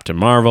as Captain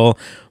Marvel.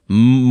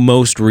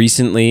 Most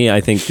recently, I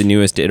think the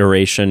newest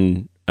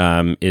iteration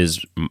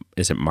is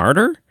it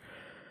Martyr?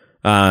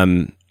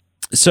 Yeah,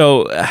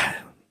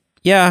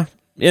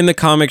 in the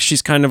comics,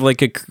 she's kind of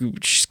like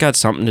she's got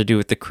something to do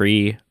with the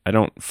Kree. I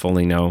don't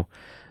fully know.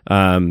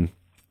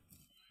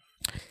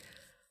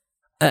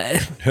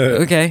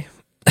 Okay.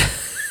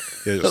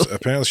 Yes,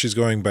 apparently she's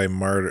going by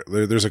Martyr.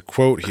 There's a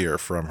quote here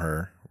from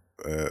her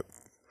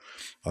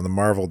on the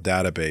Marvel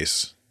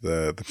database.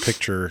 The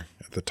picture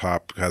at the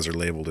top has her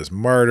labeled as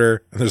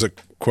Martyr. And there's a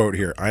quote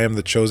here. I am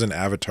the chosen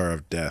avatar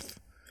of death.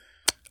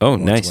 Oh,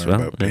 Want nice. to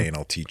learn about pain,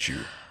 I'll teach you.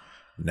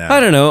 Now, I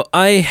don't know.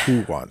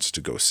 who wants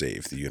to go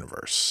save the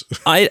universe?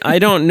 I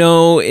don't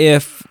know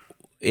if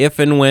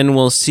and when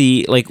we'll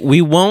see, like,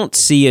 we won't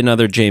see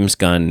another James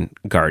Gunn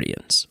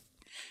Guardians.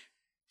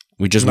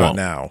 We just Not won't.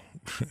 now.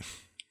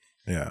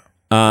 Yeah.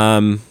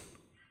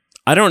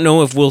 I don't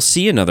know if we'll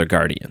see another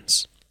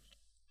Guardians.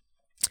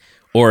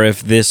 Or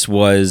if this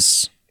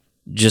was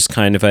just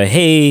kind of a,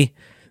 hey,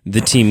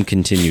 the team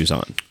continues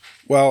on.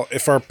 Well,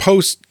 if our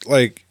post,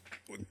 like,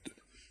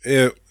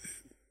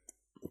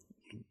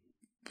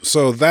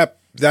 so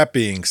that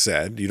being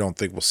said, you don't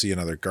think we'll see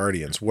another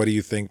Guardians. What do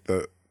you think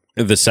The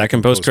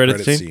second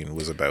post-credit scene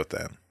was about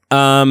then?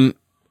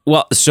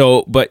 Well,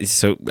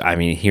 I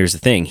mean, here's the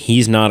thing.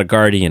 He's not a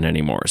Guardian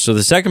anymore. So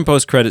the second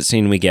post-credit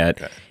scene we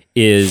get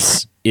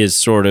is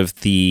sort of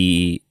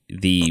the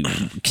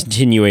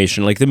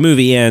continuation. Like, the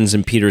movie ends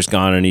and Peter's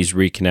gone and he's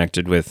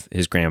reconnected with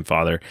his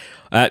grandfather.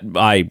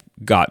 I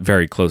got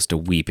very close to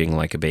weeping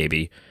like a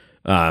baby.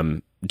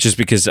 Just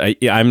because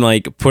I'm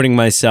like putting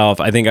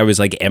myself, I think I was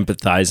like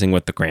empathizing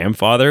with the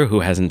grandfather who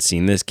hasn't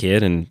seen this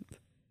kid in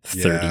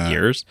 30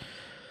 years.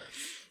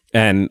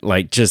 And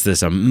like just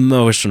this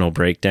emotional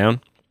breakdown.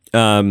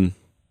 And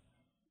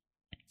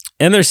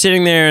they're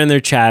sitting there and they're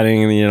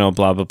chatting and, you know,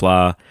 blah, blah,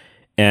 blah.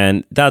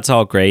 And that's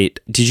all great.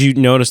 Did you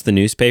notice the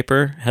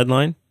newspaper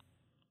headline?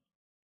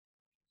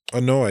 Oh,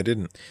 no, I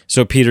didn't.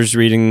 So Peter's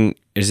reading,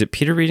 is it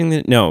Peter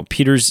reading no,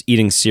 Peter's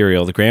eating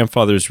cereal. The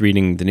grandfather's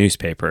reading the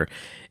newspaper.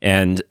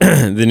 And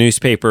the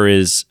newspaper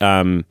is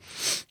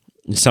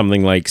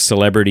something like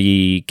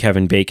celebrity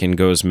Kevin Bacon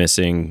goes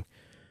missing,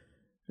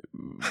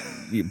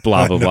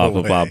 blah, blah, blah,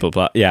 blah, blah, blah,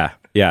 blah. Yeah,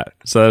 yeah.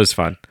 So that was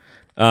fun.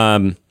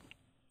 And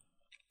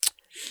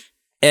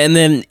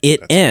then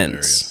That's ends.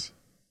 Hilarious.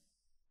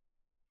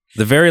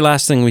 The very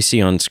last thing we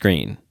see on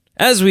screen,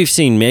 as we've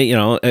seen, you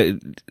know,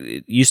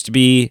 it used to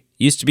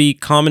be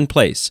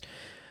commonplace.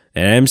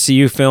 An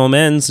MCU film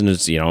ends, and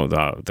it's, you know,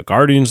 the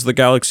Guardians of the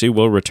Galaxy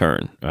will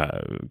return.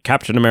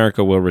 Captain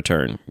America will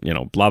return. You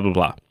know, blah blah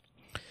blah.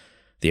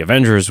 The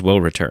Avengers will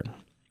return.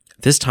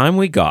 This time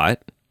we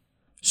got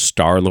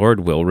Star-Lord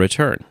will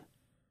return,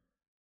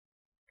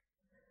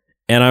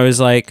 and I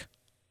was like,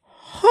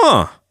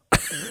 huh.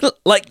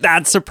 Like,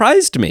 that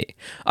surprised me.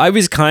 I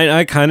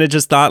kind of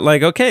just thought,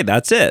 like, okay,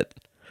 that's it.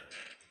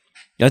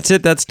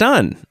 That's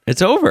done.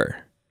 It's over.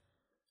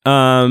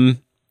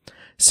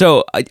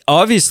 So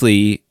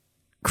obviously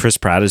Chris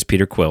Pratt as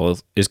Peter Quill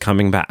is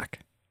coming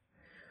back.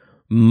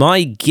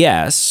 My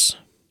guess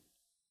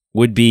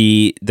would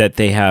be that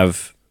they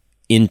have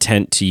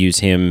intent to use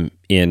him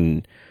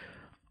in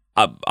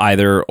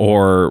either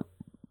or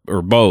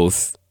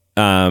both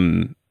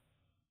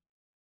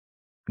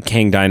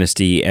Kang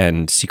Dynasty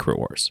and Secret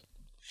Wars.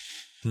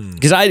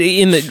 Because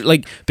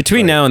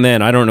between now and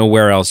then, I don't know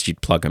where else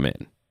you'd plug him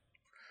in.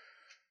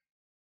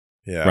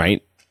 Yeah.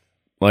 Right?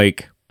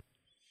 Like,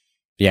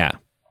 yeah.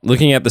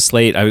 Looking at the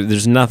slate,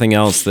 there's nothing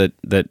else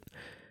that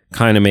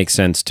kind of makes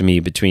sense to me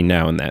between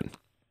now and then.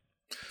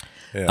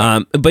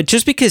 Yeah. But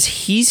just because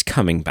he's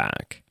coming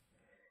back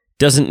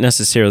doesn't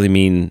necessarily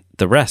mean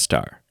the rest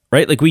are.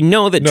 Right? Like, we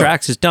know that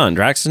Drax is done.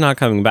 Drax is not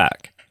coming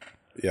back.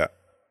 Yeah.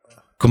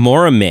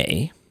 Gamora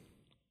may.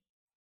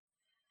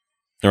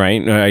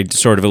 Right, I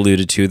sort of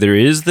alluded to, there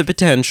is the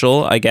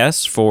potential, I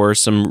guess, for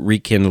some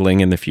rekindling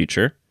in the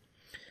future.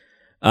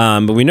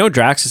 But we know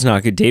Drax is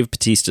not good. Dave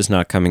Bautista's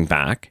not coming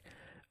back.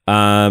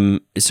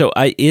 So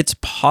it's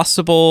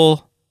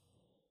possible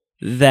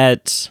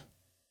that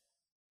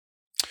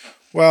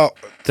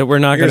we're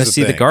not going to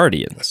see the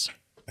Guardians.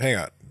 Hang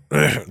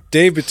on.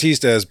 Dave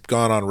Bautista has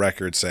gone on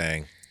record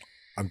saying,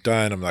 I'm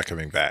done, I'm not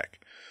coming back.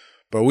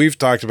 But we've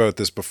talked about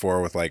this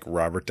before with like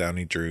Robert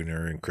Downey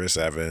Jr. and Chris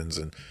Evans,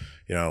 and,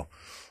 you know,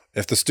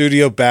 if the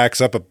studio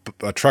backs up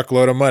a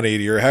truckload of money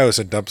to your house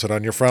and dumps it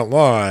on your front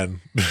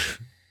lawn,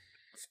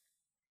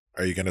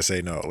 are you going to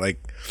say no?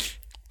 Like,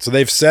 so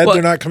they've said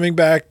they're not coming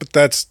back, but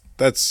that's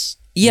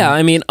yeah.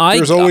 I mean,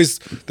 there's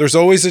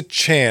always a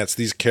chance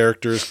these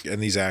characters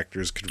and these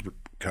actors could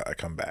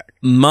come back.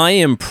 My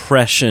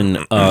impression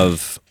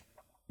of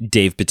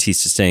Dave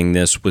Bautista saying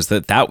this was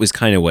that was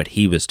kind of what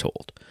he was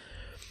told.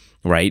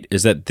 Right?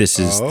 Is that this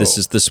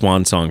is the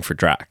swan song for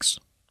Drax.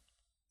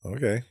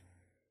 Okay.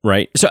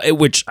 Right. So,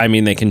 which, I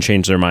mean, they can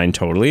change their mind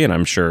totally, and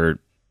I'm sure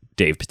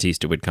Dave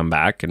Bautista would come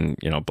back and,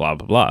 you know, blah,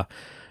 blah, blah.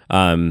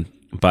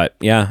 But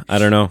yeah, I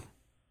don't know.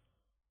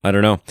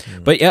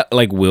 But yeah,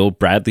 like, will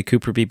Bradley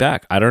Cooper be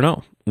back? I don't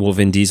know. Will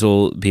Vin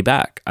Diesel be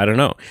back? I don't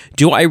know.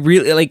 Do I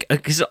really, like,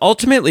 because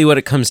ultimately what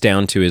it comes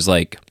down to is,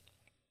 like,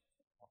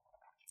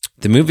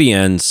 the movie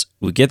ends,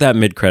 we get that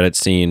mid-credit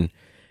scene,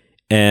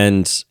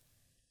 and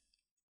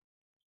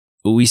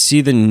we see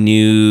the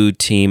new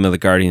team of the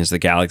Guardians of the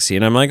Galaxy,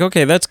 and I'm like,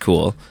 okay, that's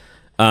cool.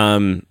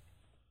 I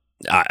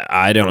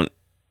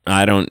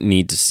don't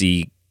need to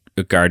see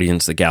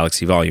Guardians of the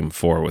Galaxy Volume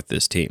 4 with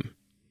this team.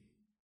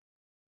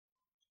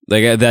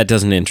 Like, that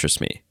doesn't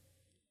interest me.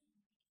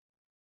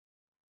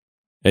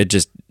 It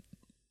just,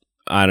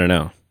 I don't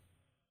know.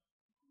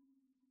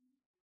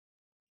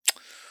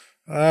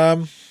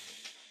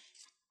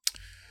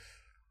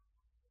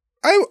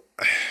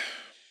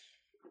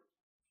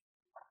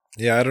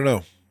 Yeah, I don't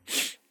know.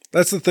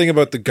 That's the thing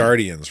about the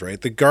Guardians,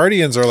 right? The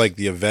Guardians are like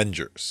the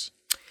Avengers.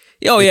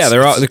 Oh yeah,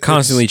 they're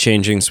constantly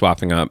changing,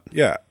 swapping up.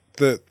 Yeah,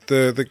 it's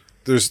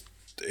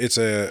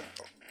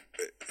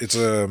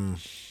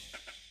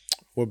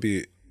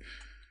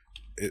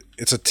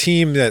a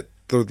team that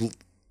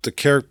the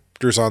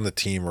characters on the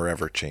team are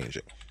ever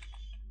changing.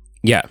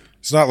 Yeah,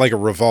 it's not like a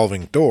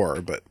revolving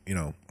door, but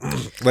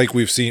like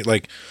we've seen,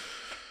 like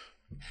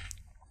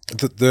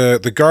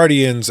the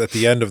Guardians at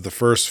the end of the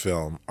first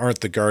film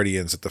aren't the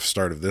Guardians at the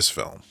start of this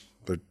film.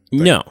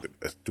 No,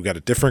 we got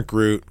a different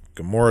Groot.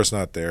 Gamora's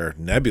not there.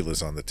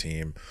 Nebula's on the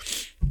team,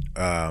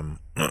 and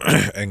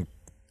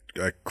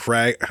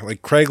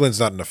Kraglин's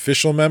not an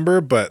official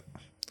member, but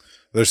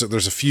there's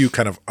a few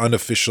kind of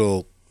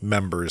unofficial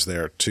members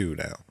there too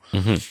now.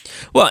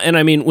 Mm-hmm. Well, and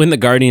I mean, when the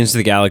Guardians of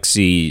the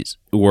Galaxy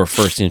were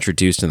first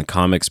introduced in the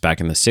comics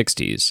back in the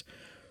 60s,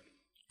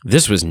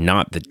 this was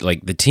not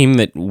the team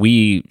that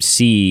we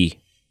see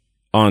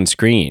on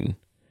screen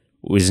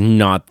was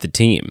not the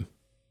team.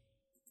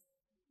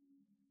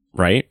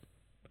 Right?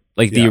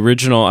 Like the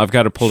original, I've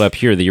got it pulled up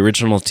here. The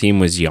original team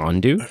was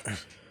Yondu,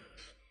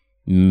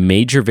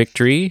 Major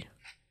Victory,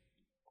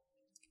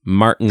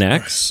 Martin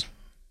X,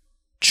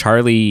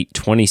 Charlie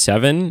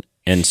 27,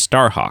 and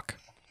Starhawk.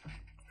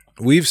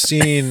 We've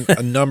seen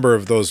a number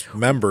of those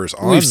members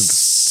on. We've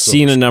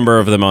seen a number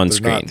of them on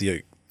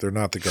screen. They're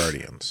not the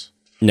Guardians.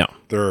 No,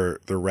 they're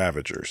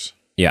Ravagers.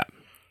 Yeah,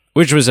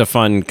 which was a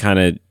fun kind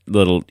of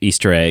little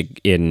Easter egg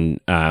in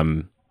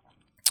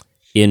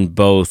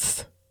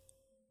both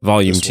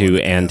Volume 2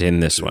 and in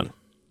this one.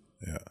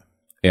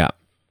 Yeah.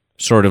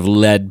 Sort of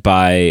led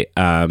by,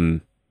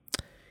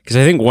 because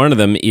I think one of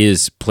them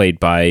is played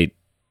by,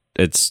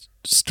 it's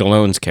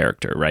Stallone's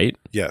character, right?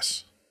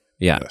 Yes.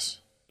 Yeah.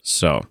 Yes.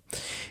 So,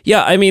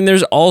 yeah, I mean,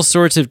 there's all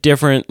sorts of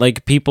different,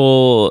 like,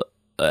 people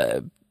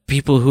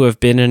who have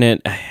been in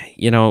it.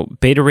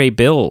 Beta Ray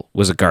Bill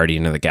was a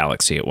Guardian of the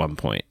Galaxy at one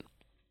point.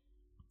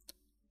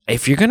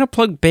 If you're going to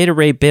plug Beta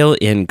Ray Bill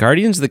in,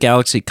 Guardians of the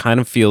Galaxy kind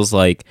of feels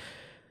like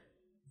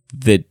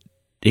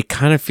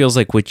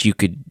what you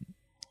could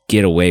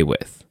get away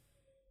with.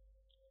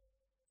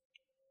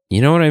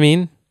 You know what I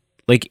mean?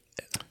 Like,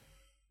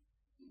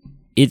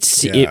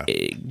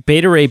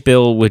 Beta Ray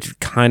Bill would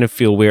kind of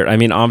feel weird. I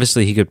mean,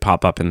 obviously he could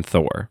pop up in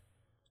Thor,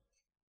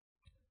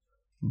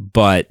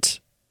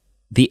 but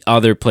the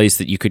other place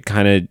that you could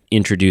kind of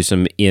introduce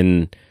him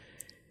in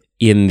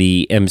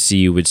the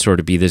MCU would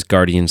sort of be this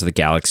Guardians of the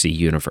Galaxy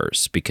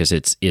universe, because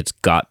it's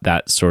got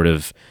that sort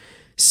of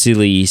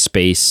silly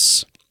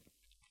space.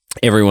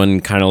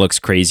 Everyone kind of looks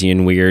crazy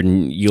and weird,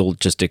 and you'll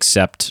just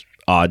accept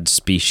odd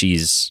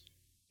species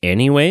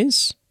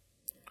anyways.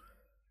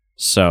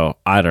 So,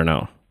 I don't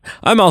know.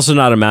 I'm also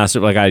not a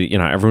massive, like,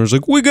 everyone's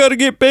like, we got to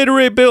get Beta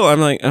Ray Bill. I'm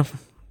like,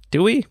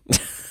 do we?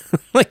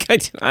 Like,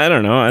 I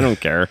don't know. I don't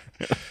care.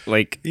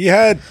 Like,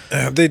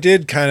 they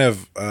did kind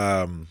of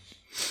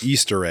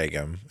Easter egg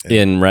him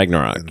in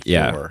Ragnarok.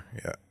 Thor.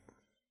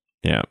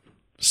 Yeah.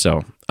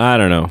 So, I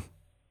don't know.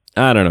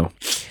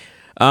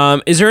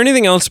 Is there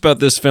anything else about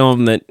this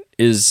film that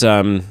is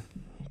that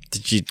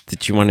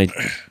you want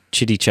to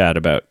chitty chat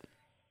about?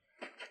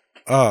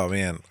 Oh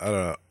man, I don't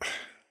know.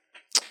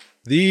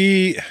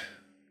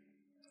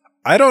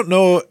 I don't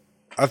know.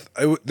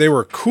 They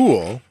were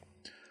cool.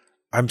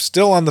 I'm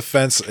still on the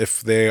fence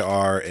if they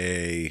are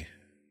a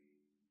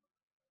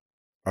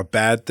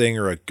bad thing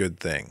or a good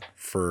thing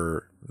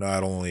for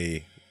not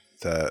only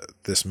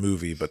this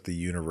movie but the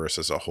universe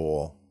as a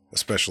whole,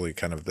 especially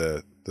kind of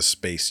the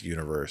space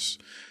universe.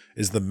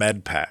 Is the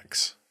med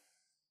packs.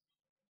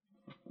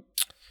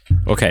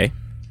 Okay.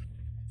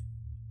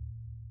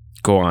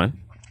 Go on.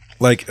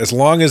 Like, as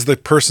long as the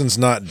person's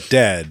not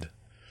dead,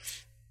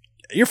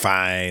 you're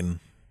fine.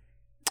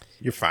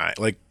 You're fine.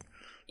 Like,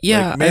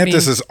 yeah,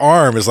 Mantis's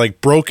arm is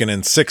like broken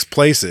in 6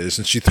 places,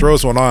 and she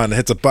throws one on and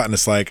hits a button.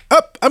 It's like,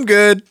 I'm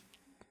good.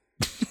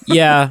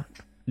 Yeah,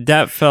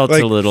 that felt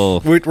like, a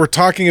little. We're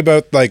talking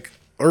about like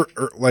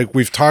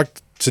we've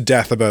talked to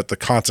death about the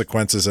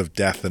consequences of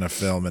death in a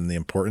film and the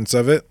importance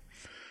of it.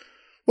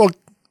 Well,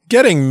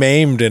 getting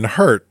maimed and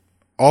hurt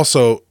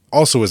also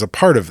is a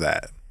part of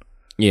that.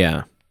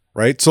 Yeah.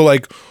 Right? So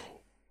like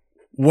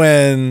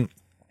when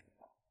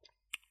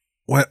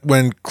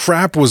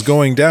crap was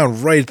going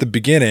down right at the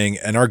beginning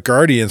and our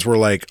Guardians were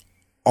like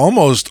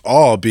almost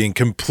all being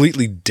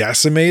completely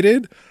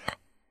decimated,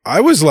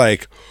 I was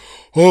like,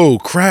 oh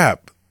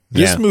crap.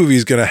 This movie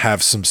is going to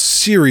have some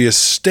serious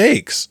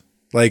stakes.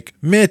 Like,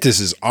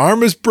 Mantis's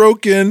arm is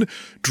broken.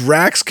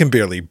 Drax can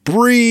barely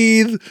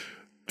breathe.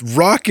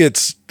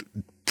 Rocket's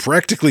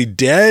practically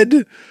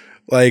dead.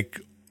 Like,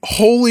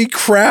 holy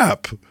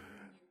crap.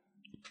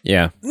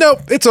 Yeah. Nope,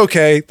 it's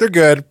okay. They're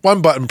good.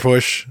 One button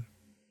push.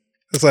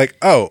 It's like,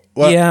 oh,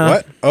 what? Yeah.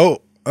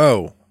 What?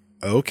 Oh,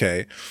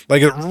 okay.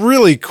 Like a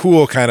really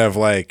cool kind of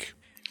like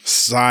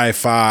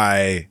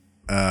sci-fi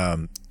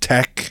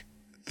tech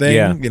thing.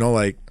 Yeah. You know,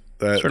 like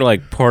Sort of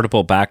like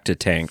portable back to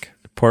tank.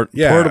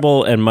 Yeah.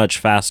 Portable and much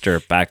faster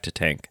back to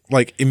tank.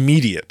 like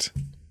immediate.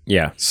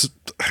 Yeah.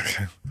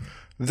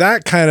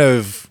 That kind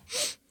of,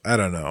 I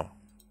don't know.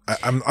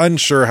 I'm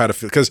unsure how to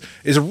feel because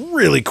it's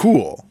really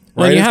cool,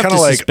 Well, right? you It's have kind of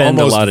to like suspend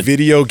a almost lot of-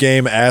 video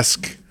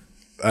game-esque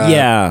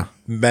Yeah.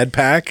 med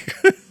pack.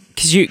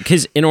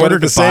 Because in But order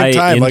at the to buy same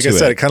time, like I into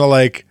said, it, it kind of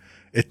like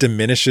it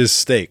diminishes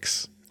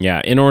stakes.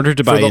 yeah, in order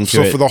to buy into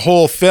So it, for the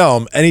whole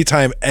film,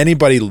 anytime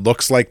anybody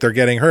looks like they're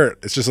getting hurt,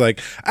 it's just like,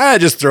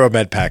 just throw a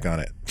med pack on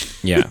it.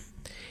 yeah,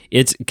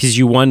 it's because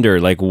you wonder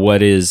like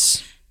what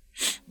is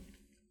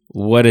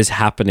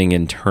happening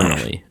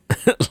internally,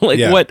 like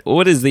Yeah.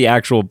 what is the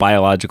actual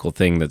biological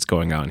thing that's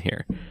going on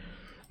here?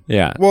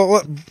 Yeah,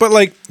 Well, but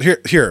like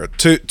here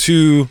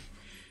to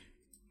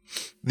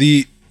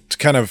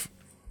kind of,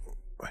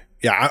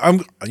 yeah,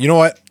 I'm. You know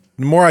what?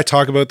 The more I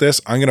talk about this,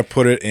 I'm going to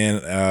put it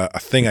in a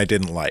thing I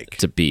didn't like.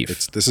 it's a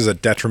beef. This is a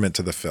detriment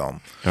to the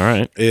film. All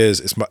right,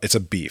 It's a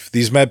beef.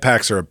 These med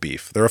packs are a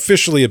beef. They're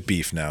officially a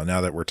beef now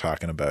that we're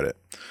talking about it.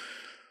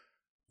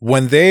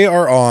 When they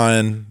are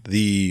on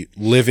the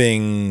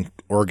living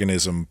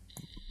organism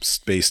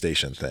space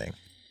station thing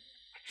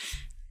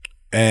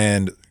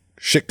and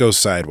shit goes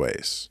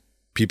sideways,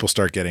 people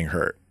start getting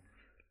hurt.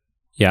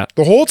 yeah,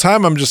 The whole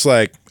time I'm just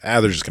like,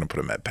 they're just going to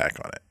put a med pack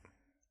on it.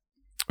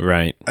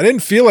 right, I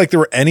didn't feel like there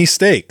were any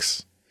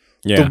stakes.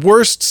 yeah, The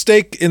worst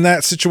stake in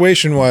that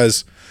situation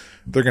was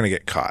they're going to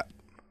get caught.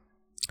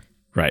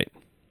 right,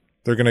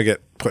 They're going to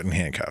get put in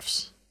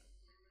handcuffs.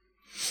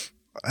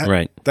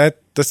 right, That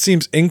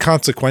seems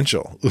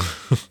inconsequential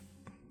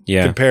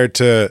yeah, compared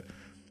to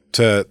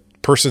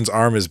person's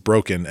arm is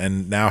broken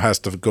and now has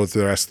to go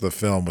through the rest of the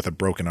film with a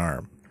broken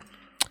arm.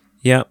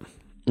 yeah.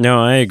 No,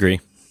 I agree.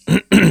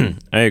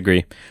 I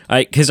agree.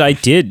 Because I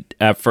did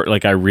at first,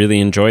 like, I really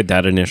enjoyed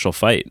that initial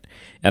fight,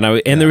 and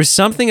there was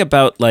something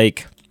about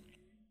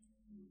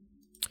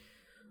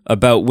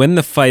when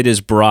the fight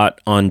is brought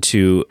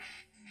onto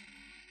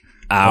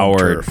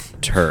our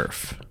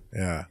turf.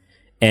 Yeah.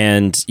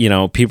 And,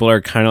 people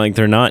are kind of like,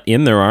 they're not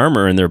in their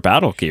armor and their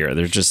battle gear.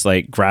 They're just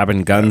like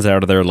grabbing guns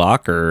out of their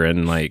locker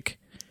and like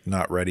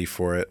Not ready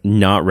for it.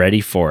 not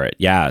ready for it.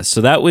 Yeah.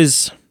 So that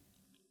was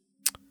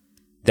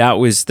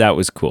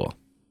cool.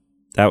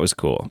 That was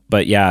cool.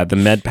 But yeah, the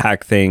med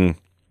pack thing,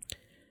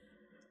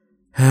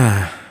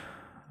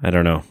 I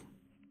don't know.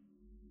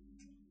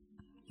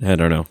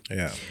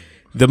 Yeah.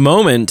 A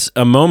moment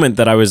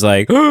that I was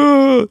like,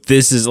 oh,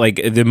 this is like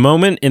the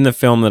moment in the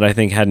film that I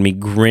think had me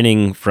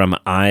grinning from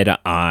eye to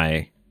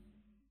eye,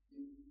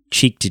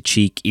 cheek to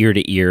cheek, ear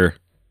to ear,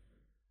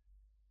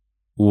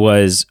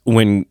 was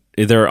when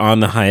they're on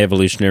the high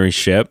evolutionary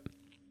ship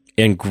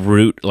and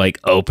Groot like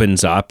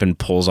opens up and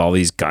pulls all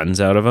these guns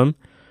out of him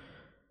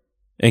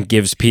and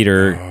gives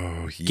Peter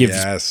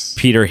Yes.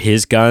 Peter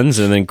his guns,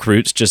 and then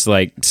Groot's just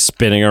like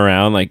spinning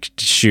around, like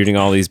shooting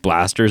all these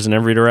blasters in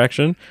every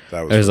direction.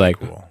 That was I was really like,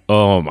 cool.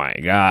 oh my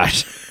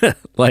gosh.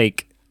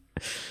 Like,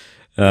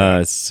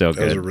 it's so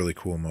That was a good. really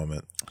cool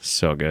moment.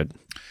 So good.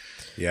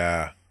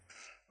 Yeah.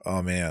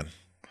 Oh man.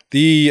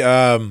 The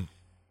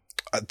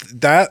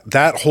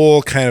that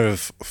whole kind of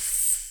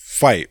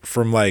fight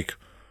from like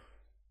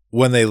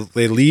when they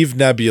leave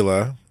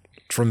Nebula,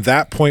 from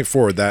that point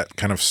forward, that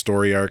kind of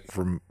story arc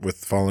with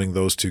following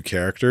those two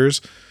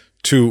characters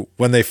to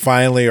when they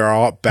finally are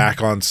all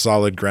back on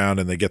solid ground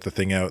and they get the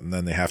thing out and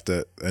then they have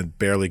to and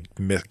barely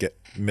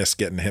miss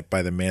getting hit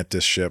by the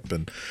Mantis ship,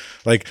 and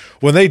like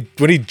when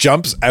he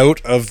jumps out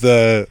of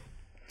the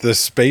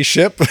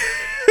spaceship.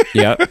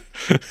 Yeah.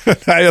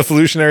 High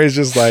evolutionary is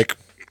just like,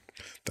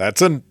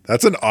 that's an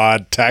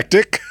odd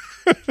tactic.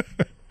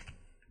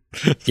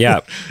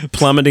 Yeah.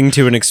 Plummeting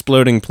to an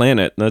exploding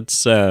planet.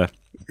 That's Yeah.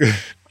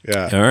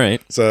 all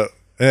right. So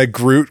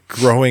Groot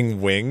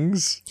growing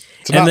wings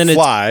to And not then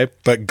fly,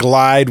 but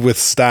glide with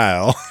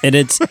style. And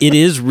it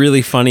is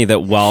really funny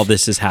that while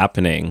this is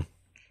happening,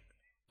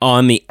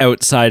 on the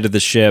outside of the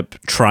ship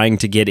trying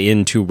to get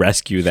in to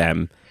rescue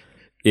them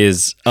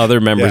is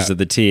other members Yeah. of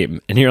the team.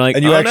 And you're like,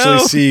 And you oh, actually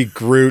no. see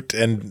Groot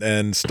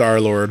and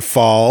Star-Lord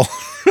fall.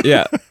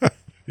 Yeah.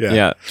 Yeah.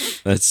 Yeah.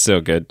 That's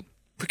so good.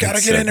 We gotta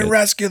That's get so in and good.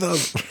 rescue them.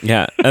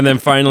 Yeah. And then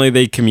finally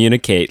they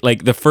communicate.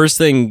 Like the first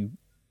thing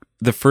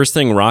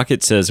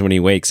Rocket says when he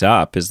wakes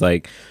up is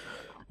like,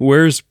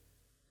 where's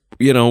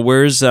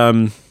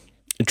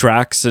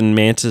Drax and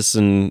Mantis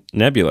and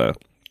Nebula?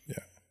 Yeah.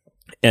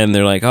 And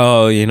they're like,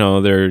 oh,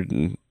 they're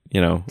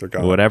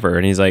gone. whatever.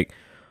 And he's like,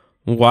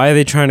 why are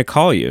they trying to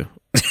call you?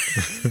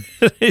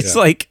 It's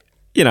like,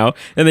 and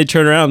they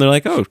turn around and they're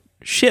like, oh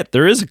shit,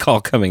 there is a call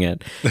coming in.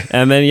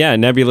 And then, yeah,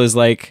 Nebula's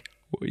like,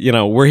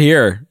 we're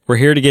here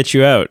to get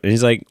you out. And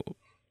he's like,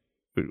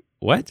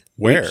 what?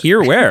 Where?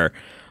 Here, where?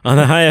 On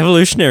the high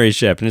evolutionary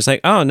ship. And it's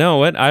like, oh no,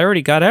 what? I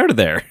already got out of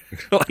there.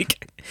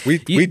 Like,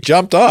 We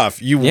jumped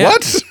off. You Yeah.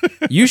 what?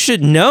 You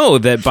should know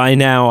that by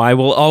now I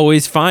will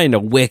always find a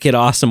wicked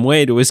awesome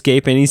way to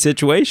escape any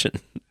situation.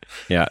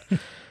 Yeah.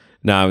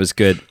 No, it was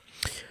good.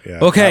 Yeah,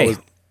 Okay. that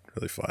was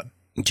really fun.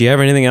 Do you have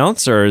anything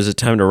else, or is it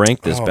time to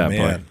rank this bad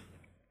boy?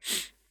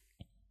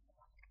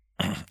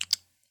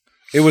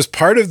 It was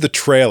part of the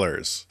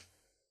trailers,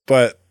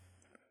 but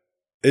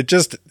it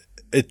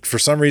for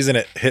some reason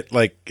it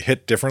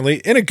hit differently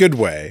in a good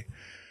way.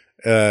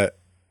 But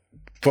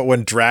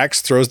when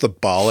Drax throws the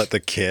ball at the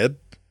kid,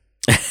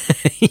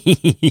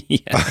 Yeah.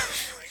 oh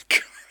my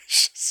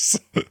gosh,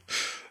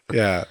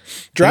 yeah,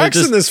 Drax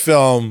in this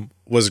film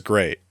was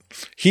great.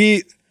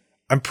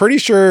 I'm pretty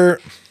sure,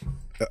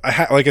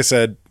 like I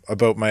said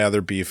about my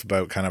other beef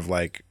about kind of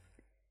like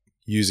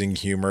using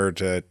humor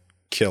to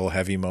kill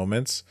heavy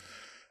moments.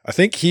 I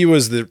think he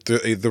was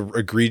the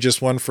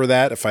egregious one for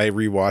that if I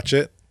rewatch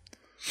it.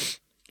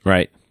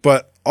 Right.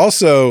 But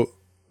also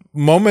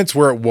moments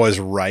where it was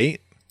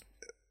right,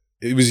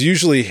 it was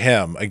usually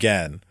him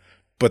again,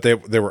 but they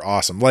were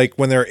awesome. Like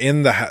when they're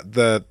in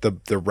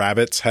the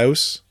rabbit's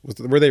house.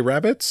 Were they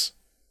rabbits?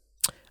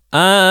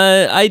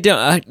 I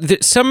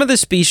don't. Some of the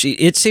species.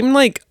 It seemed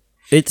like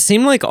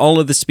all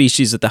of the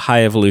species that the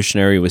High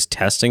Evolutionary was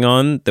testing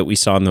on that we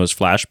saw in those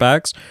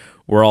flashbacks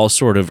were all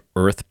sort of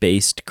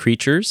Earth-based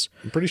creatures.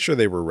 I'm pretty sure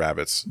they were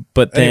rabbits.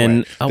 But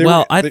then,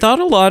 anyway, I thought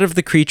a lot of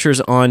the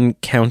creatures on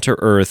Counter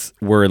Earth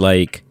were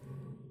like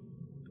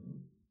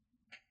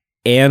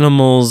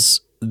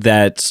animals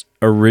that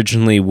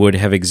originally would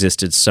have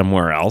existed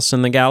somewhere else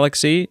in the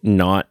galaxy,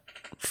 not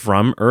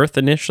from Earth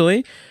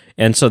initially.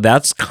 And so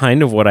that's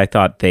kind of what I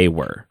thought they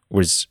were,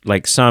 was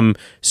like some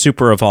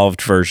super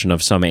evolved version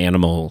of some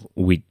animal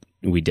we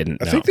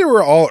didn't know. I think they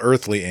were all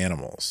earthly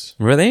animals.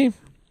 Were they?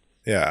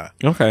 Yeah.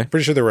 Okay.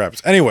 Pretty sure they were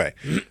rabbits. Anyway,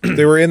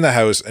 they were in the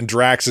house and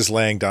Drax is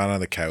laying down on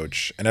the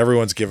couch and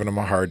everyone's giving him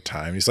a hard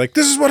time. He's like,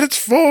 this is what it's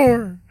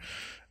for.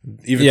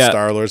 Even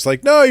Star-Lord's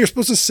like, no, you're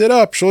supposed to sit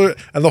up. Shoulder.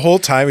 And the whole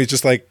time he's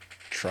just like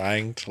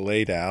trying to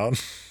lay down.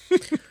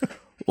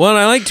 Well,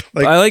 I liked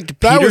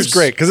that was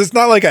great because it's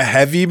not like a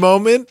heavy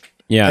moment.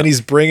 Yeah. And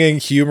he's bringing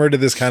humor to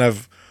this kind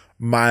of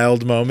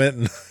mild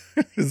moment.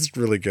 It's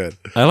really good.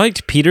 I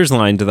liked Peter's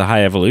line to the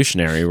High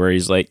Evolutionary where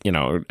he's like,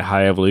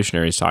 High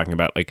Evolutionary is talking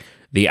about like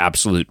the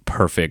absolute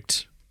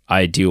perfect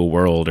ideal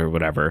world or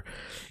whatever.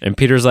 And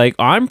Peter's like,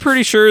 I'm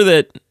pretty sure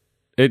that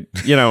a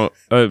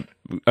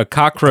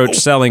cockroach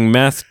selling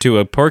meth to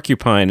a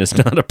porcupine is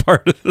not a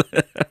part of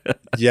that.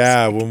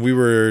 Yeah, when they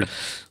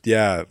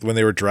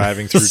were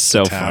driving through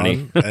so town,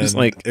 funny. and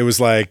it was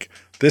like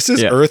this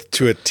is Earth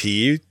to a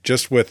T,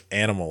 just with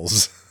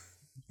animals.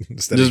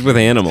 With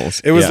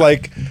animals. It was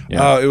like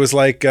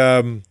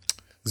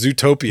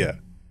Zootopia.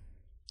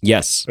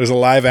 Yes. It was a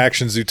live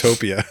action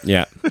Zootopia.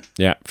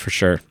 Yeah, for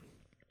sure.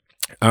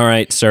 All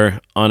right,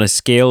 sir. On a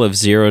scale of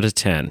 0 to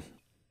 10,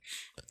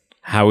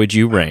 how would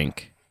you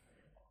rank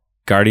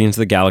Guardians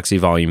of the Galaxy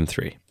Volume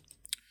 3?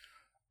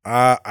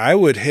 I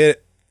would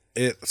hit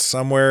it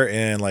somewhere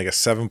in like a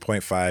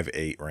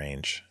 7.58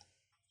 range.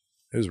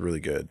 It was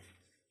really good.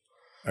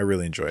 I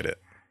really enjoyed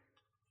it.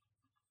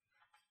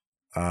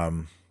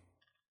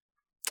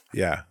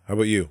 Yeah. How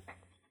about you?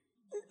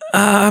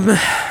 I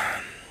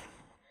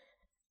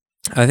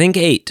think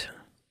 8.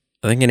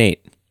 I think an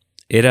 8.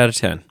 8 out of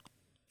 10.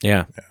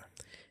 Yeah.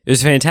 It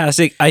was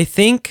fantastic. I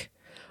think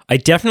I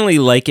definitely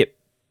like it.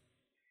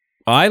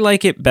 I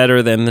like it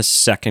better than the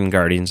second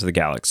Guardians of the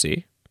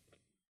Galaxy.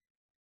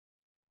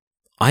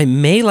 I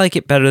may like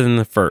it better than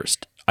the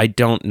first. I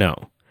don't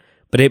know.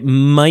 But it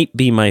might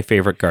be my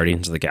favorite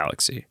Guardians of the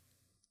Galaxy.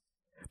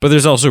 But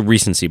there's also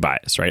recency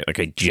bias, right? Like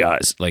I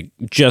just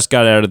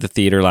got out of the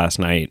theater last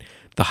night.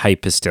 The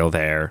hype is still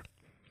there.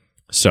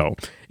 So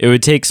it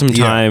would take some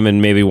time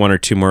and maybe 1 or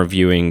 2 more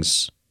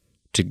viewings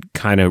to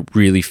kind of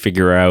really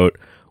figure out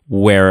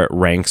where it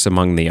ranks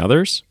among the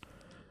others.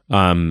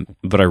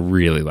 But I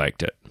really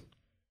liked it.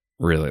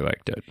 Really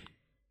liked it.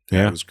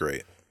 Yeah, it was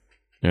great.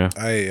 Yeah.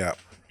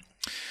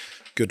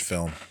 Good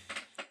film.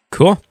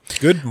 Cool.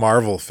 Good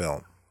Marvel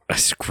film.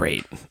 It's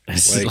great.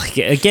 It's like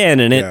again,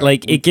 and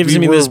it gives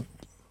me this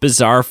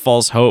bizarre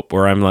false hope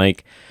where I'm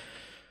like,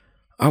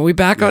 are we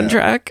back on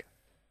track?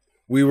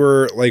 We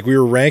were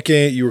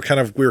ranking. We were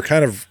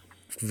kind of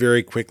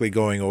very quickly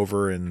going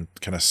over and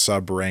kind of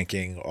sub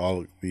ranking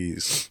all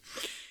these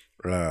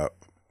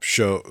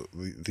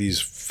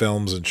these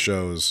films and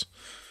shows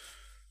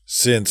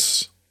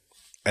since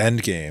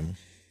Endgame,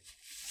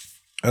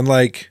 and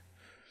like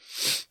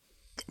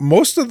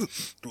most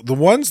of the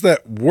ones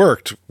that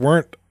worked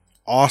weren't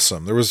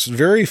awesome. There was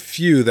very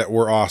few that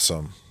were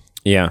awesome.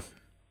 Yeah.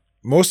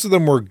 Most of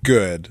them were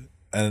good,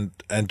 and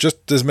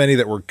just as many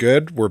that were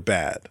good were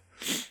bad.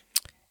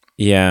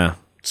 Yeah.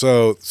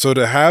 So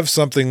to have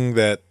something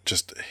that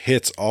just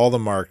hits all the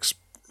marks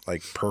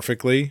like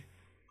perfectly,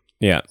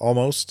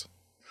 almost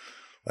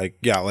like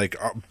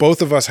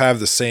both of us have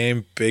the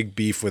same big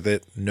beef with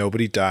it.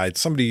 Nobody died.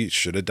 Somebody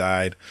should have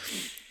died.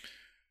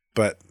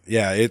 But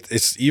yeah,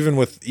 it's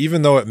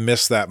even though it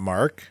missed that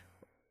mark,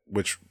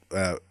 which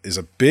is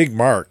a big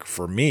mark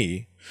for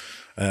me,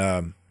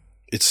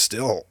 it's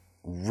still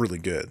really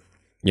good.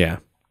 Yeah.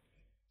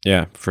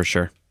 Yeah, for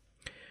sure.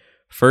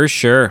 For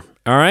sure.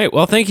 All right.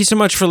 Well, thank you so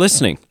much for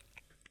listening.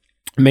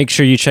 Make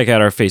sure you check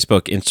out our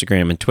Facebook,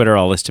 Instagram, and Twitter,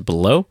 all listed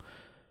below.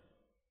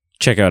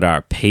 Check out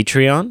our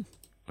Patreon,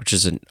 which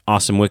is an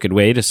awesome, wicked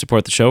way to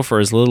support the show for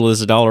as little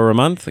as $1 a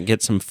month and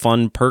get some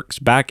fun perks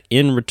back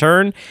in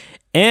return.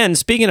 And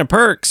speaking of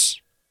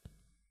perks,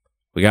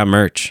 we got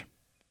merch.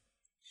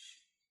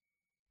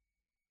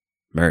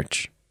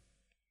 Merch.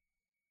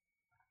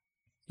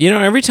 You know,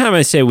 every time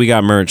I say we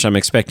got merch, I'm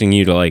expecting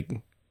you to like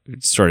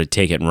sort of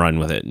take it and run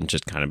with it and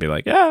just kind of be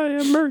like,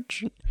 yeah,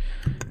 merch.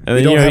 And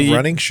We don't have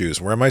running shoes.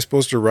 Where am I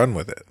supposed to run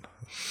with it?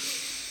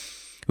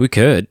 We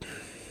could.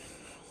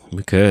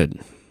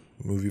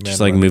 Movie Man Just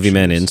like Movie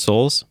Man shoes.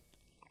 insoles.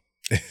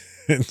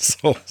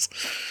 Insoles.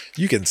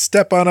 You can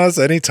step on us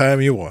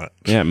anytime you want.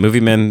 Yeah, Movie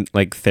Men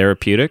like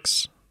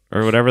therapeutics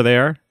or whatever they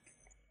are.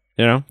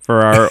 You know,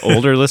 for our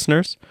older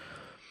listeners,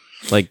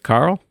 like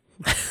Carl.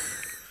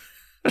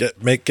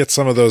 Get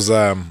some of those.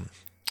 They're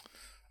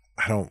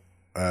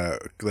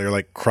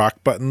like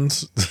croc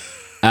buttons.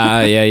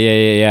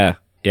 Yeah.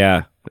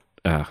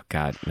 Oh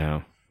God,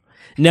 no,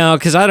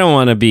 because I don't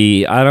want to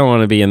be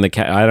in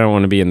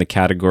the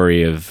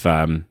category of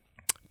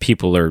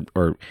people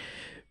or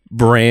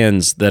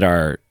brands that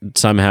are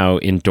somehow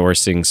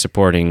endorsing,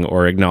 supporting,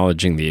 or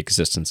acknowledging the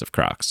existence of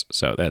Crocs.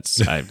 So that's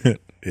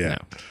Yeah.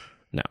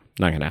 no,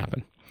 not gonna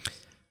happen.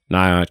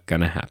 Not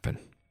gonna happen.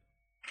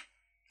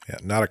 Yeah,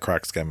 not a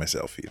Crocs guy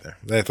myself either.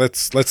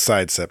 Let's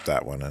sidestep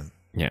that one and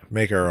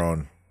make our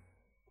own.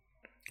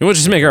 We'll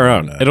just make our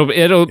own.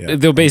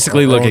 They'll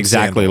basically our look own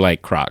exactly sandal.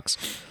 like Crocs.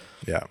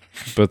 Yeah,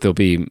 But they'll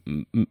be,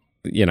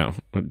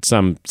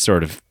 some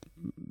sort of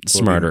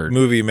smarter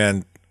Movie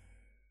Man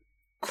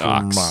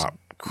Crocs.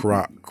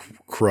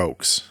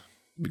 Croaks.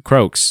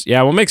 Croaks.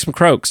 Yeah, we'll make some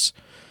Croaks.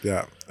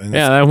 Yeah,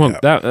 Yeah, that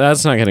won't.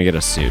 That's not gonna get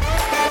a suit.